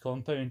to his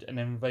compound, and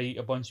invite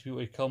a bunch of people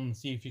to come and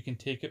see if you can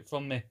take it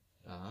from me.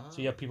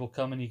 So you have people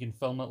come and you can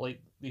film it like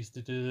they used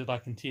to do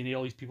back in TNA,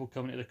 all these people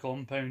coming to the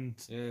compound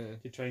to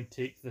try and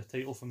take the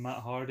title from Matt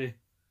Hardy.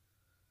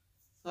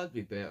 That'd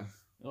be better.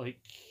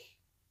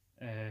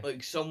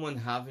 Like someone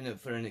having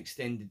it for an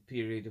extended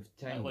period of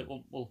time.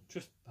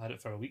 Truth had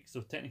it for a week,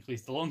 so technically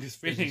it's the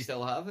longest Does reigning. he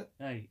still have it?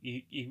 Aye,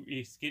 he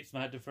escaped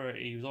SmackDown for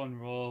it. He was on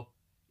Raw.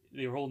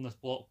 They were holding this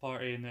block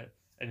party, and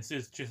as soon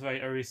as Truth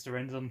already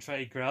surrendered him,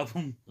 tried to grab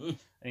him, and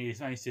he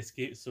managed to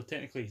escape. So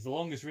technically, he's the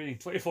longest reigning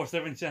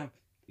 24/7 champ.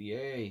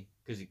 Yay!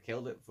 Because he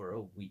killed it for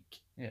a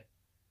week. Yeah,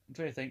 I'm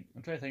trying to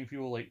think.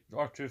 People like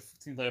R-Truth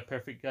seems like a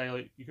perfect guy.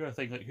 Like you gotta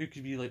think like who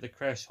could be like the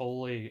Crash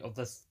Holly of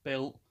this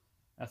belt.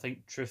 I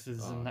think Truth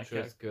is in that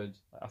Truth's good.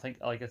 I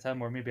think like a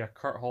time or maybe a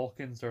Kurt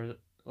Hawkins or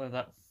like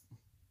that,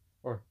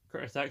 or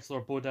Curtis Axel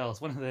or Bo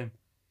Dallas, one of them.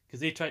 Because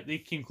they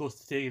came close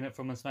to taking it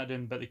from the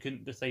SmackDown, but they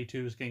couldn't decide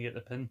who was going to get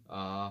the pin.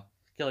 Kind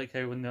of like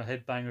how when the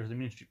Headbangers, the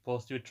Main Street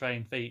Posse would try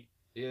and fight,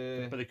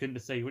 Yeah. but they couldn't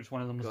decide which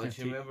one of them was going to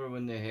God, you remember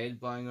when the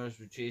Headbangers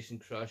were chasing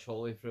Crash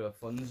Holly through a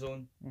fun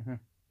zone? Mm-hmm.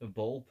 The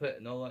ball pit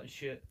and all that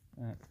shit?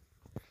 Yeah.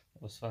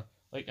 It was fun.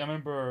 Like, I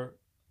remember,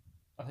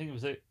 I think it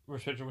was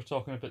Richard was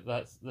talking about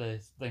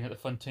the thing at the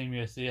Fun Time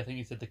USA. I think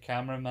he said the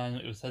cameraman,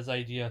 it was his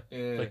idea.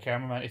 Yeah. The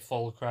cameraman to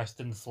follow Crash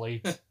in the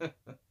slide.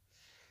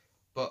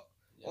 But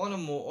on a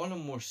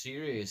more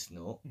serious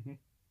note, Mhm.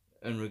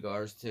 in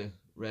regards to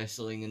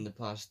wrestling in the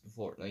past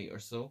fortnight or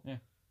so, Yeah.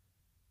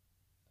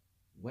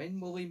 when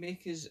will he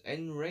make his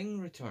in-ring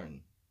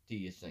return, do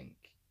you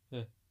think?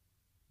 Yeah.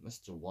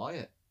 Mr.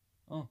 Wyatt.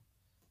 I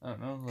don't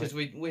know. Because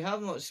we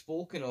have not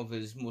spoken of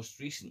his most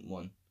recent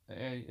one.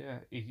 Yeah,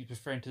 he's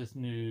referring to this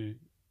new,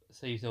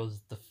 say he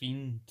was the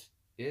Fiend,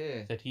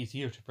 Yeah. that he's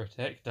here to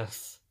protect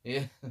us.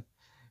 Yeah.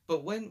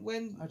 But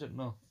when I don't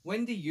know.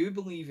 when do you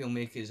believe he'll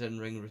make his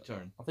in-ring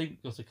return? I think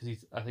also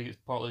because I think it's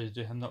partly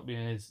due to him not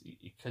being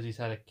because he's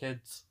had a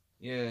kids.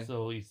 Yeah.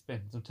 So he's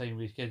spent some time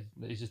with his kid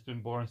that he's just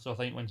been born. So I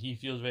think when he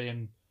feels ready,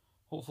 and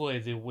hopefully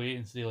they wait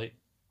and say like,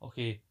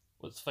 okay,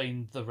 let's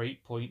find the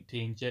right point to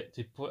inject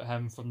to put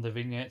him from the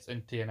vignettes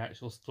into an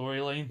actual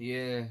storyline.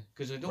 Yeah,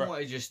 because I don't Right.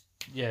 want to just.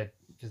 Yeah,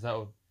 because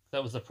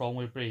that was the problem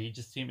with Bray. He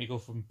just seemed to go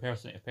from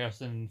person to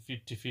person,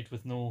 feud to feud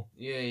with no.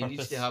 Yeah, he needs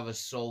Purpose. to have a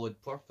solid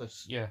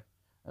purpose. Yeah,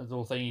 and the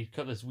whole thing he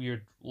cut this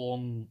weird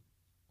long,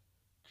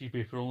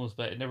 creepy promos,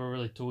 but it never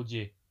really told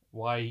you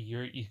why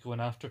he's going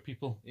after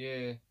people.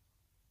 Yeah,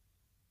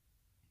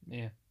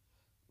 Yeah.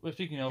 Well,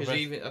 speaking of because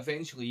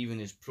eventually even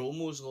his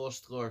promos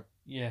lost their.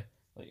 yeah,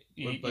 like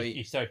Whereby-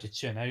 he started to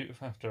tune out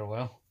after a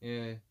while.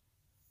 Yeah.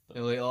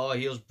 They're like, oh,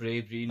 here's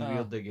Bray being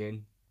weird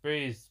again.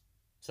 Bray's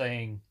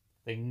saying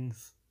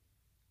things.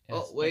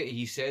 Oh, wait,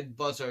 he said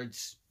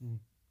buzzards. Hmm.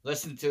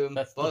 Listen to him,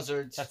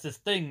 buzzards. That's his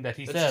thing that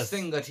he That's says. his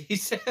thing that he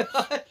said.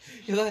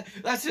 You're like,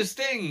 that's his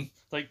thing.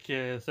 Like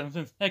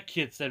Simpsons, that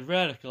kid said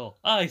radical.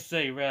 I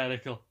say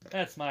radical.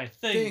 That's my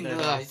thing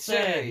that I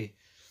say.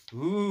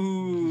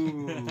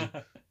 Ooh,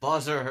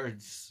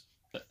 buzzards.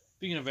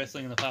 Speaking of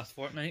wrestling in the past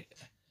fortnight,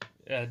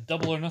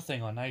 Double or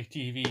Nothing on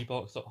ITV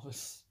box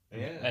office.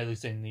 Yeah. At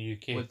least in the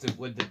UK.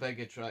 With the big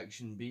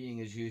attraction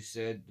being, as you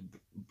said, the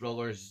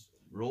brothers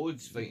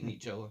Rhodes fighting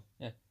each other.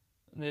 Yeah.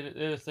 They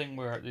did a thing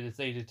where they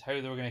decided how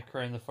they were going to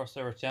crown the first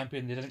ever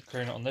champion. They didn't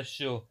crown it on this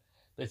show.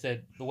 They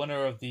said the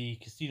winner of the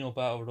Casino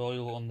Battle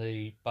Royal on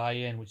the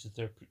buy-in, which is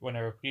their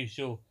winner of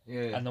pre-show,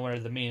 Yeah. and the winner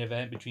of the main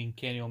event between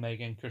Kenny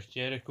Omega and Chris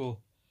Jericho,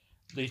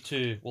 they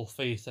two will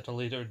face at a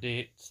later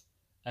date,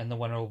 and the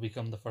winner will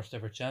become the first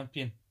ever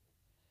champion.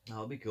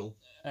 That'll be cool.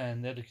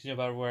 And they had the Casino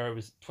Battle where it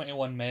was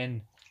 21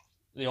 men.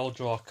 They all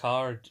draw a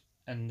card,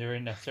 and they're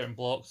in a certain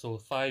block. So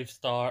 5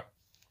 start,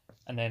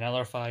 and then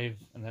another 5,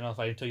 and then another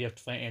 5 until you have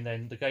 20. And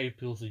then the guy who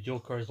pulls the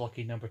Joker is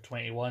lucky number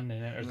 21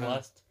 and enters Yeah.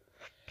 last.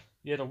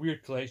 You had a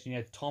weird collection. You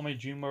had Tommy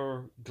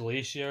Dreamer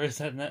Glacier,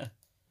 isn't it?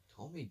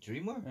 Tommy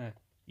Dreamer?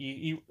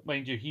 He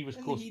mind you, he was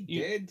Isn't close. he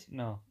dead?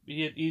 No,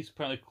 he's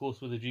apparently close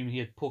with the Dream. He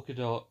had polka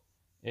dot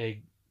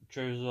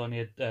trousers on. He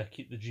had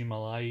Keep the Dream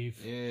Alive.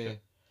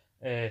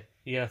 Yeah.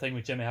 He had a thing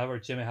with Jimmy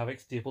Havoc. Jimmy Havoc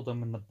stapled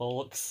him in the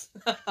bollocks.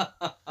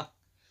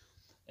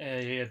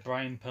 He had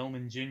Brian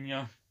Pillman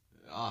Jr.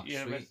 Ah,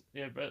 sweet.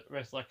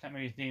 Wrestler, I can't remember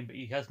his name, but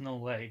he has no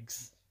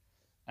legs.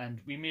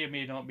 And we may or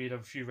may not made a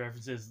few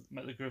references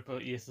met the group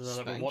of yesterday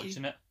that were Spanky?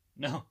 watching it.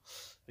 No,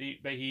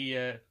 but he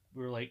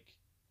we were like,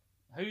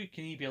 how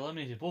can he be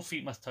eliminated? Both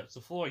feet must touch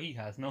the floor. He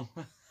has no.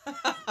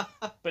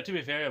 But to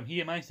be fair,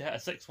 he managed to hit a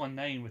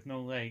 619 with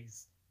no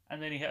legs,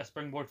 and then he hit a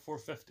springboard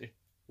 450.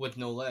 With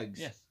no legs?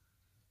 Yes.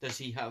 Does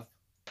he have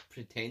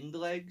pretend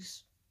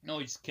legs? No,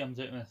 he just comes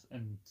out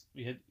and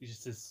he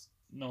just says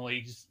no, like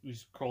he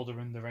just crawled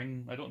around the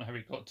ring. I don't know how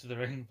he got to the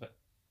ring, but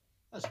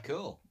That's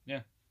cool.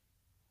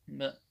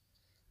 there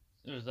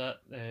was that.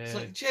 It's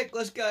like, check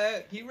this guy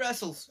out. He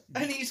wrestles.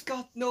 And he's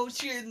got no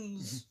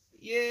shins.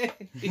 Yeah.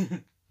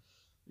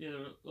 Yeah, there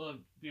were a lot of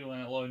people in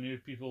it, a lot of new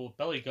people.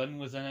 Billy Gunn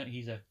was in it.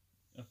 He's a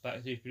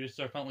backstage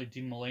producer. Apparently,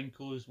 Dean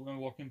Malenko is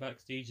working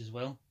backstage as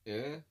well,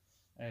 Yeah.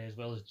 as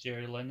well as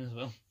Jerry Lynn as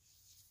well.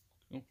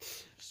 Cool.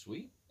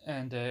 Sweet.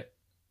 And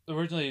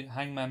originally,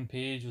 Hangman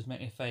Page was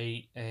meant to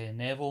fight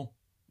Neville,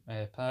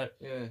 Pat.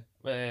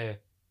 Yeah.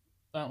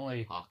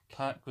 Apparently, Fuck.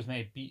 Pac was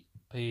meant to beat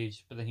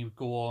Page, but then he would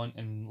go on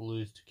and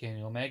lose to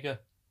Kenny Omega.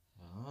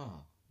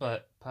 Ah.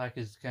 But Pac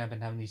has kind of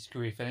been having these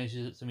screwy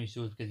finishes at some of these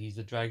shows because he's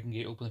the Dragon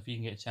Gate Open if he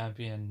can get a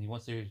champion, and he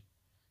wants to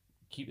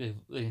keep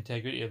the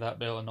integrity of that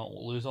belt and not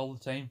lose all the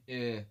time.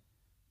 Yeah.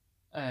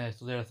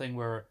 So there's a thing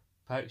where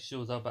Pac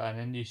shows up at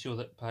an indie show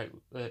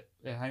that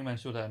Hangman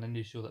showed at an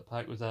indie show that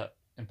Pac was at,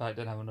 and Pac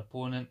didn't have an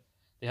opponent.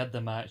 They had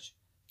the match.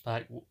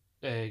 Pac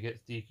gets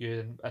DQ'd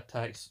and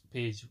attacks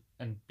Page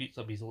and beats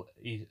up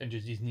he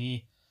injures his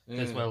knee.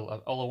 As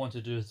well, all I want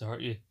to do is to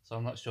hurt you, so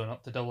I'm not showing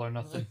up to Double or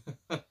Nothing.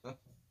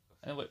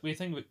 And we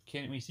think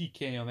we see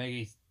Kenny Omega,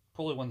 he's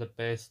probably one of the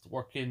best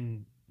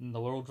working in the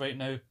world right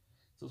now.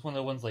 So it's one of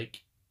the ones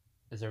like,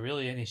 is there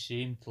really any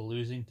shame to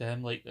losing to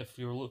him? Like, if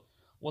you're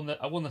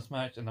I won this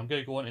match and I'm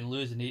gonna go on and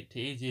lose to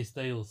AJ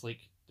Styles, like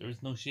there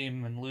is no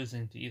shame in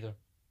losing to either.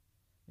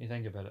 You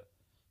think about it.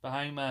 But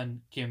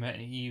Hangman came out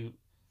and he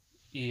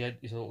said,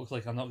 it looks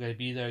like I'm not gonna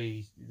be there.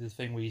 He did this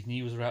thing where his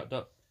knee was wrapped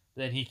up.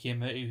 Then he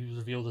came out, he was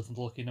revealed as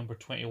lucky number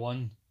 21.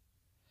 And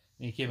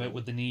he came out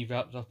with the knee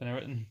wrapped up and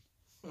everything.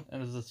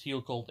 And there's this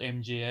heel called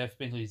MJF,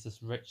 basically he's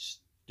this rich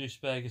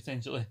douchebag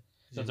essentially.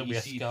 So it's a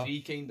weird scar.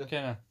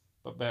 Kinda,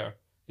 but better.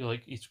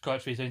 His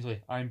catchphrase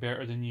essentially, I'm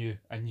better than you,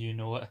 and you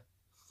know it.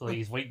 So like,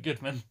 he's White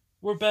Goodman,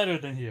 we're better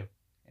than you.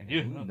 And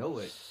you know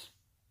it.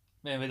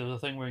 Anyway, there was a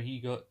thing where he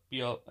got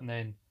beat up and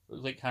then it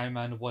looked like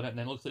Hangman won it, and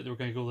then it looks like they were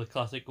going to go the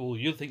classic goal.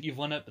 You think you've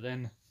won it, but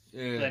then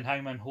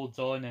Hangman holds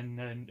on and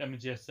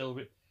MJF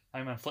celebrate.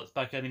 Hangman flips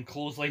back in and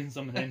clotheslines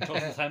him and then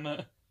tosses him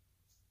out.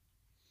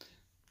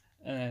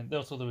 And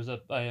also there was a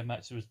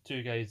match. There was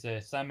two guys,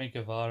 Sammy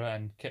Guevara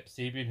and Kip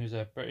Sabian, who's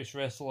a British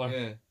wrestler.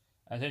 Yeah.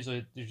 And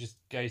essentially, they're just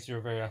guys who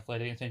are very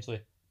athletic. And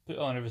essentially, put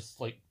on a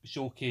like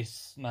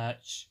showcase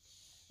match,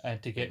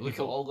 and to get Look at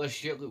people. all this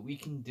shit that we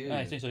can do.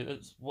 Essentially,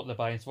 that's what they're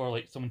buying for.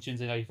 Like someone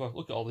tunes in for,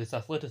 look at all this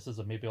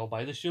athleticism. Maybe I'll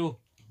buy the show.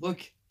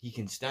 Look, he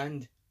can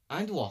stand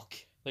and walk.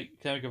 Like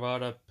Sammy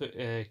Guevara put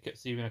Kip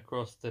Sabian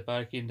across the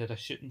barricade and did a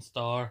shooting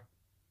star.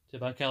 To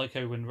kind of like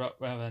how when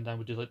Van Dam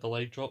would do like the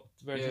leg drop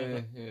version of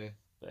it. Yeah.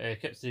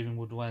 But Kip Sabian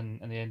would win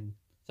in the end.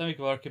 Sammy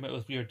Guevara came out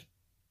with weird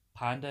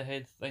panda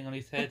head thing on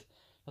his head.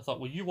 I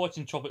thought, were you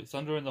watching Tropic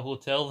Thunder in the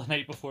hotel the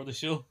night before the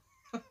show?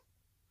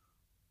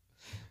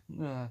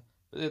 Nah.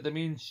 But the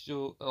main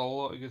show, a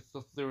lot of good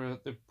stuff. They're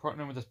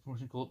partnering with this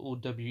promotion called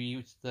OWE,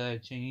 which is the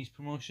Chinese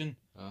promotion.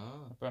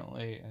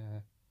 Apparently,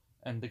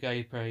 and the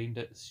guy behind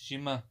it,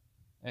 Shima,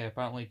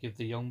 apparently gave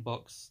the Young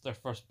Bucks their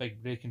first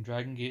big break in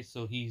Dragon Gate,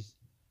 so he's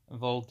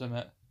involved in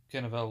it,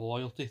 kind of a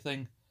loyalty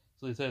thing.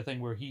 So they did a thing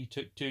where he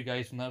took 2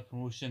 guys from that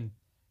promotion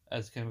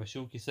as kind of a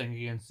showcase thing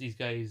against these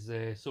guys,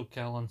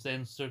 SoCal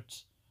Uncensored,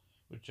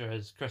 which are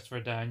as Christopher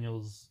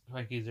Daniels,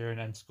 Frankie Zarin,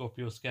 and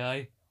Scorpio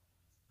Sky.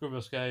 Scorpio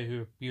Sky,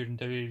 who appeared in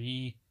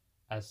WWE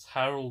as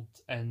Harold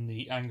in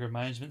the anger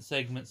management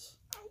segments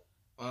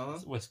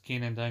with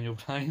Kane and Daniel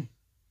Bryan.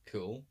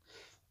 Cool.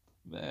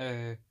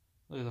 I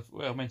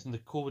mentioned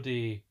the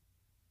Cody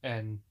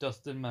and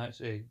Dustin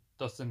match.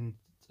 Dustin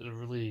did a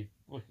really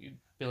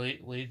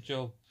late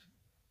job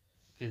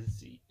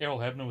because Earl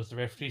Hebner was the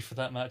referee for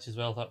that match as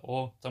well. I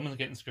thought, someone's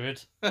getting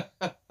screwed.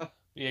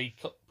 Yeah, he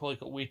probably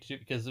got way too,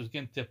 because it was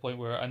getting to a point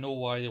where I know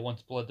why they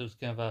wanted blood. It was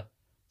kind of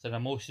it's an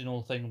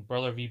emotional thing,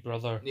 brother v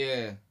brother.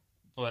 Yeah.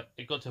 But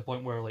it got to a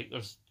point where like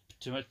there's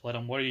too much blood.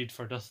 I'm worried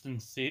for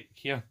Dustin's sake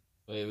here.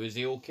 Wait, was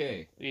he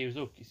okay? He was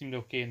okay. He seemed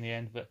okay in the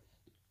end, but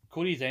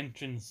Cody's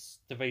entrance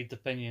divides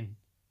opinion.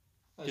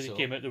 Because he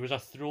came out, there was a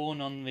throne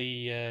on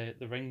the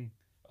ring,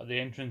 or the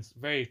entrance,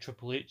 very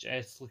Triple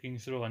H-esque looking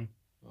throne.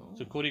 Oh.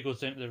 So Cody goes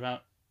down to the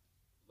ramp.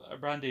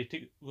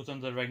 Brandy goes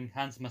under the ring,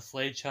 hands him a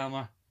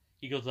sledgehammer.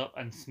 He goes up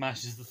and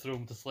smashes the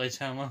throne with the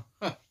sledgehammer.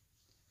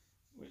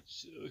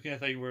 Which kind of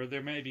thing where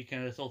there might be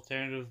kind of this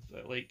alternative,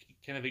 like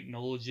kind of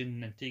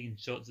acknowledging and taking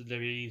shots at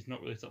WWE is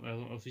not really something I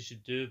don't know if he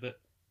should do, but.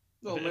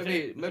 Well,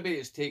 maybe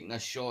it's taking a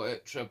shot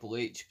at Triple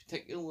H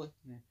particularly.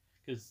 Yeah.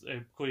 Because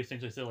Cody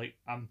essentially said, like,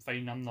 I'm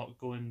fine, I'm not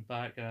going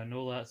back, and I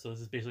know that, so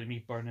this is basically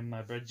me burning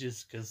my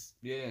bridges, because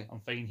I'm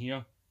fine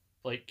here.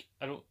 Like,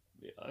 I don't,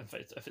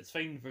 if it's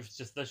fine if it's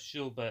just this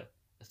show, but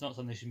it's not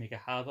something they should make a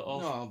habit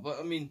of. No, but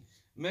I mean,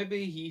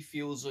 maybe he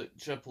feels that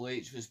Triple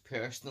H was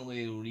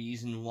personally the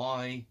reason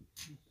why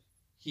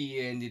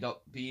he ended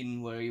up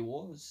being where he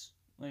was.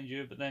 Mind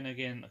you, but then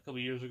again, a couple of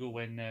years ago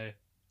when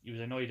he was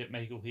annoyed at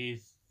Michael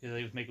Hayes, because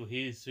it was Michael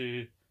Hayes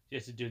who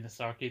suggested doing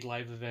this arcade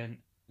live event.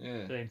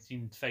 Yeah. But then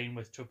seemed fine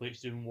with Triple H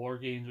doing War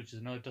Games, which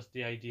is another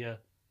dusty idea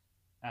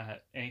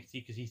at NXT,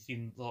 because he's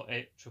seen a lot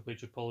Triple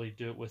H would probably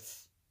do it would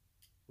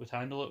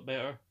handle it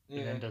better. Yeah.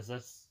 And then does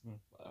this.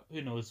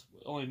 Who knows?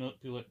 Only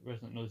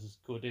person that knows is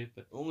Cody.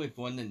 But only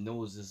one that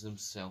knows is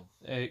himself.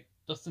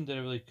 Dustin did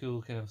a really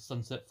cool kind of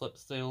sunset flip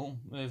style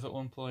move at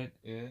one point.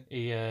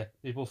 Yeah.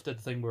 They both did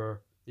the thing where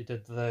they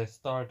did the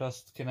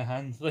Stardust kind of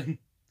hand thing.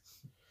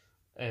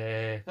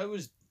 How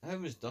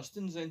was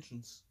Dustin's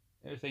entrance?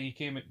 Everything, he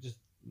came at just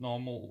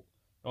normally,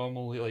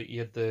 like he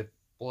had the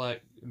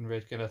black and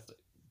red kind of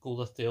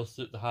Goldust tail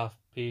suit, the half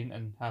paint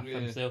and half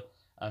himself,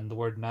 and the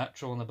word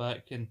natural on the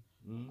back, and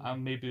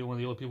I'm maybe one of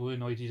the only people who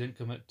annoyed he didn't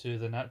commit to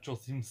the natural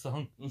theme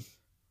song.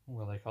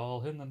 Well, they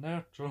call him the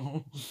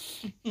natural.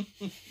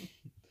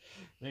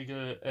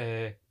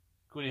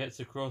 Cody hits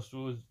the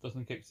crossroads,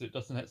 Dustin kicks it,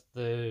 Dustin hits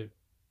the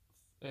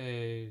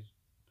it's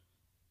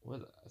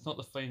not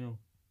the final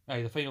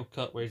the final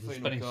cut where he's the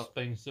spinning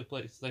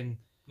suplex thing.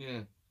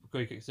 Yeah.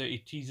 Cody kicks out, he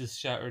teases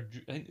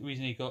Shattered. I think the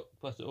reason he got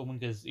past at Omen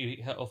because he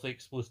hit off the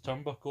exposed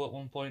turnbuckle at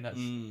one point.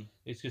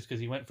 It's just because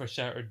he went for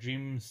Shattered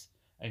Dreams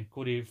and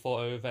Cody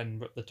fought out of it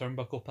and ripped the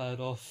turnbuckle pad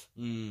off.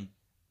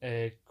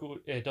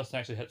 Dustin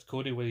actually hits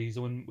Cody with his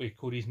own way.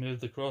 Cody's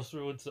moved the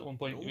crossroads at one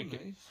point.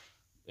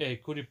 Nice.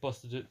 Cody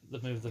busted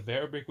the move the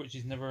vertebrae, which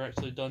he's never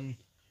actually done.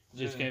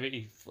 Just kind of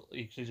he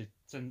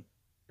send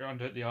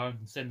around out the arms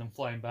and send them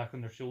flying back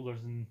on their shoulders,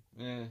 and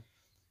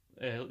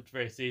it looked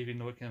very safe, even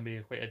though it can be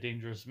quite a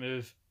dangerous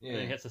move.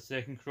 Then he hits a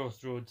second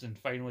crossroads, and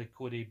finally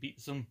Cody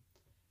beats him.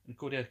 And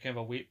Cody had kind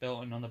of a weight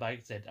belt, and on the back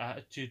it said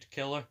Attitude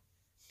Killer,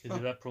 because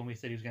of that promo he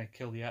said he was going to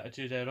kill the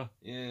Attitude Era.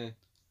 Yeah.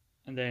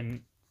 And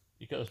then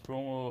you got this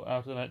promo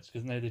after that,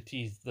 because now they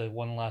teased the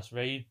one last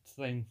ride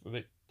thing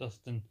for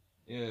Dustin.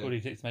 Yeah.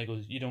 Cody takes Mike,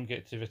 goes, "You don't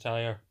get to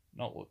retire,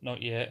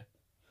 not yet."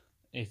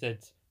 And he said,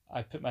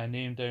 "I put my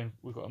name down.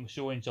 We've got a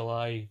show in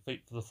July,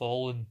 Fight for the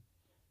Fallen,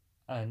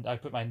 and I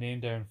put my name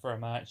down for a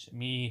match,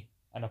 me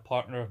and a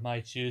partner of my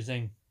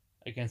choosing,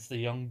 against the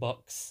Young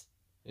Bucks."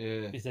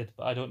 Yeah. He said,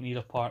 "But I don't need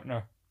a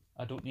partner.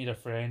 I don't need a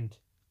friend.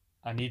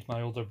 I need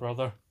my older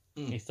brother."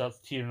 He starts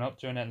tearing up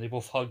during it, and they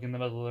both hug in the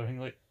middle of the ring,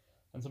 like.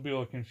 And some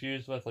people are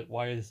confused with, like,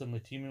 why are they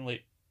suddenly teaming?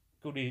 Like,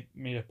 Cody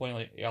made a point,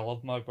 like, I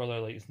love my brother.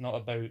 Like, it's not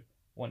about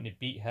wanting to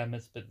beat him.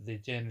 It's about the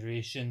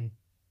generation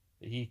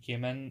that he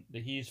came in,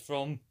 that he's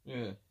from.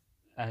 Yeah.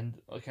 and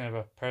kind of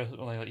a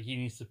personally like he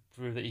needs to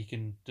prove that he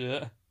can do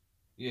it,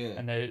 Yeah.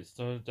 and now it's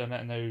done it,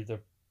 and now they're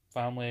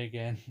family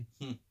again.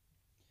 Hmm.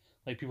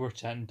 Like people were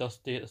chatting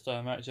Dusty at the start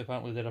of the match.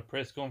 Apparently, they had a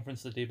press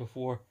conference the day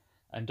before,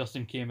 and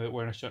Dustin came out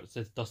wearing a shirt that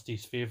says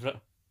Dusty's favourite.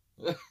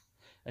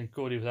 And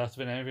Cody was asked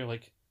about it, and everyone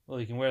like, well,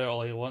 he can wear it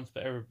all he wants,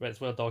 but it's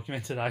well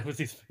documented I was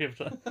his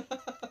favourite.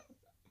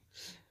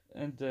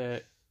 And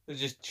They're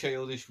just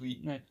childish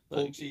wee right,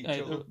 pokes at each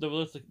other. there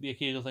was the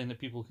occasional thing that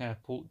people kind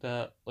of poked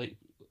at, like,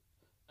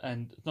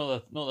 and it's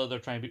not that they're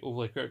trying to be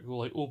overly critical,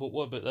 like, oh, but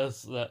what about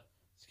this? That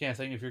kind of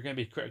thing. If you're going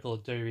to be critical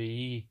of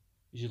WWE,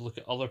 you should look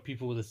at other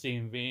people with the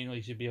same vein. Like,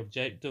 you should be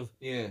objective.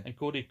 Yeah. And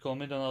Cody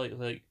commented on it,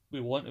 like we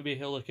want to be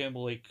held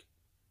accountable. Like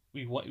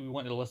we want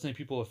to listen to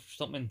people. If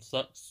something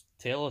sucks,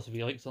 tell us. If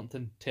you like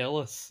something, tell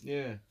us.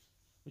 Yeah.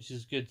 Which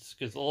is good,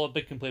 because a lot of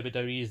big complaint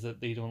about WWE is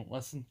that they don't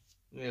listen.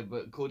 Yeah,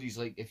 but Cody's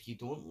like, if you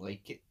don't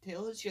like it,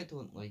 tell us you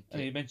don't like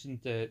And it. he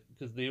mentioned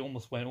because they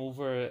almost went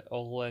over it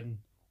all in,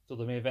 so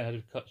the main event had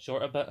to cut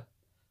short a bit,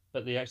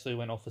 but they actually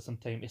went off with some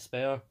time to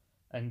spare.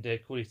 And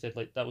Cody said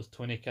like that was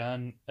Tony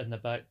Khan in the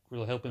back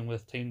really helping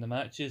with time the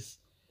matches.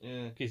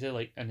 Yeah. He said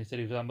like, and he said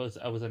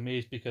I was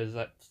amazed because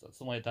that's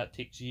something like that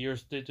takes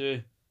years to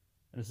do.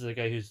 And this is a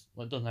guy who's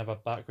like doesn't have a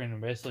background in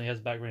wrestling. He has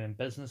a background in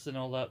business and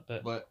all that,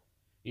 but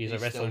he's a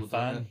wrestling still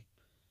doing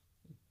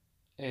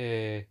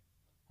fan.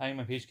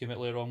 Hangman Page came out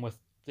later on with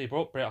they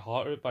brought Bret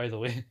Hart out, by the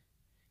way.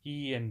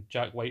 He and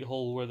Jack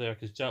Whitehall were there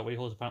because Jack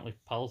Whitehall is apparently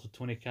pals with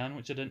Tony Khan,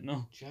 which I didn't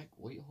know. Jack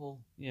Whitehall?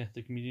 Yeah,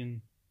 the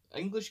comedian.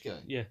 English guy?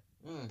 Yeah.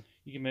 Oh.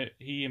 He came out.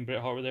 He and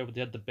Bret Hart were there, but they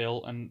had the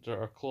belt and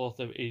their cloth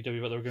of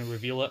AEW, but they were going to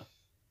reveal it.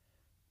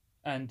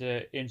 And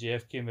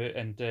MJF came out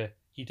and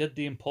he did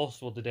the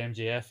impossible. Did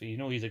MJF? You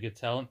know he's a good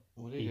talent.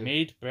 What did He he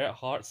made Bret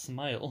Hart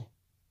smile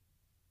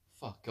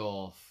Fuck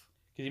off.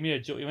 because he made a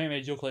joke. He might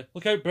make a joke like,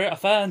 "Look out, Bret, a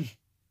fan."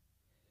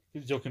 He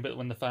was joking about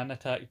when the fan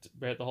attacked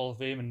Bret at the Hall of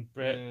Fame, and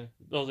Bret. Yeah.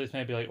 Those days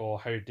might be like, "Oh,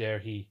 how dare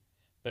he!"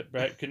 But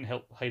Bret couldn't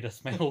help hide a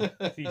smile.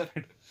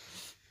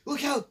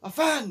 Look out, a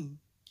fan!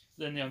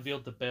 Then they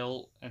unveiled the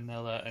belt and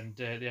all that, and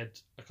they had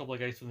a couple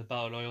of guys from the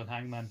Battle Royal and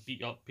Hangman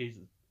beat up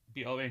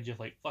MJF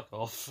like fuck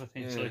off.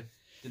 Essentially, Yeah.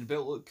 Did the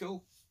belt look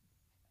cool?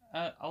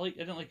 I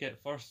didn't like it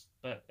at first,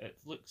 but it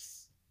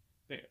looks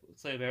like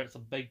it's a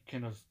big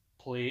kind of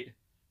plate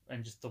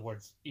and just the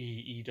words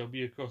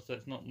EEW across it.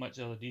 It's not much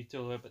other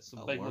detail there, but it's a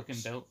That big works.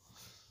 looking belt.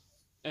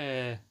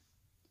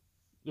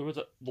 There was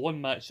the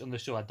one match on the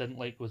show I didn't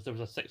like was there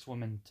was a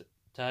 6-woman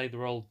tag. They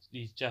were all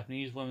these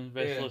Japanese women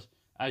wrestlers.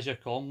 Aja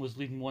Kong was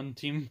leading one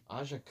team.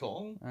 Aja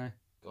Kong? Aye.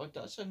 God,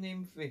 that's a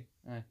name for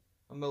Aye.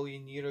 a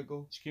million year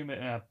ago. She came out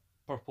in a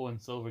purple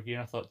and silver gear,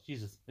 and I thought,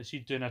 Jesus, is she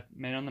doing a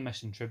Men on the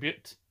Mission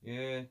tribute?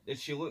 Yeah.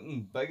 Is she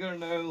looking bigger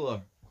now,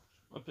 or?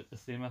 A bit the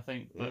same, I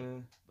think. But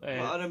But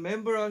I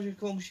remember Aja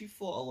Kong, she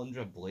fought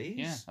Alundra Blaze.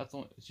 yeah,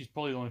 she's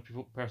probably the only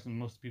person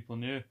most people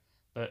knew.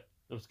 But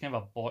it was kind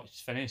of a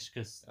botched finish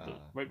because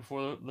right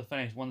before the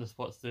finish, one of the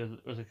spots there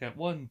was a kind of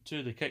 1,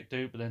 2, they kicked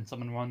out, but then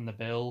someone rang the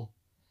bell,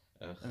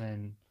 Ugh. and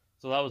then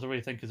so that was a really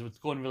thing because it was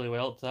going really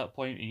well up to that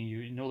point, and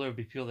you know there would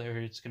be people there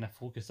who are just gonna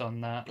focus on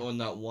that. On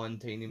that one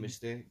tiny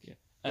mistake. Yeah.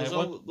 There's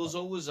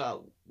always that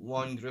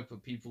one group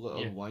of people that are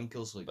Yeah.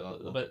 wankers like that,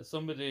 though. But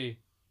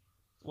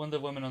one of the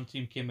women on the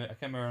team came out. I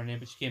can't remember her name,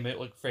 but she came out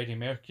like Freddie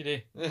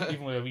Mercury,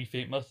 even with a wee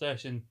fake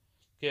mustache, and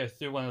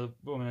threw one of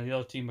the women on the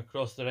other team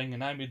across the ring.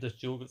 And I made this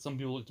joke that some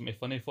people looked at me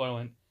funny for. I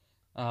went,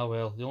 "Ah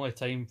well, the only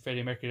time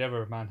Freddie Mercury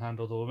ever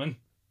manhandled a woman."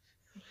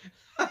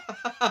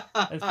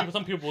 And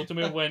some people looked at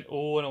me and went,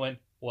 "Oh," and I went,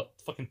 "What?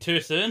 Fucking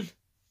too soon?"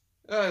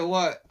 Hey,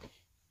 what?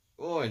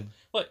 On.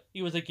 What?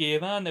 He was a gay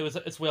man.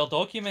 It's well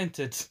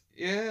documented.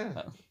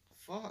 Yeah.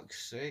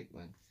 Fuck's sake,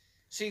 man.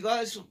 See,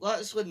 that's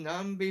the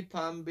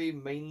namby-pamby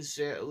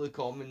mindset of the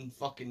common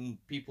fucking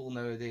people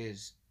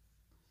nowadays.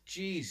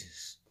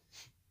 Jesus.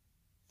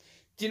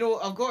 Do you know,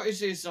 I've got to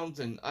say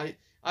something.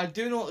 I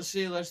do not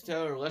say this to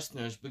our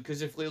listeners,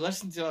 because if they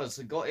listen to us,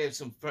 they've got to have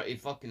some pretty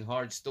fucking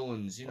hard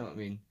stones, you know what I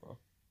mean? Bro.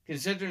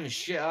 Considering the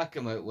shit I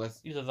come out with.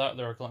 Either that, or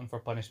they're glutton for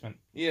punishment.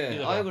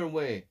 Yeah, either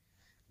way.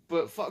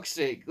 But fuck's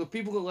sake, the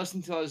people that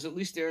listen to us, at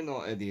least they're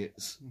not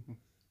idiots.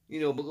 You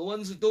know, but the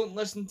ones that don't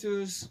listen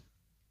to us,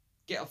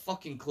 get a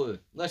fucking clue.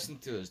 Listen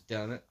to us,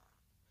 damn it.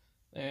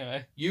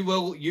 Anyway, You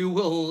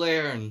will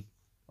learn.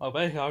 I'll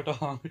bet our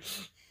dog.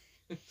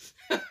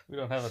 We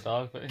don't have a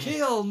dog, but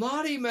Kill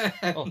Naughty Man!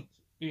 Oh,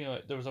 you know,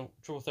 there was a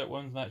Triple Threat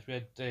Women's match. We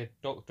had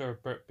Dr.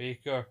 Britt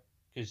Baker,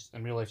 because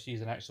in real life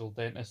she's an actual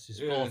dentist. She's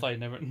qualified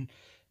and everything.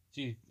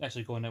 She's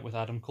actually going out with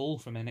Adam Cole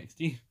from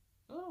NXT.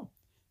 Oh.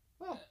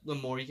 Well, the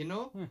more you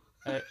know.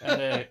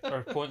 And our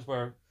opponents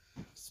were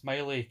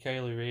Smiley,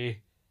 Kylie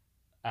Ray,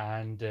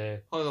 and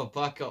Hold on,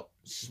 back up.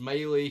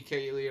 Smiley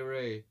Kylie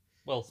Ray.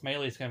 well,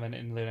 Smiley's kind of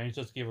in there, and he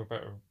just gave her a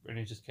bit of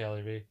range, just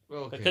Kylie Ray.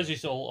 Well, okay. Because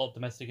she's so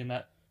optimistic in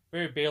that,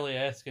 very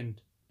Bailey-esque,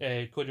 and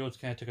Cody Rhodes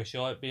kind of took a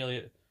shot at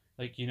Bailey.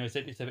 Like, you know, he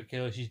said about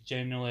Kylie, she's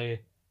generally,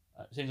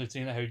 essentially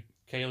saying that how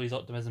Kylie's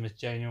optimism is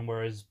genuine,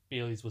 whereas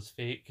Bailey's was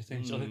fake,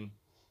 essentially.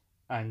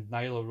 And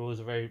Nyla Rose,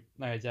 a very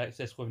Nia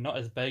Jax-esque woman, not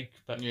as big,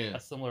 but Yeah. a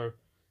similar.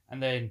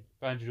 And then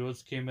Brandy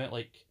Rhodes came out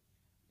like,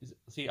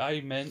 see,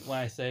 I meant what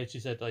I said. She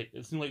said like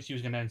it seemed like she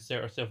was going to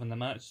insert herself in the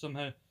match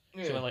somehow.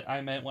 Yeah. So like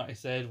I meant what I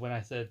said when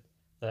I said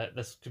that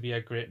this could be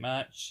a great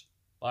match,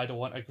 but I don't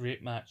want a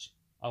great match.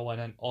 I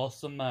want an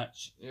awesome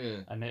match.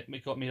 Yeah. And it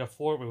got made a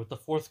four-way with the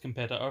fourth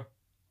competitor,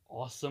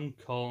 Awesome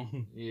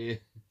Kong. Yeah.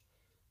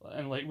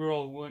 And like we're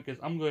all going,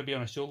 because I'm going to be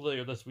on a show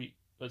later this week,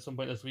 at some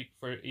point this week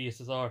for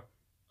ESSR,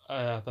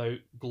 about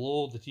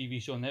Glow, the TV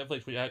show on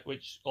Netflix,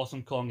 which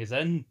Awesome Kong is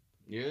in.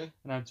 Yeah.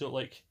 And I'm just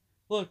like,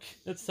 look,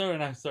 it's her,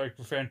 and I started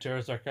referring to her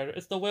as our character.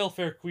 It's the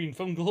Welfare Queen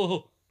from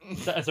Glow.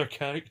 That is her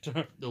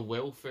character. The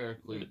welfare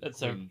queen.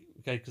 It's her,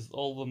 okay, because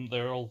all of them,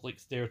 they're all like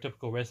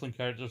stereotypical wrestling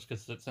characters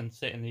because it's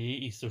set in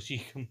the 80s, so she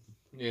can.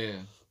 Yeah.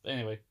 But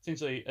anyway,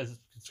 essentially, as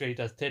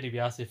described as Teddy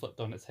Biasi flipped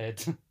on its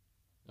head.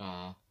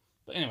 Ah.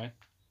 But anyway,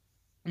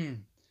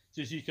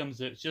 so she comes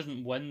out. She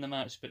doesn't win the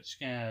match, but she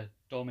kind of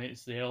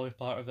dominates the early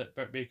part of it.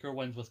 Britt Baker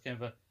wins with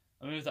kind of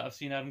a move that I've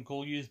seen Adam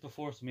Cole use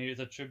before, so maybe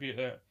it's a tribute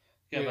to it.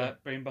 Kind of a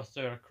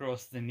brainbuster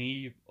across the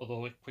knee,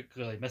 although it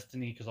quickly missed the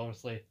knee because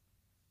obviously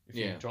if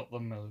you drop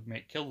them, it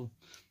might kill them.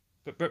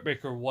 But Britt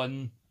Baker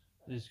won.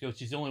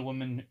 She's the only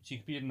woman. She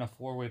competed in a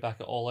four-way back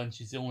at All In.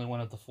 She's the only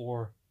one of the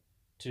four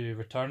to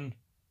return.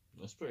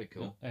 That's pretty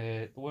cool.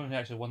 The woman who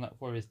actually won that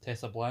four is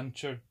Tessa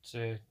Blanchard,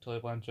 Tully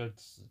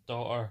Blanchard's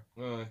daughter.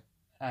 Right.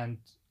 And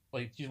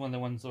like she's one of the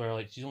ones where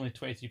like she's only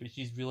 23, but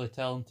she's really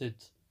talented.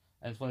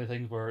 And it's one of the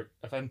things where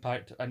if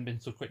Impact hadn't been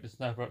so quick to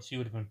snap her up, she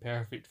would have been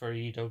perfect for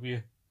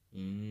AEW.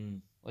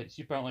 Like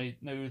she apparently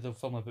now they'll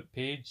film about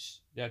Paige,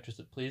 the actress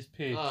that plays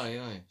Paige. Aye,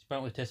 aye.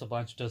 Apparently Tessa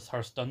Blanchard does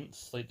her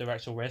stunts, like their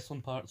actual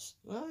wrestling parts.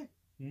 Aye.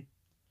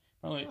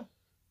 Apparently,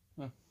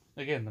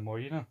 again, the more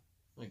you know.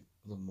 Like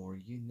the more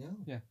you know.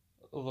 Yeah.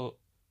 Although,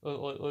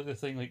 like the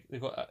thing, like they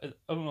got, I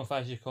don't know if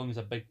Ashley Kong is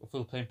a big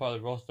full-time part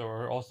of the roster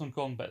or Awesome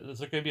Kong, but there's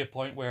going to be a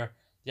point where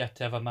you have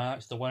to have a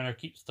match. The winner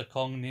keeps the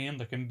Kong name.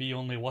 There can be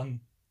only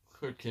one.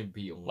 There can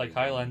be only Like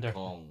one Highlander.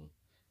 Kong.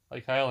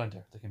 Like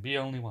Highlander, there can be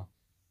only one.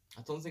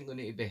 I don't think they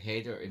need to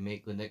behead her to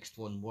make the next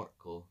one work,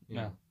 though.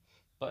 No.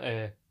 But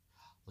The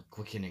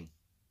quickening.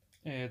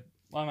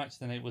 my match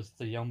tonight was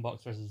the Young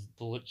Bucks versus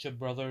the Lucha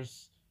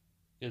Brothers,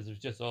 because it was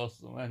just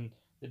awesome. And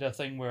they did a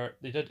thing where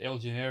they did El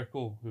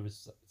Generico, who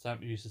used to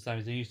Sami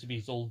Zayn, used to be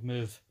his old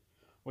move,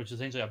 which is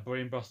essentially a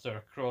brainbuster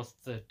across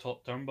the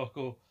top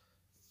turnbuckle.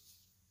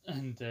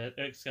 And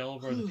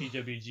Excalibur, the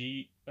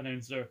PWG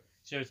announcer,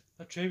 shouts,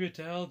 "A tribute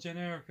to El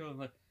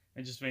Generico,"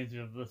 and just reminds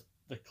me of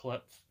the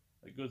clip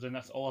that goes in.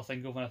 That's all I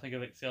think of when I think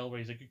of Excalibur.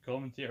 He's a good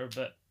commentator,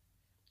 but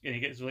and he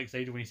gets really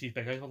excited when he sees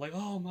big guys. I'm like,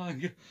 oh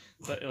man!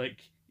 But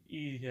like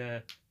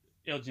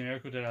El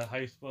Generico did a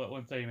high spot at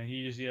one time, and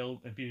he just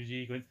yelled in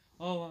PWG going,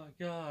 "Oh my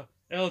god,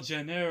 El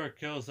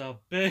Generico's a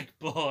big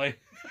boy!"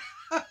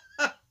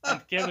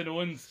 And Kevin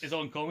Owens is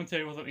on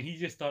commentary with him, and he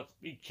just starts,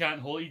 he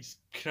can't hold it, he just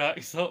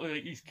cracks up,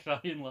 like he's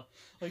crying,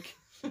 like,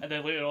 and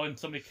then later on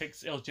somebody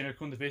kicks El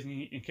Generico in the face,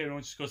 and Kevin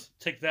Owens just goes,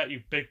 "Take that,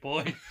 you big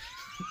boy."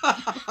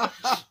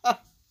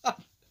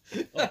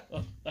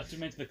 That's to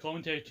mention the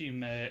commentary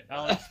team,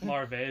 Alex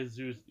Marvez,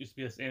 who used to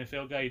be this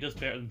NFL guy, he does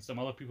better than some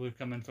other people who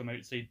come in from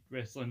outside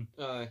wrestling.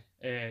 Aye.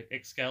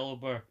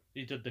 Excalibur,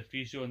 he did the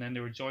free show, and then they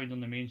were joined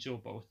on the main show,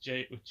 but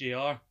with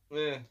JR.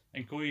 Yeah.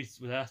 And Cody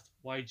was asked,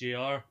 why JR?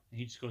 And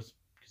he just goes,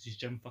 because he's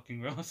Jim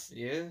fucking Ross.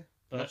 Yeah.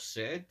 But Enough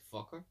said,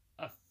 fucker.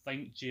 I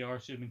think JR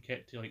should have been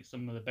kept to like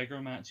some of the bigger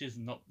matches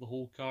and not the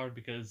whole card,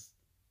 because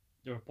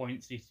there were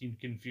points he seemed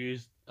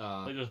confused.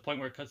 Like there's a point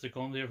where it cuts the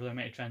commentary for them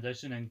to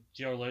transition, and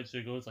JR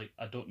literally goes like,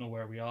 "I don't know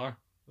where we are."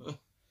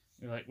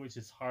 You're like, which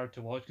is hard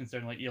to watch,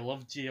 considering like you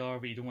love JR,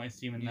 but you don't want to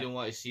see him in You don't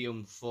want to see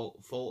him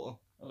falter.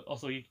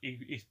 Also,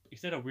 he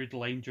said a weird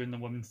line during the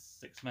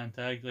women's 6-man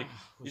tag, like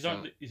these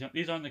aren't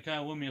the kind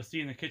of women you'll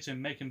see in the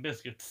kitchen making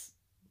biscuits.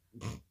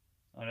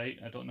 All right,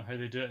 I don't know how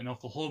they do it in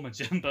Oklahoma,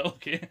 Jim, but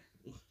okay.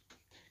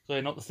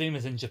 So not the same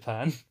as in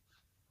Japan.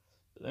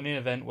 But the main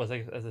event was,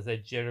 as I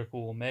said,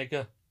 Jericho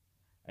Omega.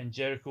 And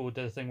Jericho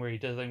did a thing where you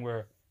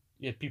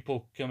had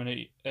people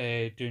coming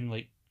out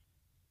doing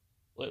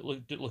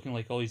looking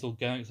like all these old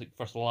gimmicks, like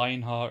first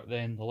Lionheart,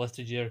 then the List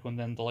of Jericho, and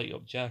then the Light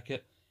Up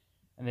Jacket.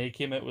 And they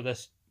came out with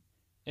this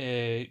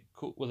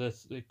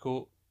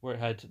coat where it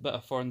had a bit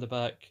of fur in the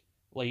back,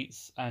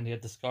 lights, and he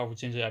had the scarf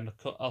which changed it, and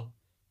I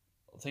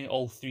think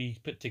all three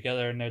put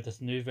together, and now this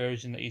new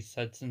version that he's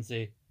had since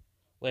he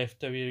left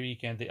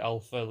WWE, kind of the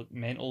Alpha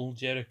Mental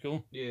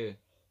Jericho. Yeah.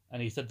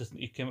 And he said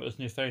he came out with this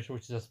new finisher,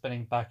 which is a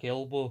spinning back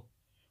elbow,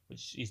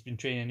 which he's been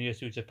training in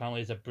UFC, which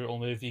apparently is a brutal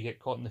move. You get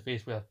caught in the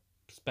face with a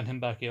spinning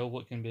back elbow,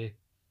 it can be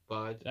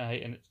bad.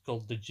 And it's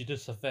called the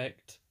Judas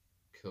Effect.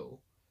 Cool.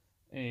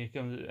 And he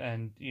comes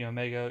and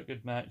Omega,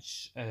 good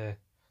match. There's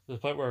a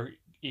point where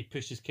he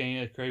pushes Kenny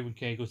out of the crowd when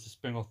Kenny goes to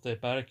spring off the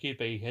barricade,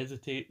 but he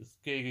hesitates.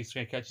 He's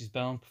trying to catch his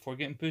balance before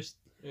getting pushed.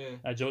 Yeah.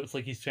 I joke, it's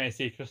like he's trying to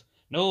say, "Chris,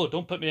 no,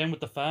 don't put me in with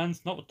the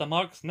fans, not with the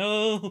marks,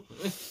 no."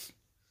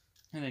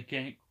 And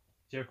then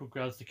Jericho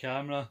grabs the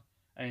camera,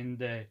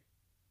 and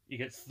he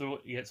gets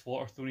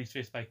water thrown in his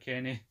face by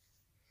Kenny.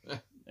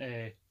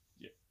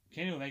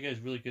 Kenny Omega is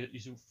really good. You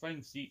should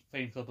find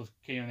a clip of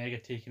Kenny Omega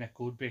taking a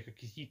code breaker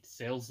because he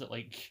sells it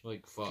like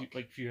fuck.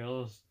 like few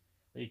others.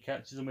 Like, he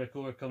catches him with a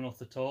cover coming off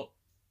the top.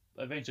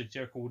 But eventually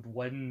Jericho would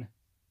win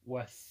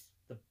with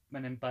the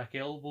minute back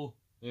elbow,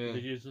 Yeah. the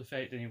use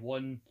effect, and he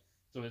won.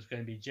 So it's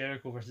going to be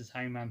Jericho versus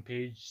Hangman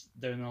Page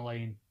down the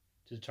line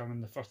to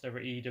determine the first ever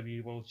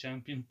AEW World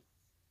Champion.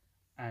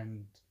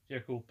 And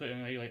Jericho put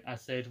in, like I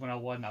said when I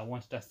won, I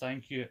wanted to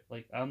thank you.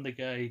 Like, I'm the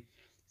guy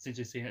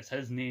essentially saying it's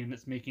his name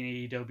that's making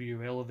AEW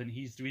relevant.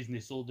 He's the reason they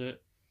sold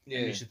it. And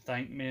Yeah. you should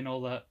thank me and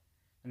all that.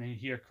 And then you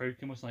hear a crowd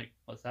come up, like,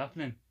 what's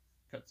happening?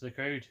 Cut to the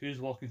crowd. Who's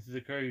walking through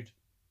the crowd?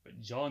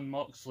 But John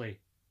Moxley,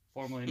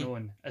 formerly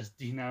known as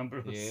Dean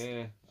Ambrose.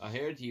 Yeah. I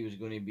heard he was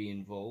going to be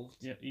involved.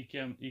 Yeah, he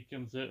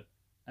comes out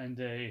and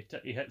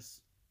he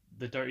hits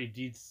the Dirty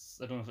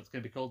Deeds. I don't know if it's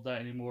going to be called that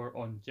anymore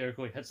on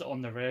Jericho. He hits it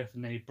on the ref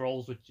and then he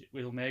brawls with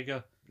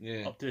Omega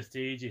Yeah. up to the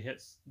stage. He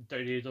hits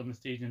Dirty Deeds on the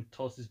stage and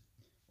tosses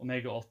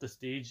Omega off the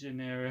stage in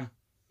the area.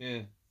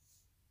 Yeah.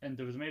 And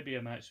there was maybe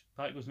a match.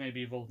 Pac was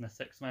maybe involved in a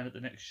 6-man at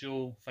the next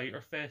show,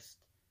 Fighter Fest.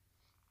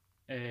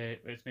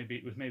 It was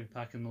maybe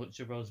Pac and the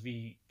Lucha Bros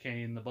v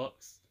Kenny and the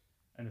Bucks.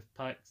 And if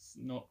Pac's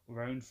not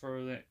around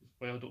for that,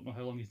 well, I don't know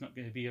how long he's not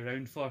going to be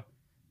around for.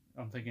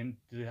 I'm thinking,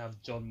 do they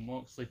have John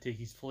Moxley take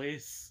his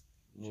place?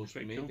 Most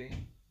pretty maybe. cool.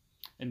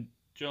 And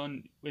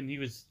John, when he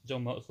was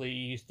John Moxley, he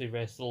used to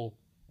wrestle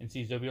in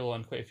CZW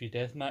on quite a few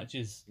death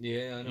matches.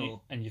 Yeah, I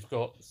know. And you've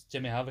got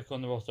Jimmy Havoc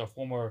on the roster,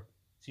 former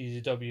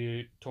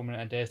CZW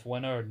Tournament of Death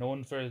winner,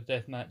 known for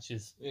death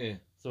matches. Yeah.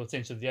 So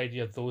essentially, the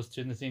idea of those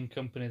two in the same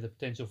company, the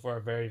potential for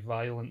a very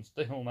violent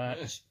style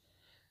match,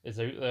 is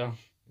out there.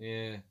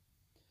 Yeah.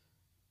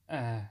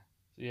 So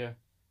yeah,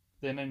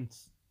 they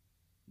announced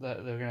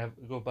that they're gonna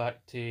go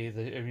back to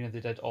the arena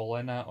they did All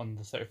In at on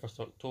the 31st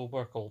of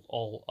October, called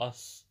All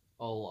Us.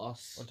 All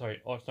Us.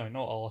 Sorry, not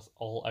All Us,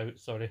 All Out.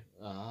 Sorry.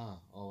 Ah,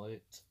 all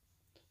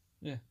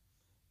out.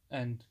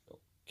 And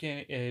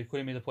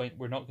Cody made the point,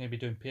 we're not going to be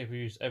doing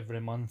pay-per-views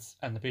every month,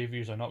 and the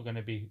pay-per-views are not going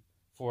to be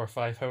 4 or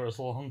 5 hours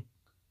long.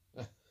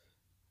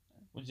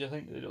 What do you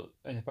think?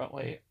 And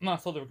apparently, I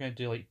thought they were going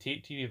to do like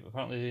tape TV, but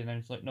apparently they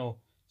announced like, no,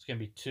 it's going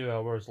to be 2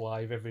 hours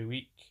live every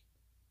week.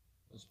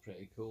 That's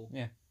pretty cool.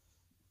 Yeah.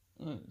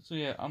 So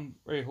yeah, I'm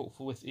very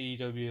hopeful with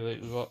AEW.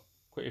 Like, we've got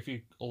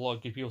a lot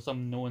of good people,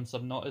 some known,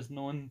 some not as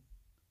known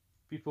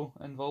people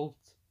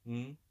involved.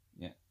 Hmm.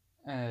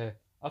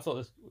 I thought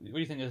this. What do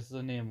you think is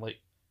the name? Like,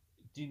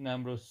 Dean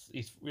Ambrose,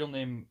 his real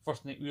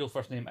first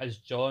name is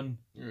John,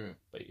 Yeah.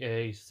 but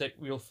his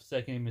real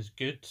second name is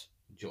Good.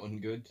 John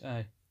Good.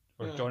 Aye,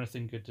 or Yeah.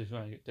 Jonathan Good if you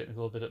want to get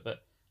technical about it.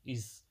 But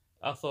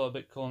I thought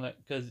about calling it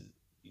because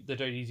the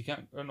Dirty Deeds.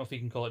 I don't know if you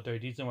can call it Dirty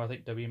Deeds anymore. I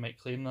think W might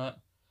claim that,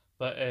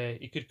 but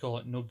he could call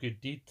it No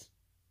Good Deed.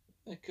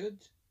 I could.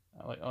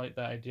 I like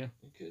that idea.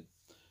 I could.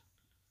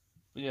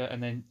 But yeah,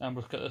 and then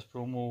Ambrose cut this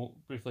promo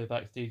briefly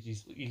backstage.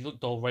 He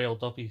looked all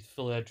riled up. He's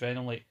full of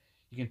adrenaline. Like,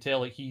 you can tell,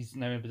 like, he's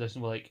now in a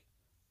position where, like,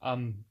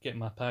 I'm getting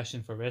my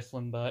passion for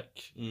wrestling back.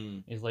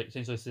 Mm. He's like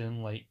essentially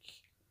saying, like,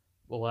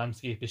 the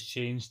landscape has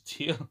changed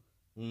here.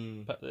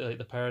 Mm. Like,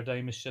 the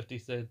paradigm has shifted, he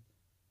said.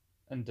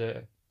 And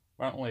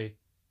apparently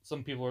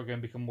some people are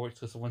going to become more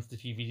exclusive once the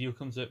TV deal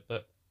comes out,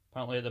 but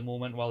apparently at the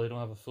moment, while they don't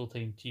have a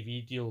full-time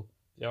TV deal,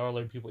 they are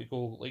allowing people to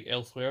go, like,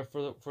 elsewhere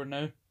for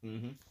now.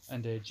 Mm-hmm.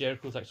 And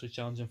Jericho's actually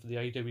challenging for the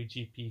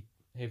IWGP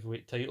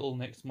heavyweight title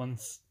next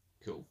month.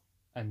 Cool.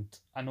 And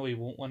I know he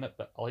won't win it,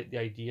 but I like the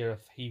idea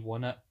if he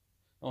won it.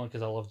 Not only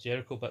because I love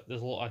Jericho, but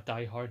there's a lot of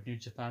die-hard New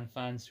Japan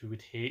fans who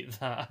would hate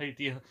that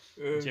idea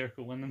of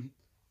Jericho winning.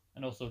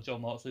 And also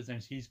John Moxley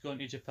announced he's going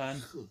to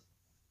Japan,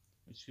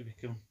 which should be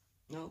cool.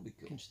 That'll be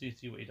cool. Interesting to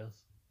see what he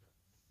does.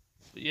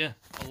 But yeah,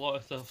 a lot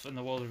of stuff in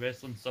the world of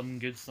wrestling, some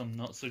good, some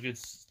not so good.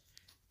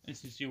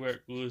 Interesting to see where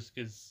it goes,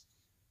 because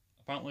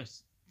apparently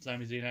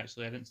Sami Zayn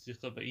actually, I didn't see this,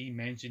 but he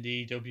mentioned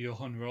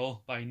AEW on Raw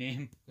by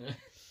name,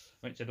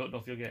 which I don't know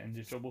if you'll get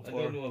into trouble I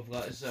for. don't know if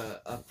that's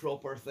a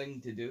proper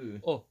thing to do.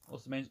 Oh,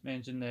 also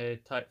mentioned the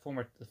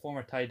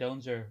former Ty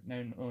Dillinger,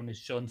 now known as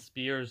Sean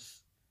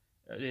Spears,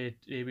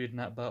 debuted in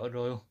that Battle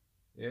Royal.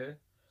 Yeah.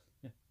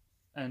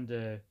 And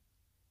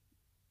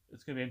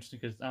it's going to be interesting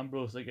because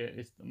Ambrose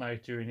is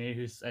married to Renee,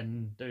 who's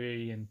in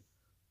WWE, and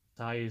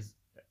Ty is,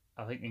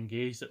 I think,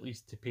 engaged at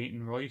least to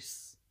Peyton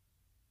Royce.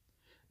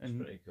 That's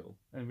And pretty cool.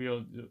 we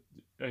all,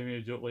 I made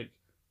a joke like,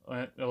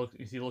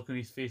 you see the look on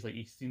his face, like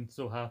he seemed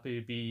so happy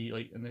to be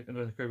like in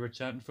the crowd were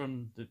chanting for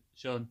him.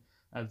 Sean,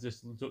 I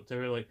just joked to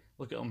her like,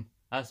 look at him.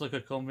 That's like a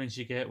confidence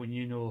you get when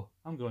you know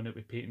I'm going out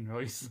with Peyton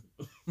Royce.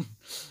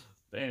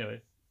 But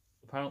anyway,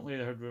 apparently I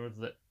heard rumors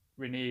that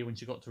Renee, when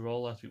she got to Raw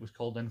last week, was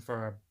called in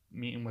for a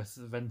meeting with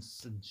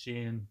Vince and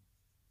Shane,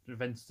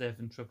 Vince, Steph,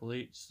 and Triple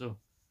H. So you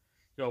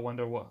gotta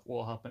wonder what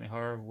will happen to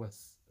her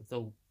with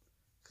because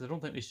I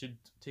don't think they should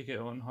take it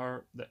on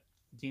her that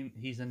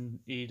he's in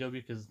AEW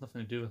because it's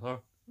nothing to do with her.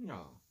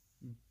 No.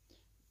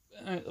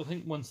 I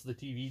think once the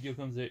TV deal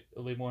comes out,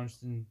 it'll be more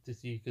interesting to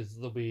see because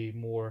there'll be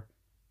more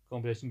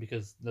competition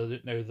because now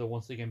they'll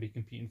once again be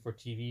competing for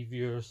TV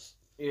viewers.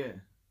 Yeah.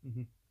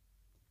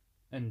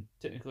 and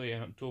technically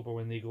in October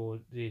when they go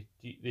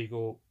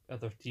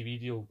other TV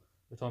deal,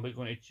 they're talking about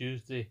going to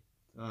Tuesday,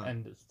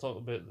 and it's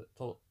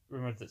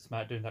rumored that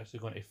SmackDown's actually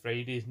going to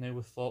Fridays now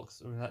with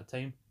Fox around that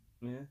time.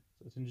 Yeah.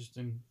 So it's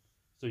interesting.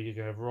 So you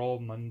can have Raw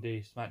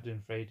Monday,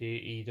 SmackDown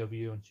Friday,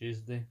 AEW on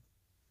Tuesday.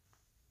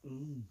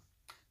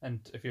 And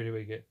if you're able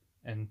to get,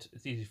 and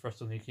it's easy for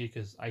us in the UK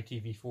because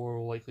ITV4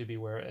 will likely be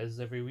where it is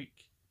every week.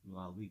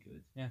 Well, that'll be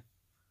good. Yeah,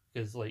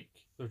 because like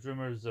there's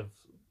rumours of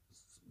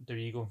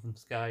WWE going from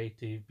Sky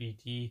to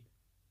BT,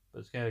 but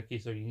it's kind of a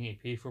case where you need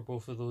to pay for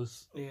both of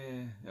those.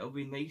 Yeah, it'll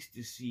be nice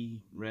to see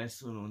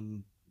wrestling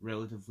on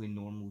relatively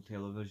normal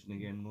television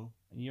again, though.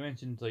 And you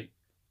mentioned like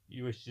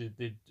you wish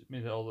they'd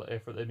made all the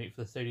effort they make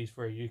for the series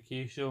for a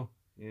UK show.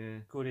 Yeah.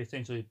 Cody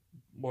essentially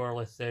more or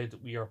less said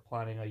we are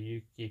planning a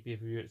UK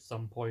pay-per-view at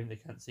some point. They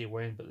can't say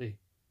when, but they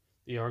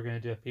are going to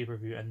do a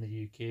pay-per-view in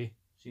the UK.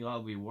 See,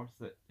 that'll be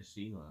worth it to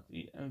see that.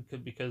 And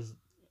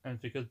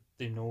because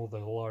they know the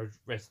large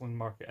wrestling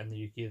market in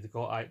the UK, they've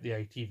got the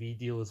ITV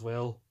deal as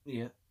well.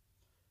 Yeah.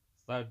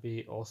 So that'd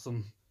be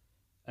awesome.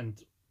 And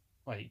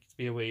like to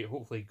be able to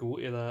hopefully go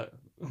to that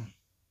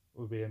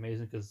would be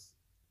amazing.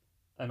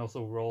 And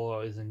also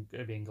Raw is going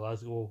to be in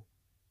Glasgow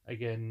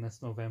again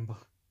this November.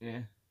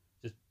 Yeah.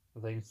 I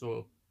think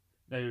so.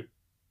 Now,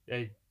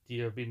 the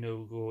idea of being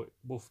able to go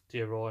both to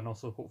a Raw and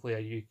also hopefully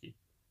a UK,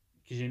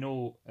 because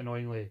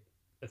annoyingly,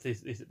 if they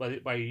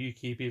by a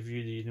UK pay per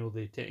view,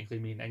 they technically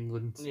mean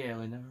England. Yeah,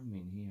 I never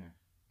mean here.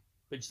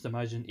 But just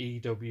imagine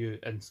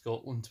AEW in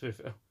Scotland, to be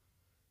fair.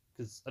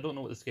 Because I don't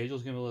know what the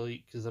schedule's going to be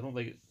like, because I don't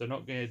think they're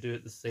not going to do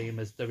it the same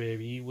as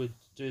WWE would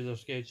do their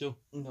schedule.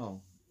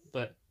 No.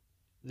 But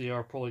they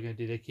are probably going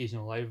to do the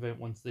occasional live event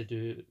once they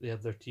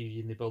have their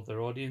TV and they build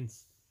their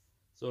audience.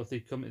 So if they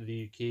come to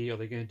the UK, are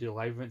they going to do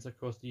live events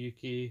across the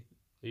UK,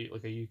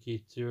 like a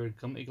UK tour, and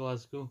come to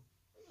Glasgow?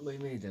 We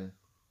may do.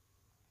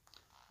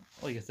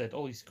 Like I said,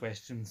 all these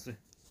questions.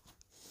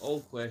 All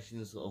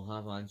questions that'll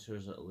have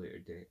answers at a later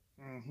date.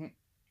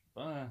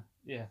 But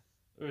yeah,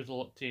 there's a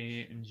lot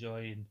to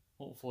enjoy, and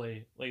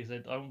hopefully, like I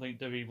said, I don't think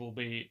WWE will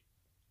be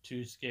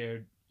too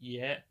scared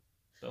yet,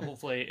 but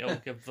hopefully it'll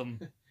give them.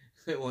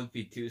 It won't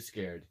be too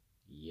scared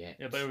yet.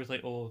 Yeah, but everyone's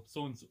like, oh,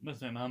 Mr.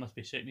 McMahon must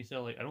be shitting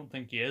himself. Like, I don't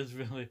think he is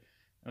really.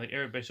 And, like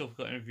Eric Bischoff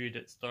got interviewed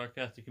at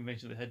Starcast, the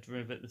convention they had to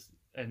remove it,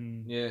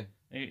 and Yeah.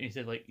 he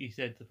said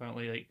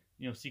apparently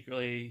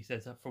secretly he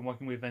says that from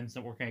working with Vince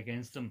and working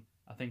against him,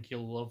 I think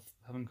he'll love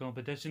having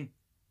competition.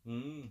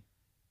 So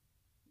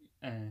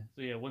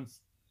yeah,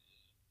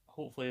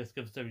 hopefully this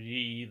gives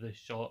WWE the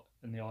shot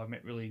and the arm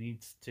it really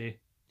needs to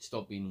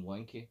Stop being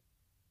wanky.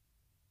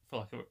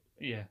 That's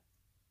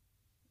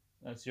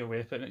your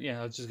way of putting it.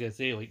 Yeah, I was just gonna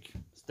say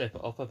step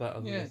it up a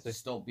bit. Yeah,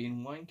 stop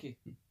being wanky.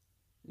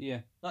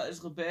 Yeah, that is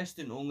the best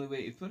and only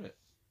way to put it.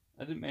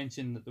 I didn't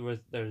mention that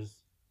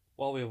there's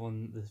while we have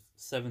on the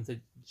 7th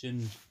of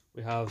June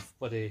we have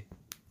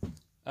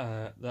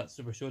that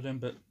Super Showdown,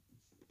 but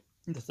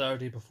the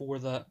Saturday before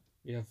that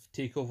we have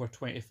Takeover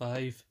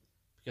 25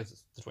 because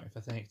it's the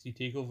 25th NXT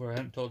Takeover. I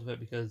haven't talked about it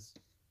because,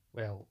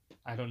 well,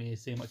 I don't need to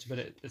say much about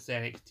it. It's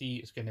NXT.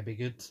 It's going to be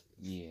good.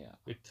 Yeah.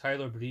 With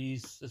Tyler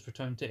Breeze has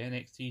returned to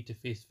NXT to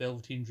face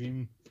Velveteen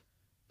Dream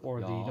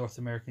for the North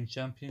American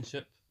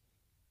Championship,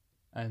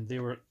 and they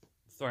were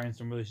throwing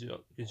some really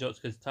good shots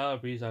because Tyler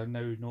Breeze, I've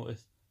now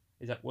noticed,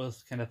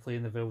 was kind of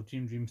playing the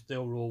Velveteen Dream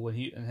style role when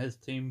he was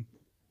an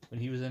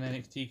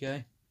NXT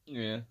guy.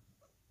 Yeah.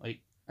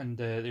 And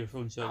they were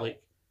throwing shots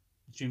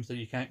Dream said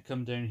you can't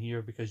come down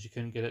here because you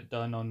couldn't get it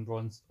done on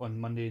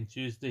Monday and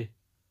Tuesday.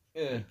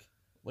 Yeah.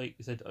 Like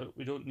he said,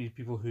 we don't need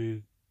people who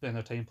spend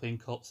their time playing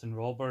cops and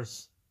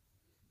robbers.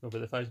 Go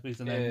about the fast place,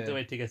 and then they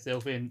went to take a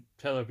selfie, and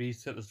Tyler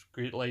Breeze said this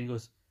great line,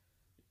 goes,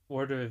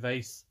 word of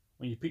advice,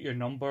 when you put your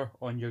number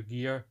on your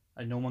gear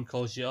and no one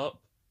calls you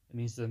up, it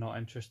means they're not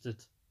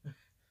interested.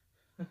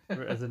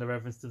 As in a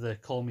reference to the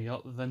call me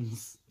up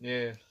Vince.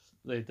 Yeah.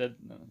 They did.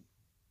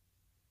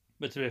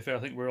 But to be fair, I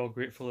think we're all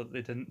grateful that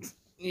they didn't.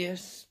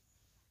 Yes.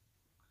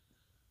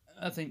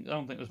 I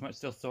don't think there's much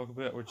still to talk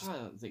about. I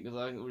don't think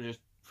we're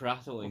just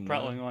prattling. We're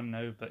prattling on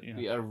now, but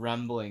we are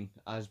rambling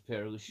as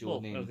per the show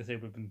name. I was gonna say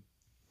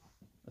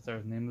that's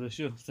our name of the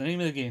show. It's the name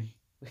of the game.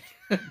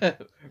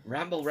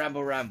 Ramble,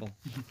 ramble, ramble.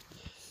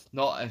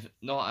 not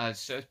as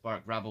South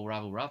Park. Rabble,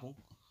 rabble, rabble.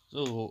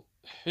 So,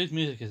 whose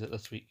music is it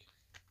this week?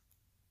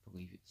 I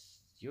believe it's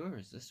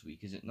yours this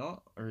week, is it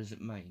not, or is it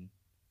mine?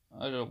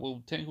 I don't know.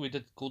 Well, technically we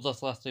did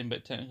Goldust last time,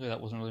 but technically that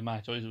wasn't really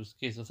my choice. It was a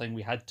case of thing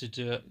we had to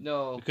do it.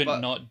 No, we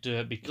couldn't not do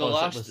it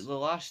because the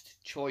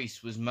last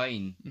choice was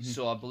mine,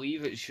 so I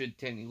believe it should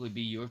technically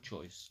be your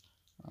choice.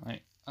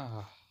 Alright.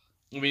 I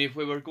mean, if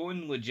we were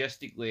going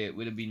logistically, it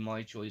would have been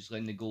my choice,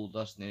 then the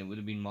Goldust, and then it would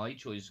have been my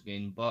choice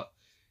again. But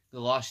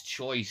the last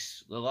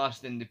choice, the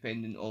last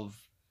independent of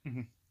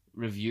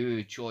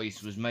review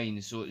choice was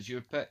mine, so it's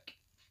your pick.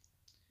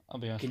 I'll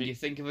be honest. Can you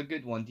think of a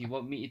good one? Do you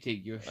want me to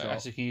take your shot?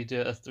 Actually, can you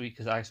do it this week?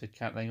 Because I actually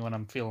can't think of one.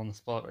 I'm feeling the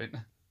spot right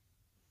now.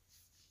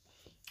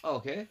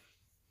 Okay.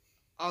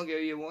 I'll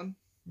give you one.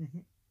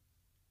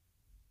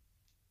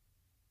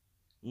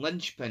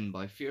 Linchpin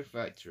by Fear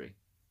Factory.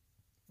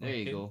 There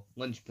you Okay. go.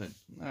 Linchpin.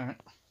 Alright.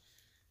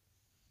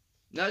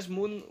 That's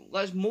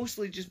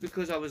mostly just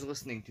because I was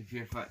listening to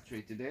Fear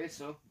Factory today,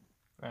 so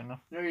Fair enough.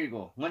 there you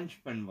go.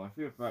 Linchpin by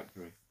Fear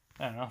Factory.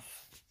 Fair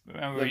enough.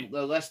 Remember,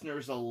 The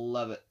listeners will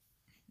love it.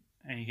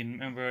 and you can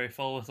remember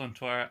follow us on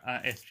Twitter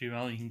at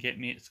SGML. You can get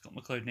me at Scott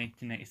McLeod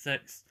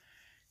 1996.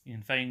 You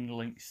can find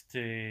links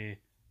to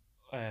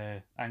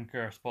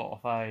Anchor,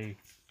 Spotify,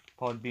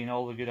 Podbean,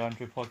 all the good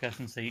Android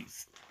podcasting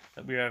sites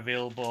that we are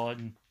available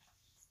on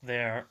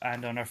there,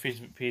 and on our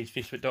Facebook page,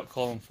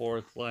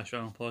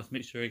 facebook.com/RamblePod.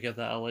 Make sure you give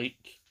that a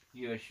like.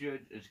 You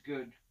should. It's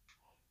good.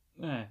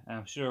 Yeah,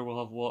 I'm sure we'll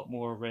have a lot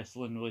more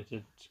wrestling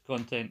related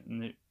content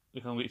in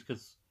the coming weeks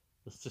because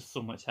there's just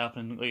so much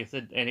happening. Like I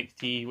said,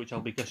 NXT, which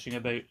I'll be gushing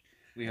about,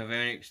 We have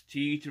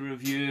NXT to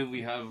review.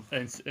 We have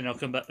and I'll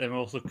come back. Then we'll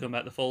also come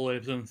back the following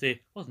episode and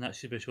say, wasn't that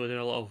stupid show? There are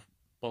a lot of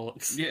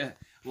bollocks. yeah.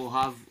 We'll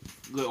have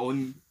the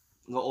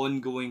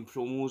ongoing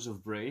promos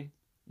of Bray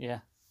Yeah.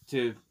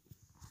 to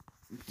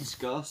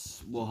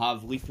discuss. We'll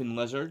have Leaping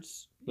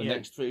Lizards, the Yeah.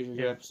 next Frasier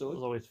There's episode.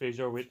 always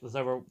Fraser.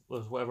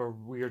 There's whatever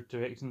weird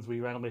directions we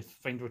randomly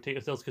find rotate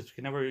ourselves because we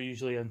can never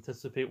usually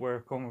anticipate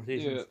where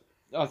conversations.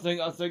 Yeah, I think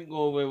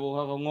we will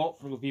have a lot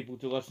for the people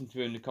to listen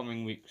to in the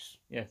coming weeks.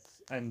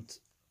 Yes, and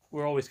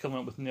we're always coming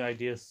up with new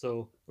ideas,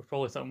 so we're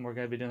probably something we're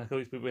going to be doing in a couple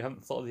weeks, but we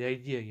haven't thought of the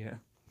idea yet.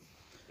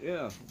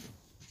 Yeah.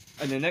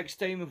 And the next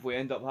time, if we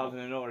end up having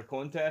another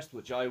contest,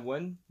 which I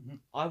win, Mhm.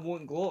 I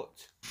won't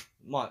gloat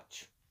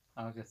much.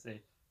 I was going to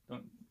say,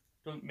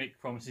 don't make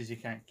promises you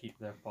can't keep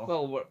there, Paul.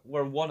 Well,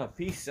 we're one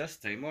apiece this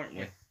time, aren't we?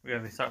 Yeah. We're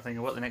going to start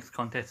thinking what the next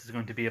contest is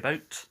going to be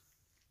about.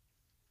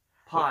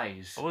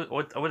 Pies. I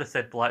would have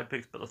said Black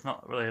Books, but there's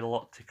not really a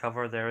lot to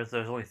cover. There's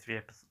only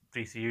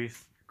three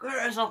series.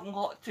 There is a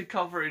lot to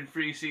cover in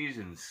 3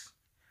 seasons.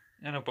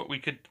 You know, but we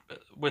could,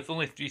 with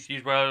only 3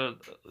 series, where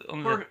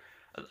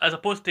as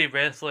opposed to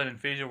wrestling and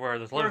Frasier, where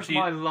there's 11 Where's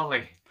my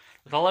lolly?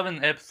 there's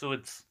 11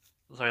 episodes.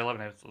 Sorry,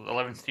 11 episodes,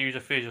 11 series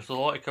of Frasier. So a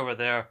lot to cover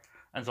there,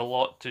 and there's a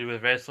lot to do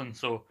with wrestling.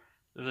 So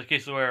there was a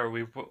case where it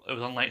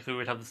was unlikely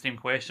we'd have the same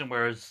question,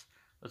 whereas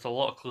there's a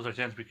lot of closer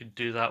chance we could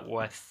do that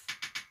with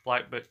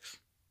Black Books.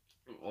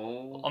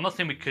 Oh. I'm not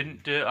saying we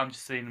couldn't do it. I'm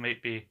just saying it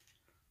might be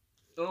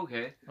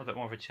Okay. a bit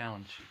more of a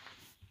challenge.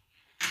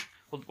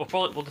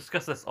 We'll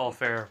discuss this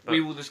off air, but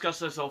We will discuss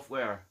this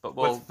off-air. But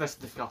we'll- with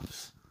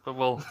fisticuffs.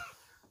 we'll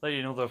let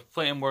you know there's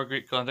plenty more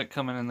great content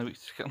coming in the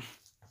weeks to come.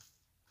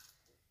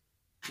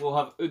 We'll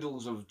have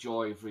oodles of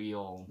joy for you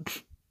all.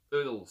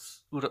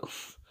 Oodles.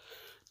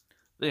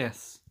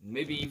 Yes,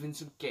 Maybe even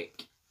some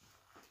cake.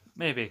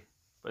 maybe.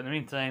 But in the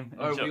meantime,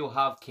 Or we'll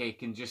have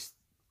cake and just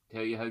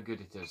tell you how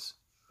good it is.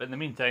 But in the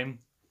meantime,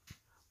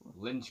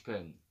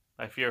 Linchpin.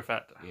 I Fear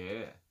Factor.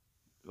 Yeah.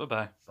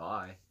 Goodbye.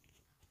 Bye.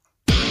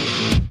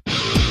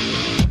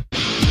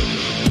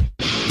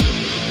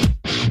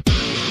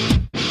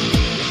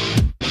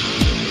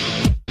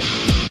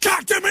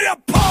 Cock, give me a